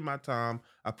I've put in my time.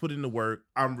 I put in the work.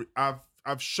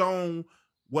 I've shown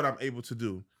what I'm able to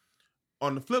do.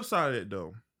 On the flip side of it,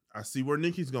 though, I see where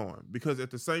Nicki's going because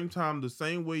at the same time, the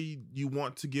same way you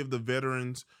want to give the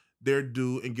veterans their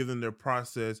due and give them their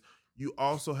process, you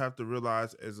also have to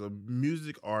realize as a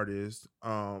music artist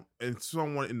and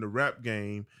someone in the rap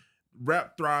game,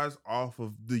 rap thrives off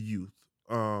of the youth.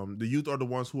 The youth are the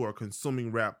ones who are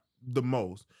consuming rap the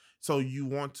most. So you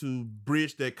want to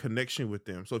bridge that connection with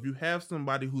them. So if you have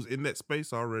somebody who's in that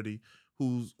space already,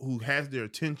 who has their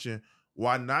attention,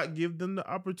 why not give them the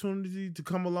opportunity to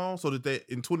come along so that they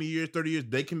in 20 years, 30 years,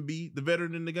 they can be the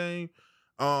veteran in the game?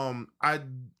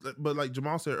 But like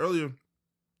Jamal said earlier,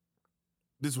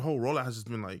 this whole rollout has just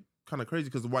been like kind of crazy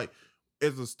because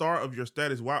as a star of your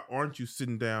status, why aren't you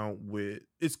sitting down with?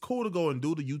 It's cool to go and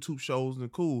do the YouTube shows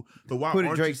and cool, but why Who did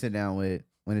aren't Drake you? sit down with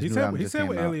when his He new said album he just said came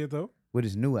with out? Elliot though. With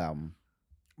his new album,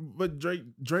 But Drake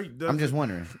doesn't. I'm just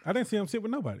wondering. I didn't see him sit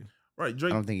with nobody. Right, I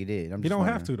Drake. don't think he did. He don't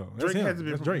have to though. That's Drake him. hasn't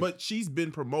been, That's Drake. but she's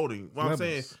been promoting. What I'm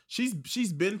saying, Levels.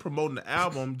 she's been promoting the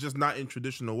album, just not in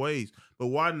traditional ways. But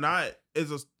why not?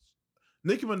 As a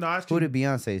Nicki Minaj Who can did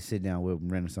Beyonce sit down with when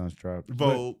Renaissance dropped?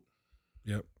 Vogue.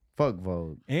 Yep. Fuck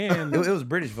Vogue. And It was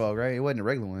British Vogue, right? It wasn't a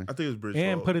regular one. I think it was British.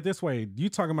 and Vogue. put it this way, you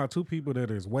talking about two people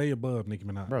that is way above Nicki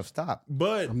Minaj. Bro, stop.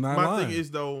 But I'm not my lying. thing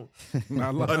is though,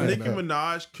 Not a lying, Nicki though.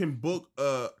 Minaj can book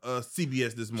a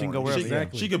CBS this morning. can go wherever, yeah.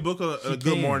 Exactly. She can book a She Good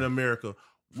can. Morning America.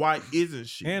 Why isn't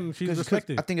she? And she's 'Cause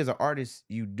respected. I think as an artist,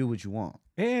 you do what you want.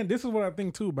 And this is what I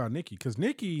think too about Nicki, because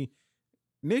Nicki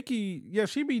Nicki, yeah,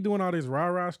 she be doing all this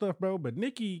rah-rah stuff, bro, but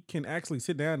Nicki can actually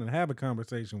sit down and have a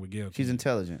conversation with Gayle. She's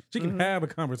intelligent. She can have a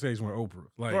conversation with Oprah.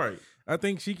 Like, Right. I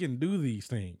think she can do these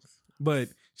things, but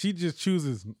she just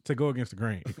chooses to go against the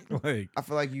grain. Like, I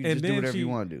feel like you and just do then whatever you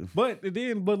want to do.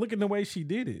 But look at the way she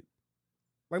did it.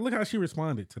 Like, look how she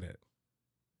responded to that.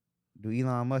 Do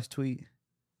Elon Musk tweet?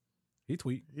 He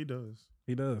tweet. He does.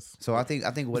 He does. So I think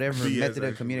whatever BS, method of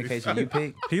actually. communication you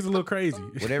pick, He's a little crazy.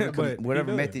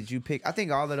 whatever method you pick, I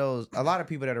think all of those, a lot of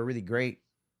people that are really great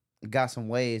got some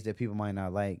ways that people might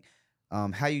not like.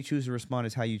 How you choose to respond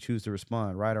is how you choose to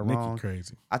respond, right or wrong. Nicki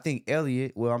crazy. I think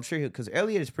Elliot, well, I'm sure because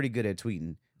Elliot is pretty good at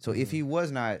tweeting. So if he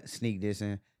was not sneak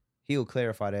dissing, he'll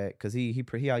clarify that because he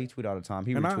tweet all the time.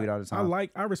 He retweet all the time.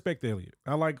 I respect Elliot.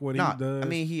 I like what he does. I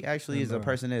mean, he actually is a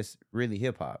person that's really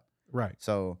hip hop. Right.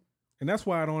 So, and that's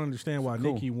why I don't understand why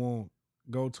cool. Nicki won't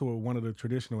go to one of the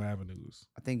traditional avenues.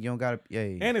 I think you don't got to.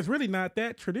 Yeah. And it's really not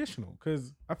that traditional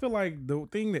because I feel like the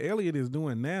thing that Elliot is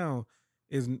doing now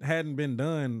hadn't been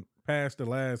done past the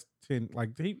last 10. Like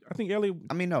I think Elliot.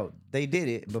 I mean, no, they did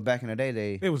it, but back in the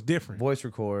day, it was different. Voice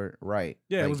record, right?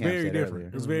 Yeah, like it was Cam very said different. earlier.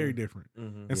 It was very different.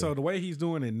 Mm-hmm. And so the way he's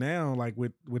doing it now, like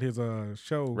with his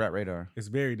show, Rap Radar, it's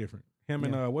very different. Him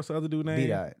and what's the other dude name?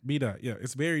 B-Dot. B-Dot. Yeah,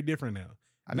 it's very different now.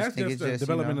 I And just that's think just it's a just,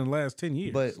 development in the last 10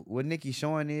 years. But what Nicki's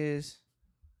showing is,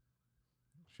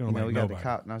 she don't like we got nobody. the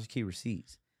cop. Now she keep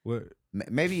receipts. What?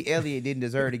 Maybe Elliot didn't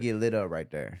deserve to get lit up right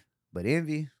there, but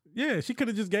Envy, Yeah, she could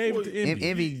have just gave it to Envy.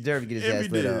 Envy deserved to get his Envy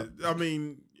ass lit did. up. I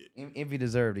mean, Envy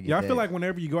deserved to get. Yeah, I that. feel like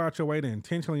whenever you go out your way to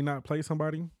intentionally not play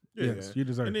somebody, yeah. yes, you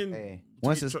deserve And it. then Hey,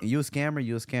 once you a scammer,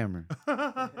 you a scammer.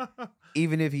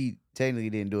 Even if he technically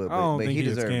didn't do it, I don't but think he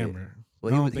he's a deserved it. scammer.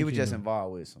 Well, I don't he think was he just is.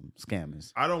 involved with some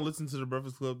scammers. I don't listen to the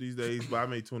Breakfast Club these days, but I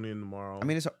may tune in tomorrow. I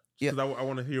mean, it's yeah, because I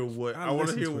want to hear what I I want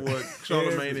to listen hear to it. what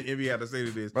Charlamagne and Envy had to say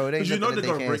to this. Bro, it ain't Because you know nothing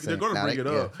they're that they gonna can't bring say. it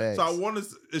Nah, up. facts. So I want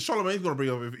to. Charlamagne's gonna bring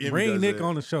it up if Envy Bring does Nick it.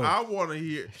 on the show. I want to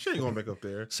hear. She ain't gonna make up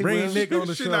there. She Bring will. Nick on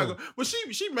the She show. not gonna, but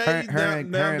she made Her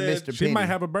now and that Mr. She Penny. might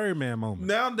have a Birdman moment.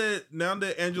 now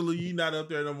that Angela Yee not up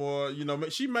there no more. You know,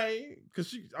 she may because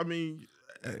she. I mean,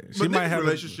 She might have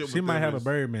relationship. she with might them have a is-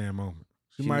 Birdman moment.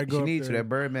 She might go. She up needs to. there. That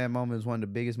Birdman moment is one of the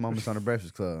biggest moments on the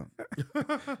Breakfast Club.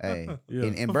 Hey, Yeah.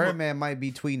 and Birdman might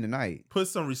be tweeting tonight. Put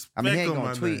some respect. I mean, he ain't on gonna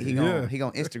my tweet. name. He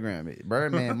gonna Instagram it.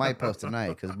 Birdman might post tonight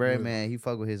because Birdman he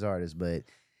fuck with his artists, but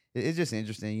it's just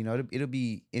interesting. You know, it'll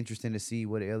be interesting to see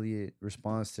what Elliot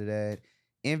responds to that.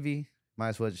 Envy might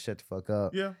as well just shut the fuck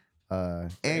up. Yeah.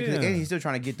 And he's still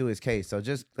trying to get through his case, so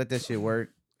just let that shit work.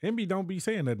 Envy don't be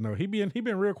saying that. No, he been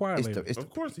real quiet lately.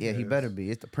 Of course he he has. better be.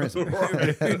 It's the principle.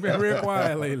 He been real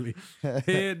quiet lately.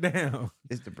 Head down.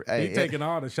 It's the. He taking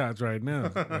all the shots right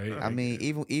now. Right? I mean,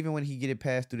 even when he get it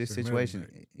passed through this Should've situation,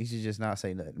 never he should just not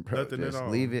say nothing, bro. Nothing at Just all.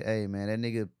 leave it. Hey, man, that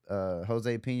nigga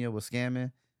Jose Pena was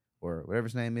scamming, or whatever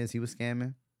his name is, he was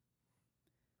scamming.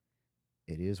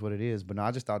 It is what it is. But no,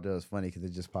 I just thought that was funny because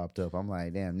it just popped up. I'm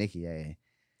like, damn, Nicki, hey,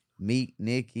 Meek,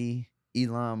 Nicki,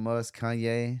 Elon Musk,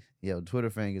 Kanye, yo, Twitter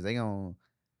fingers, they gon'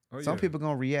 some people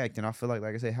gonna react, and I feel like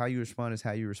I said, how you respond is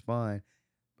how you respond.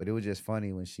 But it was just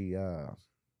funny when she talking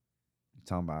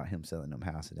about him selling them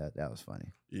houses. That was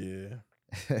funny. Yeah.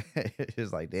 It's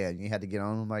just like, damn, you had to get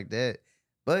on him like that.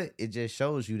 But it just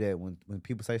shows you that when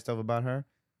people say stuff about her,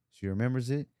 she remembers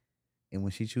it, and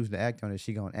when she chooses to act on it,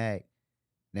 she gonna act.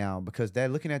 Now, because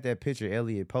looking at that picture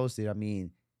Elliot posted, I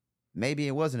mean, maybe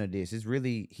it wasn't a diss. It's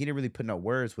really he didn't really put no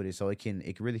words with it, so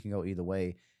it really can go either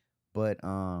way. But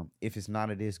if it's not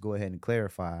a diss, go ahead and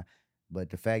clarify. But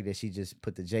the fact that she just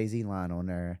put the Jay-Z line on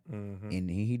there, and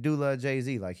he do love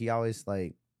Jay-Z. Like he always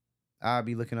like, I'll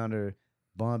be looking under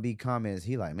Bun B comments.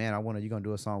 He like, man, you gonna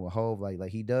do a song with Hov? Like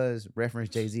he does reference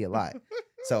Jay-Z a lot.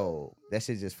 So that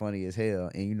shit's just funny as hell.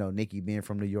 And you know, Nicki being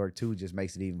from New York too just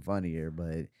makes it even funnier.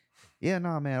 But yeah,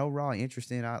 no, man, overall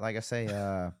interesting. Like I say,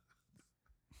 I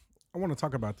want to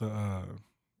talk about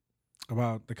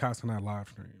the Costa Night live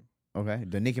stream. okay,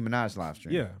 the Nicki Minaj live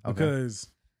stream. Yeah, Okay. because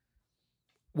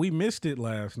we missed it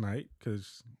last night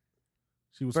because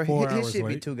she was Bro, 4 his hours shit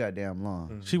be late. too goddamn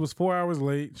long. She was 4 hours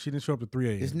late. She didn't show up to 3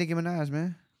 a.m. It's Nicki Minaj,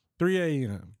 man. 3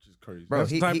 a.m. Which is crazy. Bro,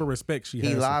 That's the type of respect she has.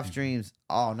 He for live people. streams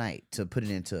all night to put it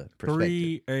into perspective.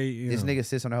 3 a.m. This nigga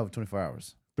sits on the hoe for 24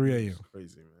 hours. 3 a.m. It's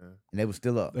crazy, man. And they was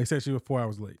still up They said she was 4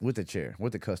 hours late. with the chair,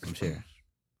 with the custom chair.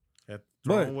 Had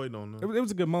But to wait on It, them. it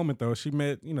was a good moment though. She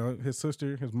met, his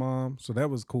sister, his mom, so that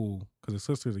was cool because his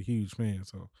sister's a huge fan.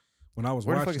 So when I was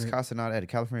Where the fuck watching is it, Costa not at?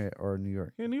 California or New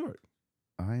York? in New York,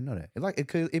 Oh, I didn't know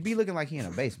that. It be looking like he in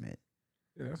a basement.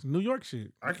 yeah, that's New York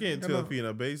shit. I can't tell if he in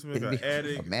a basement, It'd an be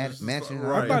attic, a just mansion.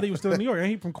 Right. I thought he was still in New York. Ain't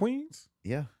he from Queens?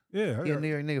 Yeah. Yeah, He a New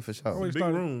York nigga for sure. Always big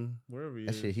thought- room, wherever he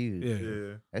That is. shit huge. Yeah.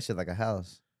 Yeah. That shit like a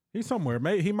house. He's somewhere.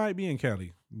 He might be in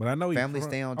Cali, but I know Family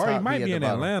stay on or he top, might he be at in the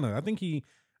bottom. Atlanta.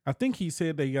 I think he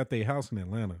said they got their house in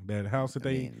Atlanta. That house that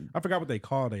I forgot what they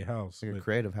call their house. Like a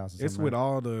creative house. Or It's something, with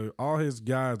right? all his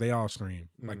guys. They all stream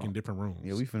like in different rooms.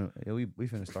 Yeah, we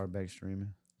finna start back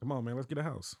streaming. Come on, man. Let's get a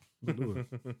house. Let's do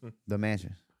it. The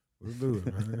mansion. Let's do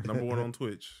it, man. Number 1 on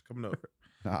Twitch coming up.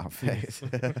 Nah, facts.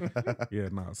 Yeah,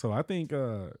 no. So I think.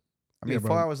 I mean, bro,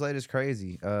 4 hours later is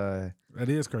crazy. that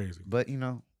is crazy. But you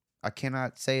know, I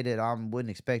cannot say that I wouldn't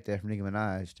expect that from Nicki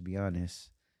Minaj, to be honest.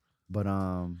 But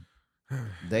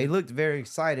they looked very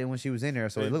excited when she was in there,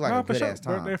 so it looked like a good ass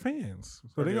time. They're fans,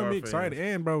 so they're gonna be excited.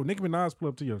 Fans. And bro, Nicki Minaj pull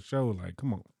up to your show. Like,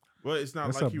 come on. Well, it's not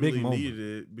That's like a he big really moment. needed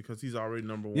it because he's already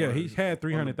number 1. Yeah, he had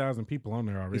 300,000 people on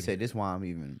there already. He said, "This why I'm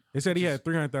even." They said he had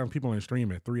 300,000 people in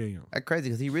stream at 3 a.m. That's crazy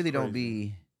because he really don't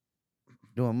be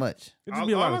doing much. It just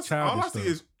be a lot of childish All I stuff. see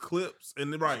is clips,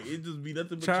 and it just be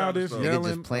nothing but Childish, stuff. Nigga yelling,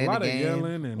 just playing a lot the of game,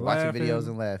 yelling and watching laughing. videos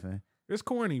and laughing. It's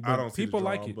corny, I but don't see people the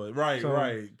like draw, it. But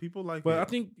right. People like it. But I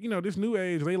think this new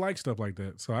age they like stuff like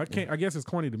that. So I can't. I guess it's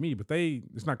corny to me, but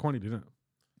it's not corny to them.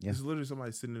 Yeah. It's literally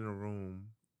somebody sitting in a room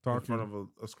Talking, in front of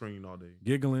a screen all day.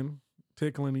 giggling,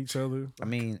 tickling each other. I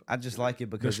mean, I just like it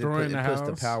because it Destroying the puts the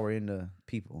house. power into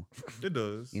people. It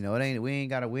does. You know, we ain't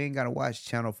gotta watch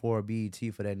Channel 4 BET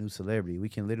for that new celebrity. We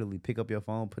can literally pick up your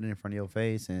phone, put it in front of your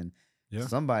face, and Yeah.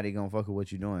 somebody gonna fuck with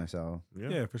what you're doing. So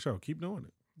Yeah, for sure. Keep doing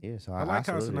it. yeah, so I like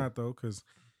how it's salute it. not though, because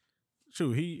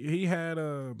shoot, he had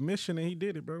a mission and he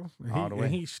did it, bro. And All the way.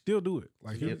 and he still do it.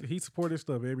 Like Yep. he supported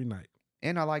stuff every night.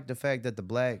 And I like the fact that the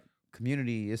black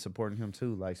community is supporting him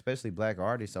too, like especially black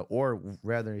artists, or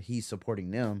rather, he's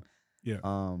supporting them. Yeah.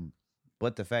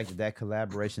 But the fact that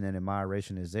collaboration and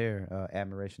admiration is there,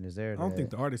 I don't think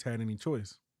the artists had any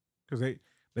choice because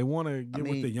they want to get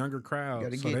with mean, the younger crowd,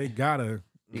 gotta so get- they gotta.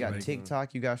 you got like,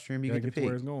 TikTok, you got stream, you gotta get to get to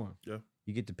where pick. it's going.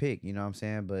 You get to pick. You know what I'm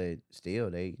saying? But still,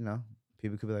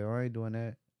 people could be like, "Oh, I ain't doing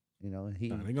that." You know, and he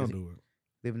Nah, they gonna do it.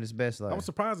 living his best life. I was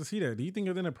surprised to see that. Do you think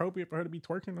it's inappropriate for her to be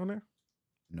twerking on there?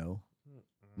 No.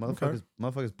 Okay.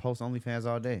 Motherfuckers post OnlyFans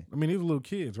all day. I mean, these were little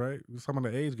kids, right? Some of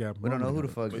the age gap. We don't know who the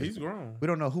fuck. But he's grown. We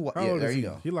don't know who. How Yeah, old there is you he?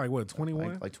 go. He like what,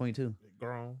 21? Like 22.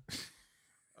 Grown.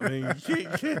 I mean, you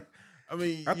can't. I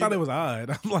mean, I thought it was odd.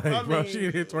 I'm like, I bro, mean, she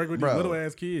in here twerking with bro. these little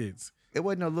ass kids. It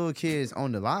wasn't no little kids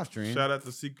on the live stream. Shout out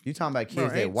to Secret. You talking about Bro,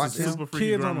 kids that ain't watch super him? freaky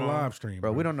Kids on the grandma. live stream,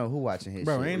 Bro, we don't know who watching his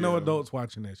Bro, shit. ain't no Yeah. adults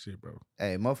watching that shit, bro.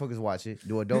 Hey, motherfuckers watch it.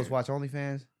 Do adults watch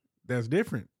OnlyFans? That's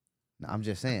different. No, I'm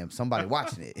just saying, somebody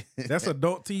watching it. That's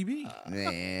adult TV.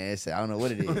 Man, I don't know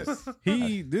what it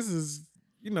is. This is,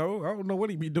 I don't know what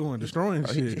he be doing, destroying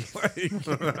Bro, he shit. Like,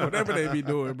 whatever they be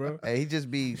doing, bro. Hey, he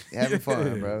just be having fun,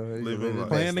 Yeah. bro. He Living living his life.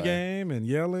 Playing best the life. game and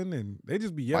yelling, and they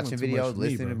just be yelling Watching too much videos, for me,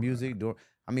 listening to bro. music.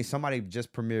 I mean, somebody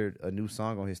just premiered a new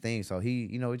song on his thing, so he,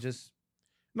 it just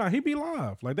No, he be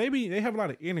live. Like they have a lot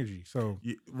of energy. So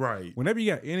Yeah, right. whenever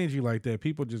you got energy like that,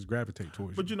 people just gravitate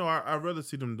towards But you. I'd rather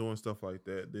see them doing stuff like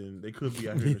that than they could be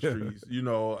out here in the Yeah. streets.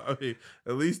 I mean,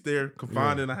 at least they're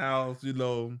confined Yeah. in a house.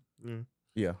 Yeah.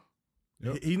 yeah.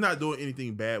 Yep. He's not doing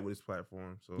anything bad with his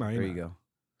platform. So Nah, he There not. you go.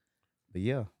 But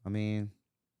yeah, I mean,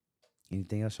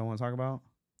 anything else I want to talk about?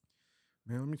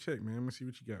 Man, let me check, man. Let me see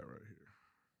what you got right here.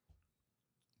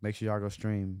 Make sure y'all go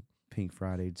stream Pink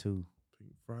Friday too.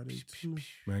 Friday too.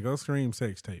 Man, go stream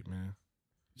Sex Tape, man.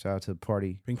 Shout out to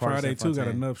Pardi. Pink Friday 2 got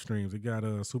enough streams. It got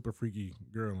a super freaky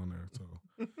girl on there,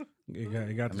 so it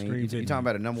got I the mean, streams you hitting talking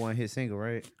about a #1 hit single,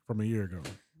 right? from a year ago.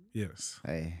 Yes,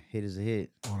 Hey, hit is a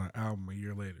hit. on an album a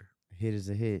year later. Hit is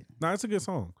a hit. No, it's a good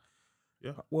song.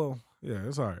 Yeah. Well, yeah,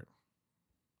 it's all right.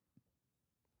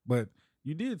 But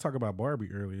you did talk about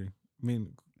Barbie earlier. I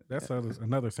mean, that's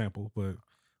another sample, but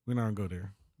we're not gonna go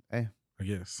there. Hey. I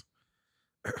guess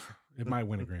it might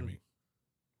win a Grammy.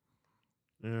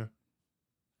 Yeah.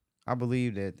 I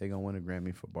believe that they're gonna win a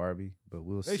Grammy for Barbie, but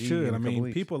we'll They see. should. in a I couple mean,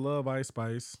 weeks. people love Ice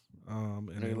Spice, and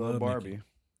they love Barbie. Nicki.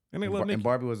 And they love Nicki. And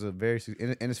Barbie was a very,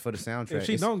 and it's for the soundtrack. If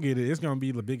she don't get it, it's gonna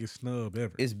be the biggest snub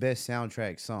ever. It's best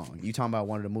soundtrack song. You talking about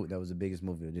one of the movies that was the biggest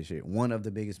movie of this year? One of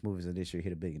the biggest movies of this year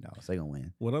hit $1 billion. They gonna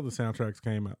win. What other soundtracks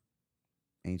came out?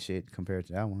 Ain't shit compared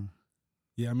to that one.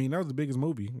 Yeah, I mean that was the biggest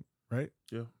movie, right?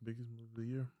 Yeah. Biggest movie of the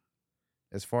year.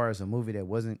 As far as a movie that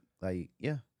wasn't like,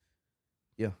 yeah,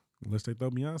 Unless they throw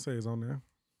Beyonce's on there.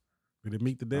 Did it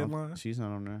meet the deadline? she's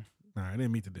not on there. Nah, it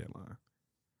didn't meet the deadline.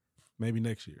 Maybe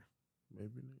next year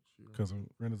Maybe next year. because of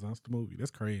Renaissance the movie.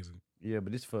 That's crazy. Yeah,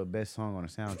 but it's for best song on the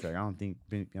soundtrack. I don't think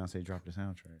Beyonce dropped the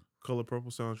soundtrack. Color Purple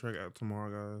soundtrack out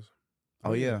tomorrow, guys.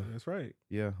 Oh yeah, that's right.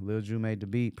 yeah. Lil Ju made the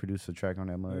beat, produced a track on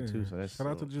that mug Yeah. too. So that's Shout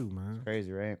out to Jew, man.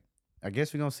 crazy, right? I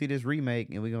guess we're gonna see this remake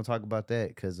and we're gonna talk about that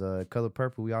because Color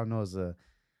Purple, we all know, is a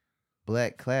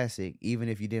black classic. Even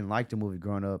if you didn't like the movie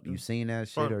growing up, you seen that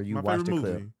shit or you my watched the favorite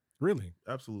clip. movie. Really?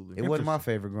 Absolutely. It wasn't my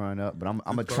favorite growing up, but I'm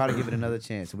gonna try to give it another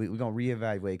chance. We're gonna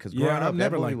reevaluate because growing up,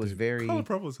 that movie was very. Color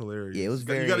Purple was hilarious. Yeah, it was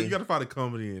very. You gotta find a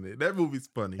comedy in it. That movie's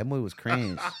funny. That movie was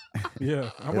cringe.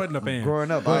 Yeah, I wasn't a fan. Growing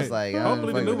up, I was like,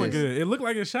 hopefully the new one good. It looked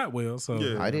like it shot well, so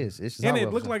Yeah. It is. It's and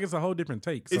it looked like it's a whole different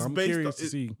take. So I'm curious to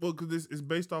see. Well, because it's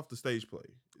based off the stage play.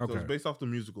 Okay. So it's based off the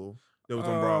musical that was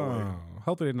on Broadway.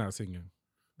 Hopefully they're not singing.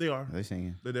 They are. They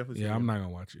singing. They're definitely. Yeah, I'm not gonna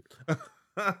watch it.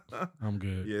 I'm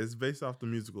good. Yeah, it's based off the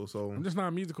musical, so I'm just not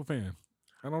a musical fan.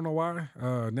 I don't know why.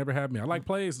 Never had me. I like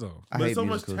plays though. But so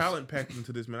much talent packed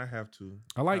into this, man. I have to.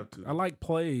 I like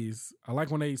plays. I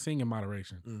like when they sing in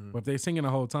moderation. Mm-hmm. But if they singing the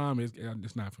whole time,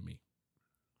 it's not for me.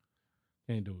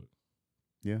 Can't do it.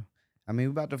 Yeah, I mean,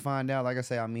 we're about to find out. Like I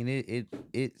say, I mean,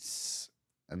 it's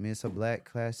a black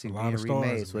classic being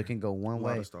remade, so it can go one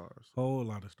way. Whole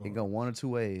lot of stars. It can go one or two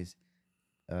ways.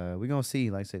 We're gonna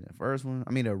see. Like I said, the first one.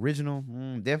 I mean, the original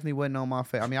definitely wasn't on my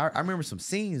face. I mean, I remember some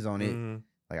scenes on it. Mm-hmm.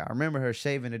 Like I remember her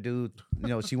shaving the dude. You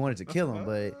know, she wanted to kill him,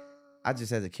 but I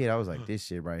just as a kid, I was like, this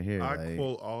shit right here. I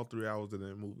quote all 3 hours of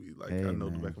that movie. Like I know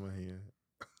the back of my hand.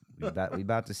 we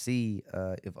about to see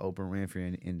if Oprah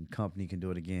Winfrey and company can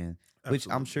do it again, which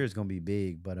I'm sure it's gonna be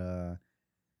big. But I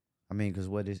mean, because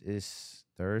what is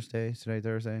Thursday? Today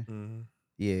Thursday? Mm-hmm.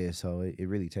 Yeah, so it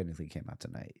really technically came out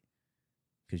tonight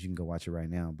because you can go watch it right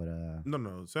now. But no,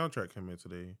 soundtrack came in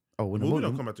today. Oh, when the movie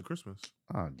don't come out to Christmas.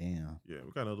 Oh damn! Yeah,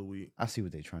 we got another week. I see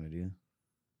what they're trying to do.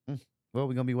 Well,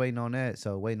 we're gonna be waiting on that.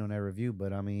 So waiting on that review.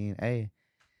 But I mean, hey,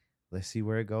 let's see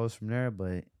where it goes from there.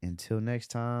 But until next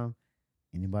time,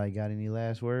 anybody got any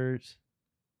last words?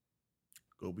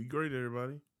 Go be great,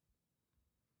 everybody.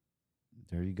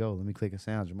 There you go. Let me click a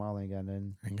sound. Jamal ain't got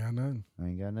nothing. Ain't got nothing. I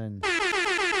ain't got nothing.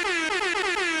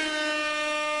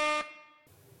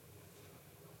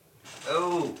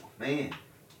 Oh man.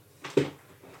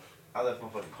 I left my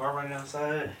fucking car running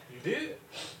outside. You did?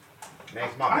 Man,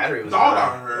 my battery was all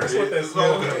I heard. That's what that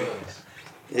smell was.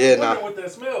 Yeah, I wonder what that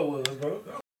smell was,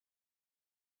 bro.